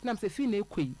na me se fi na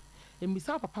ekoi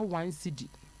emisa papa 1 cedi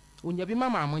onya bi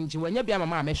mama amonje wanya bi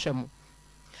mama amehwem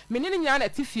menene nya na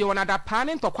tifie wona da pa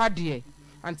ne ntokwa de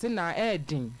Aunte Naa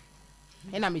edin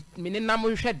ena menene na mo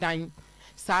hwe dan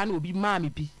saa na obi ma me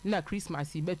bi na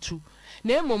Christmas betu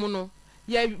na emom no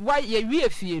ye wie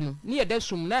fie no ne ye da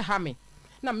sum na ha me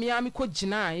na me ami ko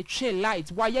gina etwe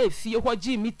light wa ye fie ho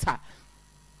gi meter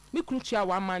me kunu tua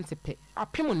 1 month pe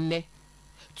apem nne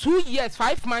 2 years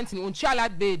 5 months ni onchi ala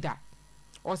beda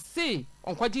o say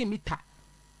onko gi meter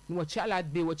ni wo chi ala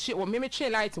be wo me twe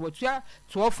light wo tua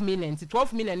 12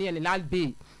 million ne last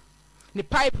bay ni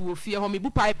pipe wo fie ho me bu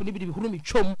pipe ni bi huru mi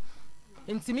twom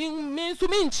nti mi so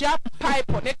mi nchia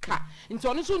pipe ne ka nti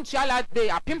onu so nchia la day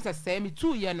apem sese mi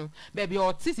 2 year no baby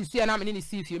o tisisi na me ni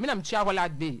si fie mi na nchia ho la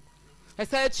day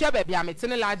ese chia baby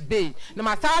ametene la day na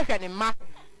ma sa hwe ne ma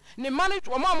ne ma ne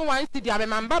o ma mo wan si dia me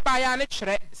ma baba ya ne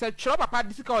kyere se kyere papa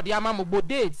disika o dia ma mo bo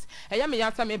dates eye me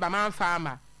yansa me ba man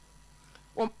farmer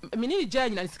o mi ni je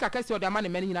nyina sika kase o dia ma ne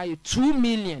me nyina ye 2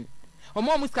 million o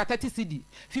mo sika 30 cedi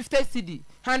 50 cedi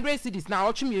 100 cedis na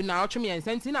ochumi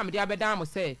ensenti na me dia beda mo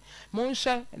say mo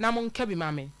nhwe na mo nka bi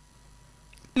ma me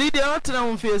Lydia otena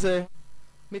mo fie say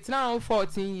me tena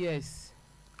 14 years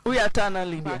we ata na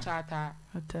Lydia ata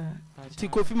ti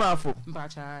Kofi Mafo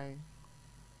mbachai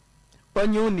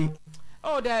onyuni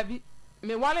oh dabi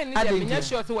me wale ni de me nya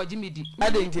sure say waji medi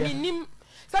minim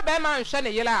say be ma nhwe ne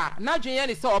yela na dwen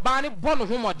ne say oba ne bo no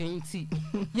homoden nti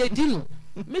ye di no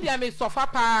media me sofa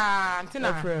pa Aunte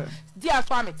Naa di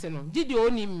aso amete no di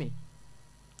oni me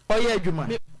oye adwuma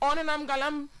me oni nam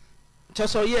galam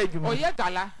choso oye adwuma oye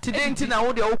gala ti de nti na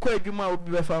wo de okọ adwuma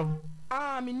obi be fa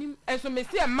minim enso me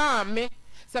se ma me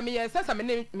se me yesa se me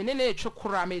ne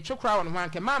etwekura me etwekura won ho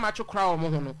anke ma twekura wo mo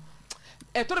ho no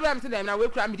etoro be am se dem na we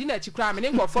kura me di na etwekura me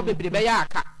ne ngofo bebre be ya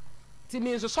aka ti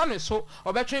me nso so ne so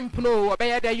obetwe mpno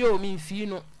obeye da yo mi mfi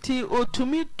no ti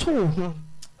otumi to ho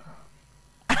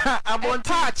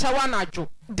abonta chawa najo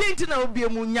denti na obi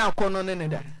emu nya akono ne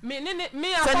da me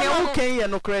se ne wo ken ye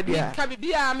no credit a ka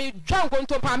bibia me twa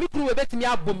nkonto pa me kuru we betimi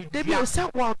abom de bi o se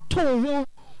wa to ho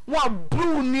wa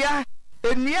bru nia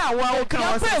enia wa wo kan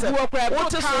wa se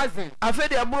what is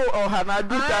afede abro oha na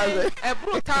 2000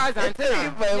 ebro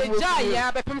 1000 ye ja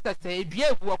ya be pem se edua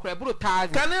ebu okra ebro 1000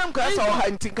 kanem ka sa oha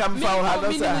nti kam fa oha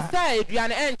no sa me sa edua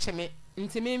na encheme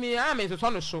nti me ame so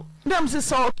no so dem se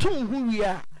so to hu wi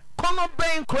a kono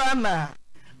ben kra na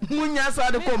munya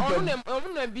sa de kompem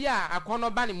onu bia akono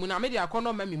ba ne mu na me de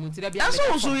akono ma me mu nti da bia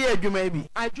aso so ye adwuma bi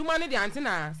adwuma ne de Aunte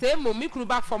Naa se mo mikru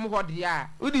back from ho de a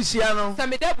udi sia no se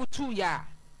me da butu ya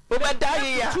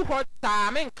obedai ya tu ho ta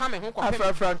me nka me ho ko pe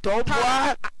afranto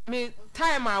boa me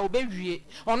time a obewie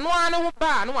ono ane ho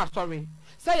ba no wa sorry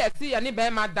se ya si ya ne be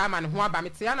ma da ma ne ho aba me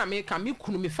te ya na me ka me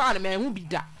kunu me fa na me hu bi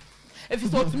da efi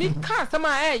so to me ka sama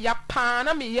ya pa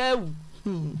na me ya wu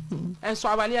enso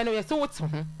awale no ye se wote ho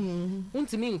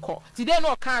untimi nko ti de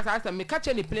no ka sa me ka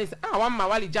che ni place wa ma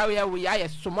wale jawe ya we ya ye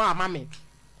somo ama me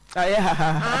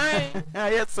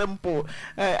aye simple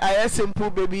aye simple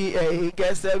baby he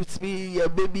gets to be your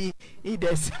baby he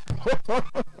does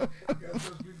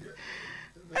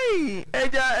hey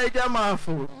eja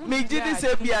mafu me gidi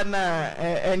se bia na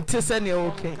entese ne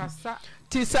okay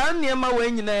ti san ne ma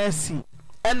we nyina asi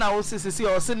ena wo sisi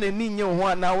o se na ni nye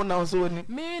ho na wo na so ni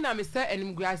me na me se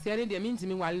enimguase ne de me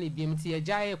ntimi wale ne biem ti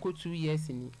eja ye ko 2 years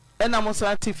ni ena mo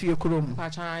sa tifie krom pa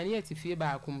chan ne tifie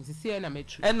ba akum sisi na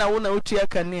metru ena wo na otua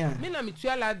kane a me na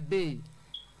metua lad bay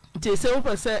ti se wo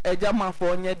pese eja mafo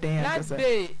onye den lad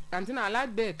bay Aunte Naa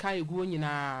lad bay ka egu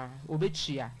nyina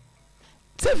obetria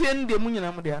tifie ne de mu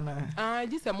nyina mo de ana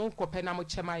ji se mo kope na mo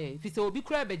chema ye fi se obi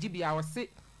kura beji bia wo se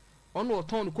ono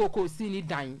oton koko si ni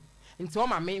dan nti o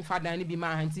ma me mfa dan ni bi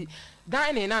ma ha nti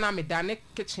dan ne na me dan ne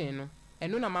kitchen no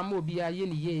eno na mama obi a ye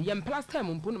ni ye plaster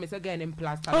mo mpu no me se ga ne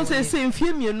plaster o se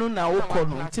mfie mienu na wo kɔ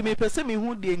no nti me pese me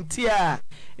hu de nti a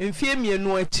mfie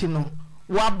mienu achi no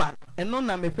waba eno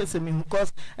na me pese me hu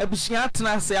cause abusua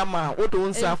atena se ama wo de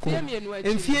wonsa ko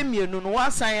mfie mienu no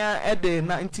wasan a de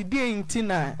na nti de nti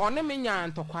na one me nya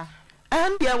ntokwa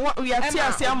and dia we ati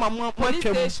ase ama mo atwam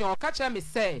station o ka kire me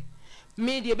se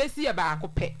me de besi e ba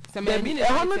akopɛ se me ni e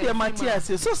hono de Matias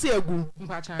so se agu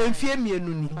mfie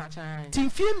mienu ni ti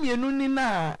mfie mienu ni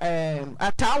na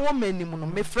atawo manim no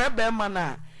me frɛ be ma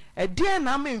na e de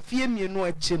na me mfie mienu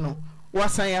achi no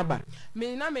wasan yaba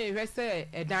me na me hwɛ se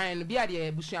edan no bia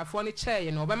de busuafo ne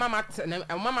kyɛe no obema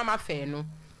mama fɛ no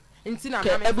nti na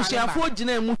na me busuafo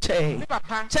gina mu kyɛe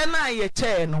kyɛ na ye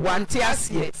kyɛe no wante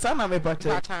ase sana me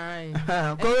pata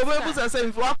ko obebu se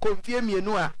mfie akɔmfie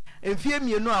mienu a mfie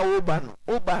mienu a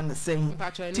oba no sen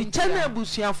ti chana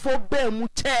abusuafo ba mu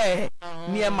che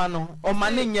niema no o ma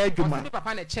ne nya adwuma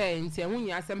papa na che nti ehun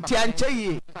ya asem papa ti anche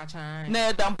yi na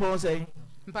edampo sen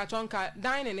mpachonka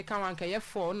dining ne kan wanka ye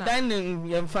 4 na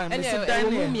dining ye fine me sit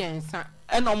dining miensa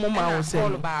eno mo ma wo se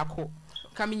hall baako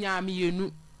kaminya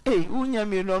mienu unya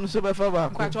mienu no so be fa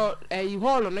baako mpacho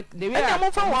hall no de we a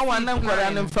mo fa one na nkwara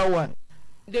na mfa one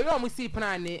de we mo si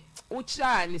plan ne wo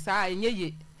kira ni sa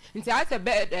enyeye nti ase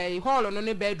bed hall no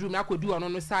ne bedroom akodu ono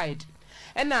no side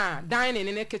na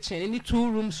dining ne kitchen ni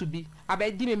 2 rooms bi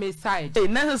abedi me side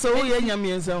na so wo ye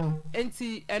nyamiensa ho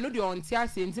enti eno de onti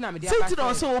ase enti na me de aba siti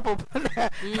no so wo pop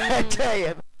na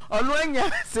tell onu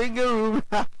anya single room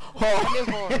hall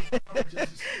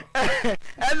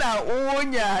na wo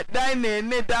nya dining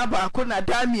ne da ba ko na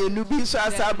da mienu bi so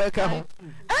asa beka ho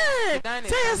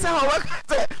say say ho waka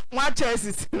say mo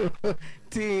chances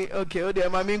ti okay o de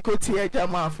ma mi nko ti e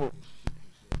jamafo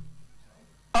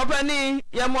Opani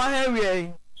ya mo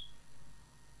ahewe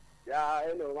ya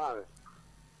hello mama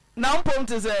na mpom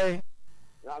te say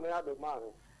na me ado mama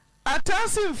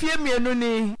atasi mfie mienu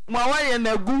ni mwa waye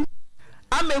nagu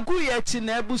amegu ye chi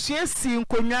na ebusue si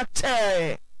nkonwa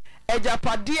che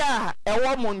ejapade a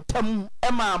ewo mo ntam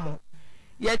emamo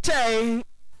ye che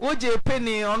woje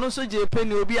peni ono so je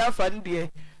peni obi afa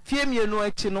ndie fie mienu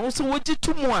achi no so woji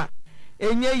tumu a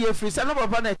enye ye frisa no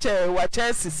papa na che wa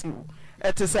che sisi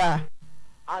etisa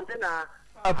Aunte Naa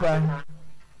papa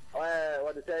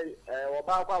what to say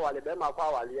oba kwa wale be ma kwa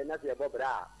wale na se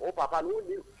bobra o papa no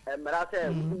ni emra se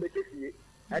mekesi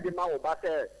e di ma oba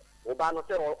se oba no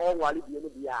se o wale bi no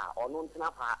bia ono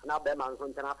ntena pa na be ma nso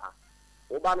ntena pa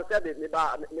oba no se de me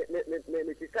ba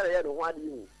me tikare ye no ho ade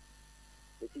hu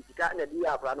me tikika na di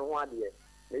afra no ho ade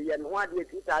me ye no ho ade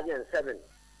 2007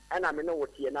 ana me no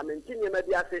wotie na me ntinye ma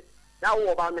bi ase na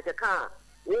wo oba me keka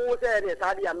wo se ne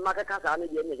sadi ya makaka sa ne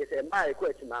ye ne se mba e ko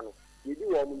atima no yedi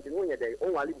wo mu ntinu nye de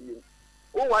on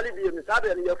wale bi mi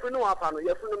sabe ne yefunu afa no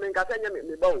yefunu me nka senya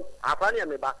me ba o afa ne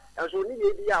me ba enso ni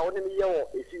ye bi a wo ne me ye wo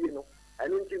esiwi no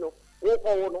enu ntino wo ko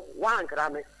wo no wa nkra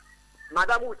me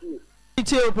madam uti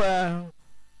ichepa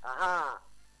aha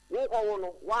wo ko wo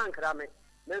no wa nkra me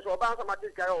so ba nso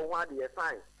matika yo ho ade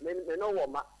fine me no wo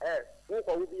ma wo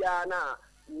ko wo bia na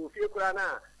wo fie kura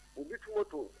na obi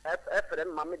tumoto efere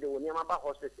mama de woni ama ba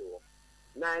hospital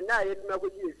na ye dum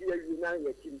agoji esi awi na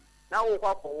yatim na wo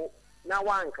kwafo na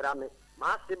wa nkra me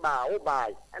ma se ba wo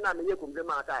bai na me ye kumbe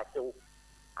ma ata atew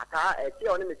aka eti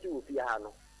oni me ti wo fie ha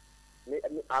no me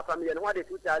afa me ye no de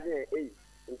 2008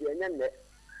 ndi enye nne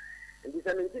ndi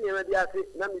se me ntini ma dia se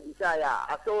na me bisa ya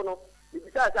aso no me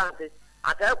bisa chance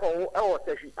aka ko wo e wo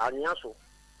tafi anya so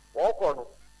wo ko no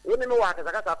woni me wa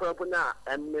kasa kasa ko na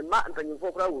emma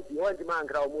mpanyimfo kra wo fi wo ndi ma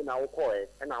nkra wo na wo ko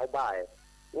na wo bae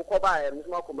wo ko bae me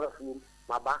ma ko mafu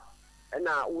maba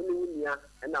na woni wunia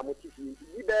na mo tifi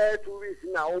bi be 2 weeks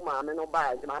na wo ma me no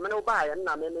bae na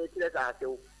me me kire sa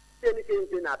asew se ni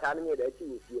ke na ta ne da ti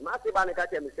wo fi ma se ba ne ka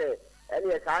che me se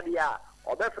ene e sa dia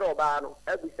obefre oba no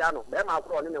ebisa no be ma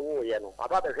kro ne wo ye no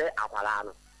papa be hwe akwala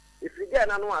no ifige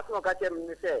na no aso ka che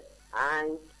me se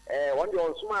an won de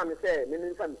on suma me se me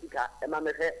nfa mtika e ma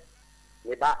me hwe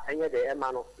ne ba enye de e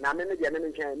ma no na me de me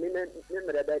ntwen me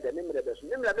mere be de me mere be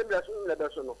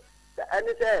so no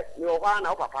ene se ni o kwa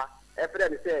na o papa e fere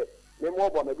me se me mo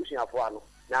bo me busu afo ano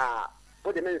na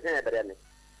o de me se e bere ne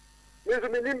me zo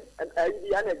me nim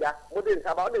ayi anaga mo de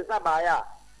nsaba ya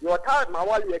your time ma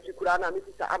wali e kikura na me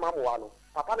sisa ama mo wa no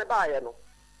papa ne ba ye no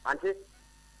ante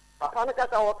papa ne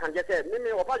kasa o kan je se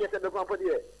me o pa je se be kwa podi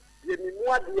ye mi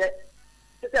mu ade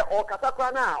se o kasa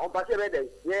kwa na o ba se be de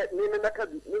ye me meka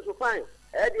bi me so fine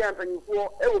e di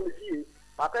ampanifo e wo me fie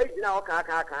papa gina o kan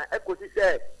e ko si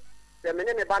se me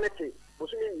ne ba ne ti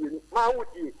busumi mienu ma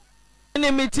wuti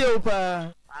ne meti o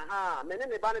pa aha me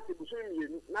ne ba ne ti busumi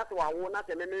mienu na so wawo na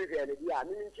se me hwe ne dia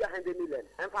me ntia 100 million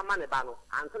enfa ma ne ba no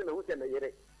anso me hu se me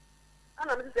yere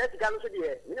ana me se tika no so de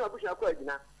me ne wabushi akọ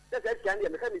agina se tika ne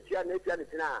me ka me tia na tia ne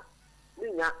tina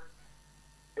ninya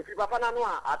efi papa na no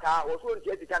ata wo so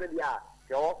ntia tika ne dia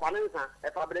yo kwanensa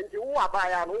e fa brenti wo aba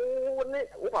ya no ne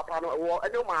wo papa no wo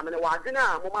ene ma me ne wa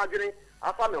adwena mo ma adwene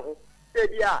afa me ho e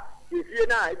bia efie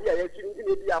na e bia ya kiri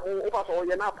ne bia mo wo pa so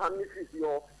ye na pam ni fisi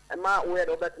yo e ma wo ye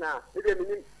do betna e de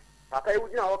minim papa e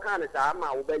wugina wo kan ne sa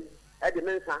ma wo bai e de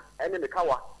mensa e ne me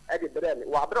kawa e de bre me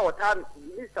wa bre wo ta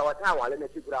lista wa ta wale na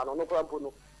tikura no no krampo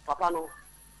no papa no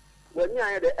wo ni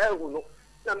aye de ehu no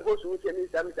na mko su che mi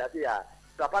sa mi ta ya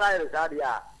papa ra ye sa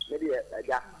dia ne de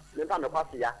ja ne pa me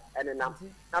kwasi ya ene nam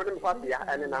na me kwasi ya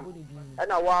ene nam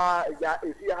ena wa ja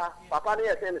efie ha papa ne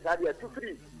ye se ne sa dia 2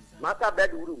 free master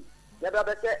bedroom ya ba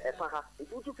be se e fa ha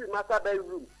 2 free master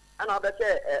bedroom ana be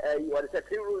se you want to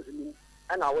 3 rooms ni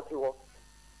ana wote ho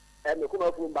me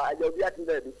kuma fu ba aja obi atin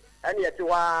da bi ene ye ti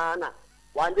wa na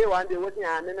one day wotin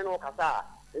ya ne no kasa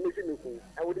anything you can.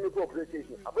 I would make cooperation.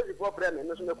 A very problem, and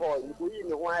no call. You could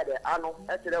even why the anno,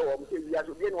 after all, we are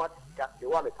to gain what you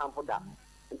want to come for that.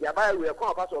 And the abide will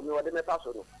come pass on me or the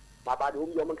personal. My body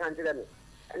whom you can tell me.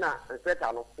 And I expect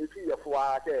I know if you are for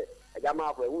a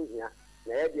gamma for a wound here,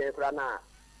 the idea for an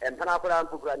and Panapura and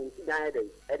Pukran is 9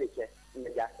 days, editor, in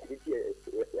the gas,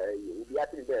 will be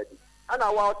at the bed. And I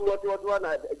want to what one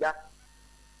gas.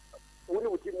 Only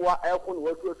with him, what else will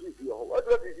work with you? What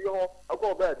was your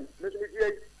uncle baby?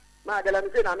 Mr. My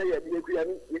galamity, I may be a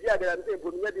cream. If you are galamity,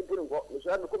 put me in putting what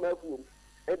Mr. come out room.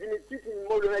 And in teaching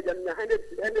more than 100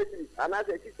 and as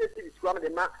a sister from the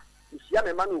man, she am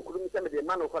a man who couldn't send the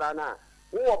man of Corana.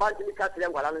 Who about to be cast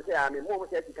and say, I'm a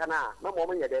moment as you can, no more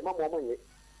money, no more money.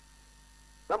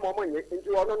 No more money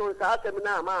into one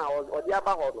seminar or the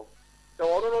Abahodo. So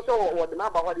I don't know what the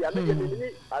map of the other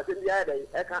as in the other.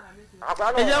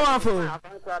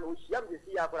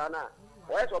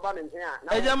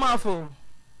 Ejamafo.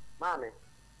 Mammy.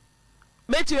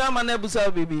 Bet you am an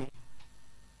ebusa baby.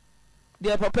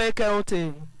 Dear papa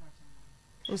county.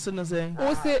 What's in the saying?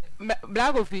 What's it,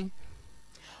 Black of you?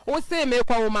 What's it, make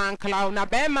a woman clown, a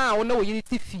bear man, or no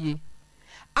unity fee?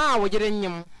 Ah, what you're in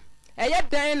him. A yet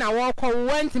day, I walk on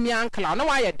went to me uncle, no,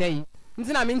 why a day.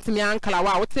 Nti na minti mi ankala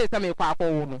wa wo tse me kwa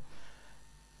akwo no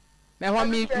me ho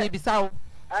mi bi sawo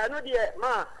no de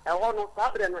ma e ho no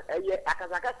sabre no eye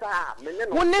akasakasa me ne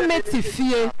no wo ne meti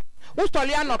fie wo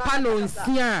sori anopa no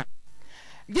nsia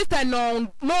gita no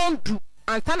du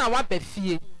ansa na wa ba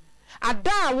fie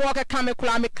ada wo keka me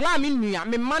kula me kla me nua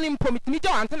me mane mpo mitimi je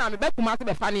ante na me ba kuma se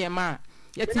be fa ne ma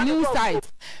yet new site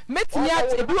metimi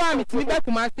at ebiwa mitimi ba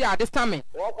kuma se ade same me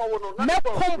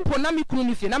kompo na me kunu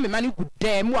ni fie na me mane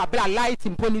gude mu abla light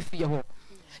mpo ni fie ho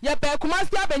ye ba kuma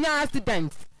se abenya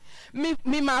accident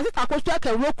mi ma se takoso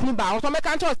aka ro kunu ba so me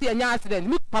kan cho se enya accident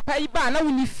mi papa yi ba na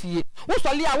woni fie wo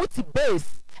soli a wo ti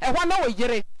base e ho na wo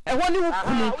yere e ho ni wo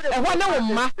kunu e ho na wo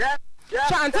ma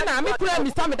chance na me kura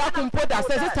mi same da kompo da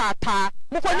se tata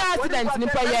mo konya accident ni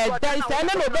pa ye dan se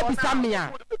na no be bisame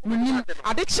a nim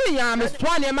addiction ya me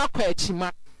so na ma kwa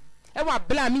achima e wa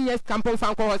bla mi yes campon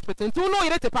fan ko hospital ntu no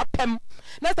yere te papem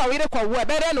na sa yere kwa wo e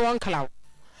be re no cloud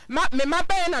ma me ma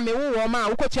be na me wo ma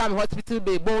wo ko chia me hospital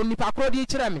be bo ni pa kro di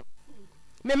kire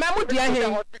me ma mu dia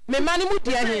he me ma ni mu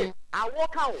dia he awo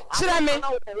ka wo kire me na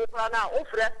o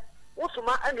frɛ wo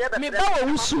suma ene be me ba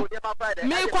wo usu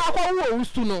me kwa wo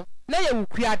usu no na ye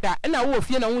wukuada na wo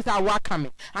fie na wo sa wa ka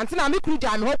me ante na me kru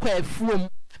dia me ho kwa afuom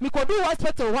me kodu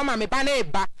hospital ho ma me ba na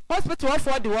eba hospital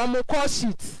for the one mo call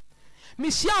sheet me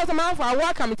shia o ma fa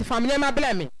wa ka me ti family ma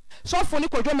bla me so fo ni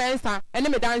kodwo mensa ene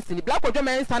me dance ni black kodwo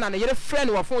mensa na yere friend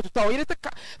wo fo to yere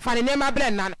fa ne ma bla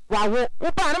na wa wo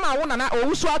ba na ma wo na o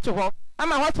wusu ato ho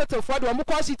ama hospital for the one mo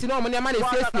call sheet no mo ne ma na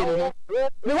fie no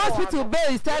me hospital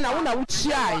base na wo na wo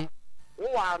chiai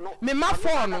me ma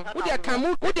phone wo de kan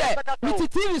mu wo de mi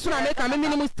TV so na me kan me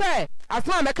minimum stay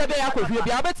asma me ka be akohwie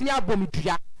bia obetimi abom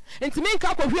dua enti me nka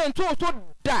akohwie nto so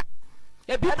da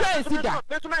e bi kwa si da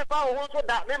me so me fa wo so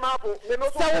da me ma bo me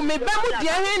no so me ba mu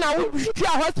dia he na wo twa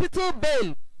hospital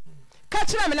bail ka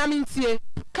kira me na me ntie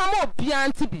ka mo bia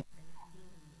nti bi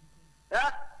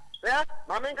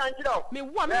ma me kan kira me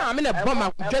wo me na me na bo ma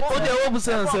dwet o de wo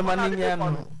busan se maninya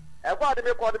no e kwa de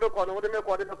me ko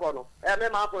no e me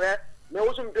ma ko me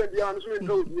wo sum de bia no sum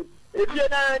ndo e bia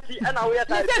na ti na wo ya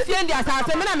ta se fie ndi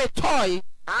asase me na me toy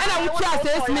na wo tia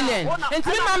 6 million enti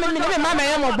me ma me ma me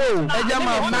yemo bo eja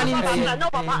ma mani nti no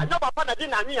papa na di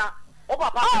na nia o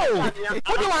papa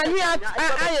o di wa nia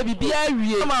aye bibia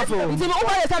awie nti me o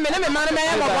ba yesa me na me ma me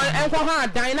yemo bo enko ha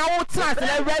dan na wo tia se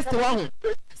na rest wo ho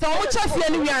so wo cha fie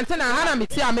ni wi ante na ha na me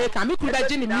tia America me kuru ba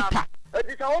gi ni mita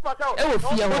e wo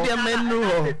fie ho de menu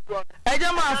ho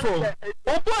ejamafo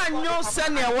obo anyo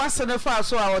sane wase ne fa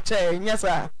so a wo che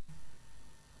nyesa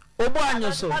obo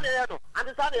anyo so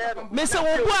me se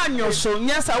obo anyo so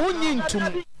nyesa wonyi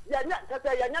ntum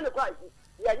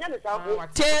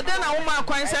te de na wo ma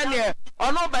kwan sane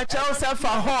ono ba che wo se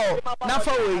fa ho na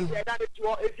fa we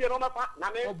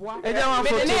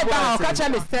ejamafo me ne ba ka cha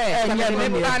me se me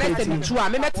ba na se tu a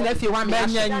me metena fie wa me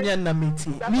nya na meti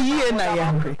mi yie na ye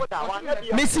hwe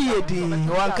me si ye di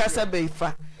wan kasa be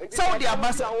fa so di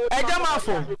abasa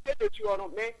ejamafo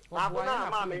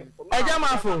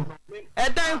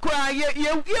edan ko ye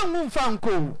hu mfa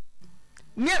nko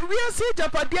ne we si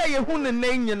japadia ye hu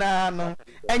ne nyina no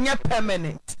enye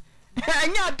permanent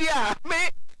enya dia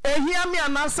me ehia me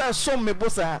anasa so me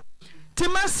bosa ti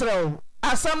masrew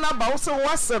asam na ba wo se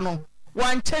wase no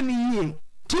wanche ne yie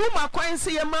ti uma kwan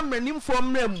se ye mamranim fo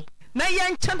mram na ye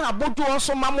nche na bodo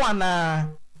so mamo ana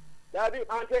Dabi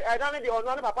ante edane de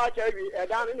ono ne papa cha wi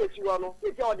edane ne si wono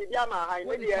e ti odi bia ma han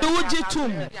ne de wuji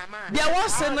tum dia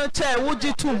wose no che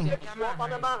wuji tum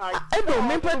edo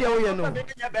mempa dia wo ye no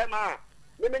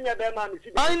memenya be ma mi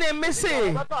si ai ne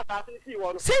mese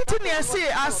sentinia se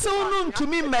asew no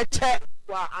ntumi meche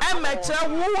emeche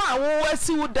wo a wo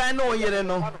wasi wo dan na oyere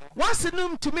no wase no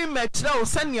ntumi meche o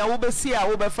sania wo besi a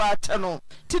wo befa ache no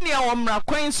tinia wo mra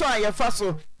kwan so ayefa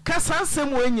so kasa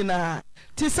nsem wo nyina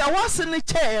ti sa wase ne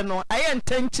che no aye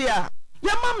ntenche a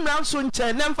ya mamra nso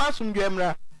nche ne mfa so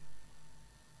ndwemra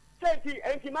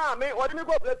enti ma me odi me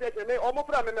go president me o mo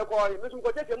fra me ko me so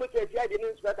ko tete mo tete ai de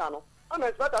inspector no ama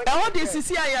inspector e wodi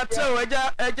sisi aya tre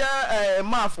eja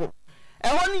mafo e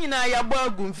ho nyina ya bo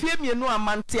agu mfie mienu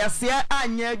amante ase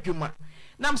anya adwuma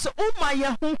nam so o ma ye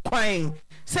ho kwan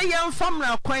se ye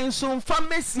mfamra kwan so mfa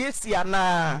mesiesia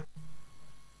na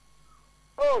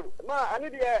oh ma ani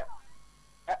de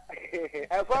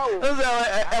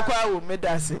ekwawo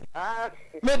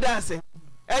medase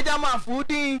eja mafo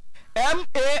din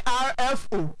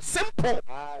MARFO simple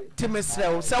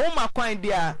timesrew se wo makwan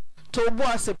dia to bo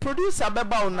ase producer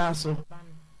beba una so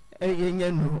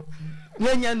yenya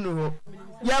nu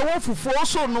ya wo fufu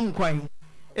so num kwan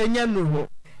enya nu ho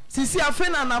sisi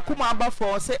afena na kuma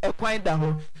abafo se ekwan da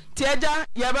ho ti eja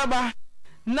ya beba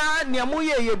na niamu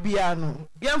ye bia no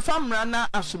yemfa mra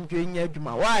na asomdwe nya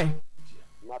adwuma why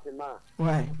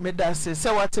medase se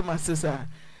wate masesa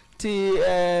ti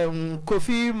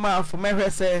kofi mafo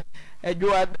mehwese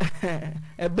edwa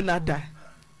ebnada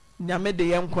nyame de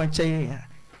yem kwanche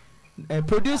ya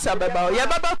producer baba ya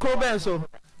baba kroben so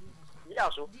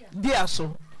dia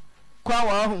so kwa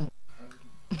wa hu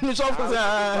ni so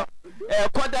for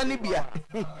koda ni bia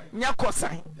nya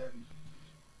kosan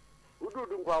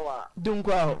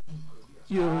dunkwa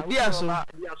yo dia so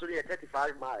ye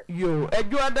 35 mile yo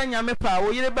edwa da nyame pa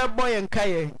wo yire bebo ye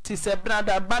nkaye ti se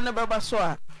brada ba ne baba so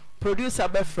a producer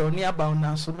be fro ni aba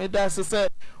na so me da se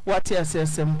what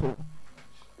is simple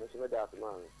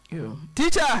yo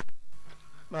teacher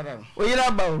madam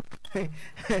oyira ba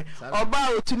oba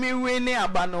otumi wini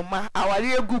abanoma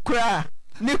awari egukura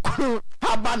ni kuru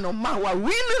abanoma wa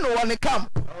wini no one camp.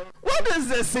 What is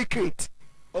the secret?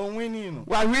 On winning no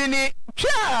wa wini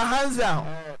twa hands down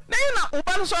na ina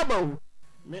oba no so aba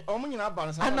me omunyina aba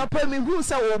no anapa mi hu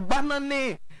se oba no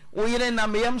ne oyire na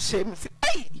me yam shem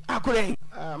ai akure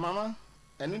mama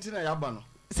enti na ya aba no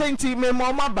senti me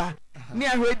mo maba ni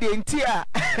ahwede enti a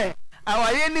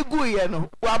aware ni guye no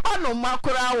waba no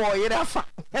makora wo yere fa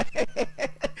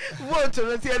vote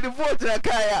no tie di vote na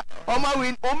kaya o ma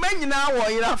win o manyina wo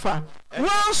yere fa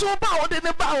won so ba wo de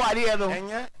ne ba aware no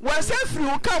wa se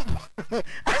free camp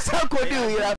asa ko di yere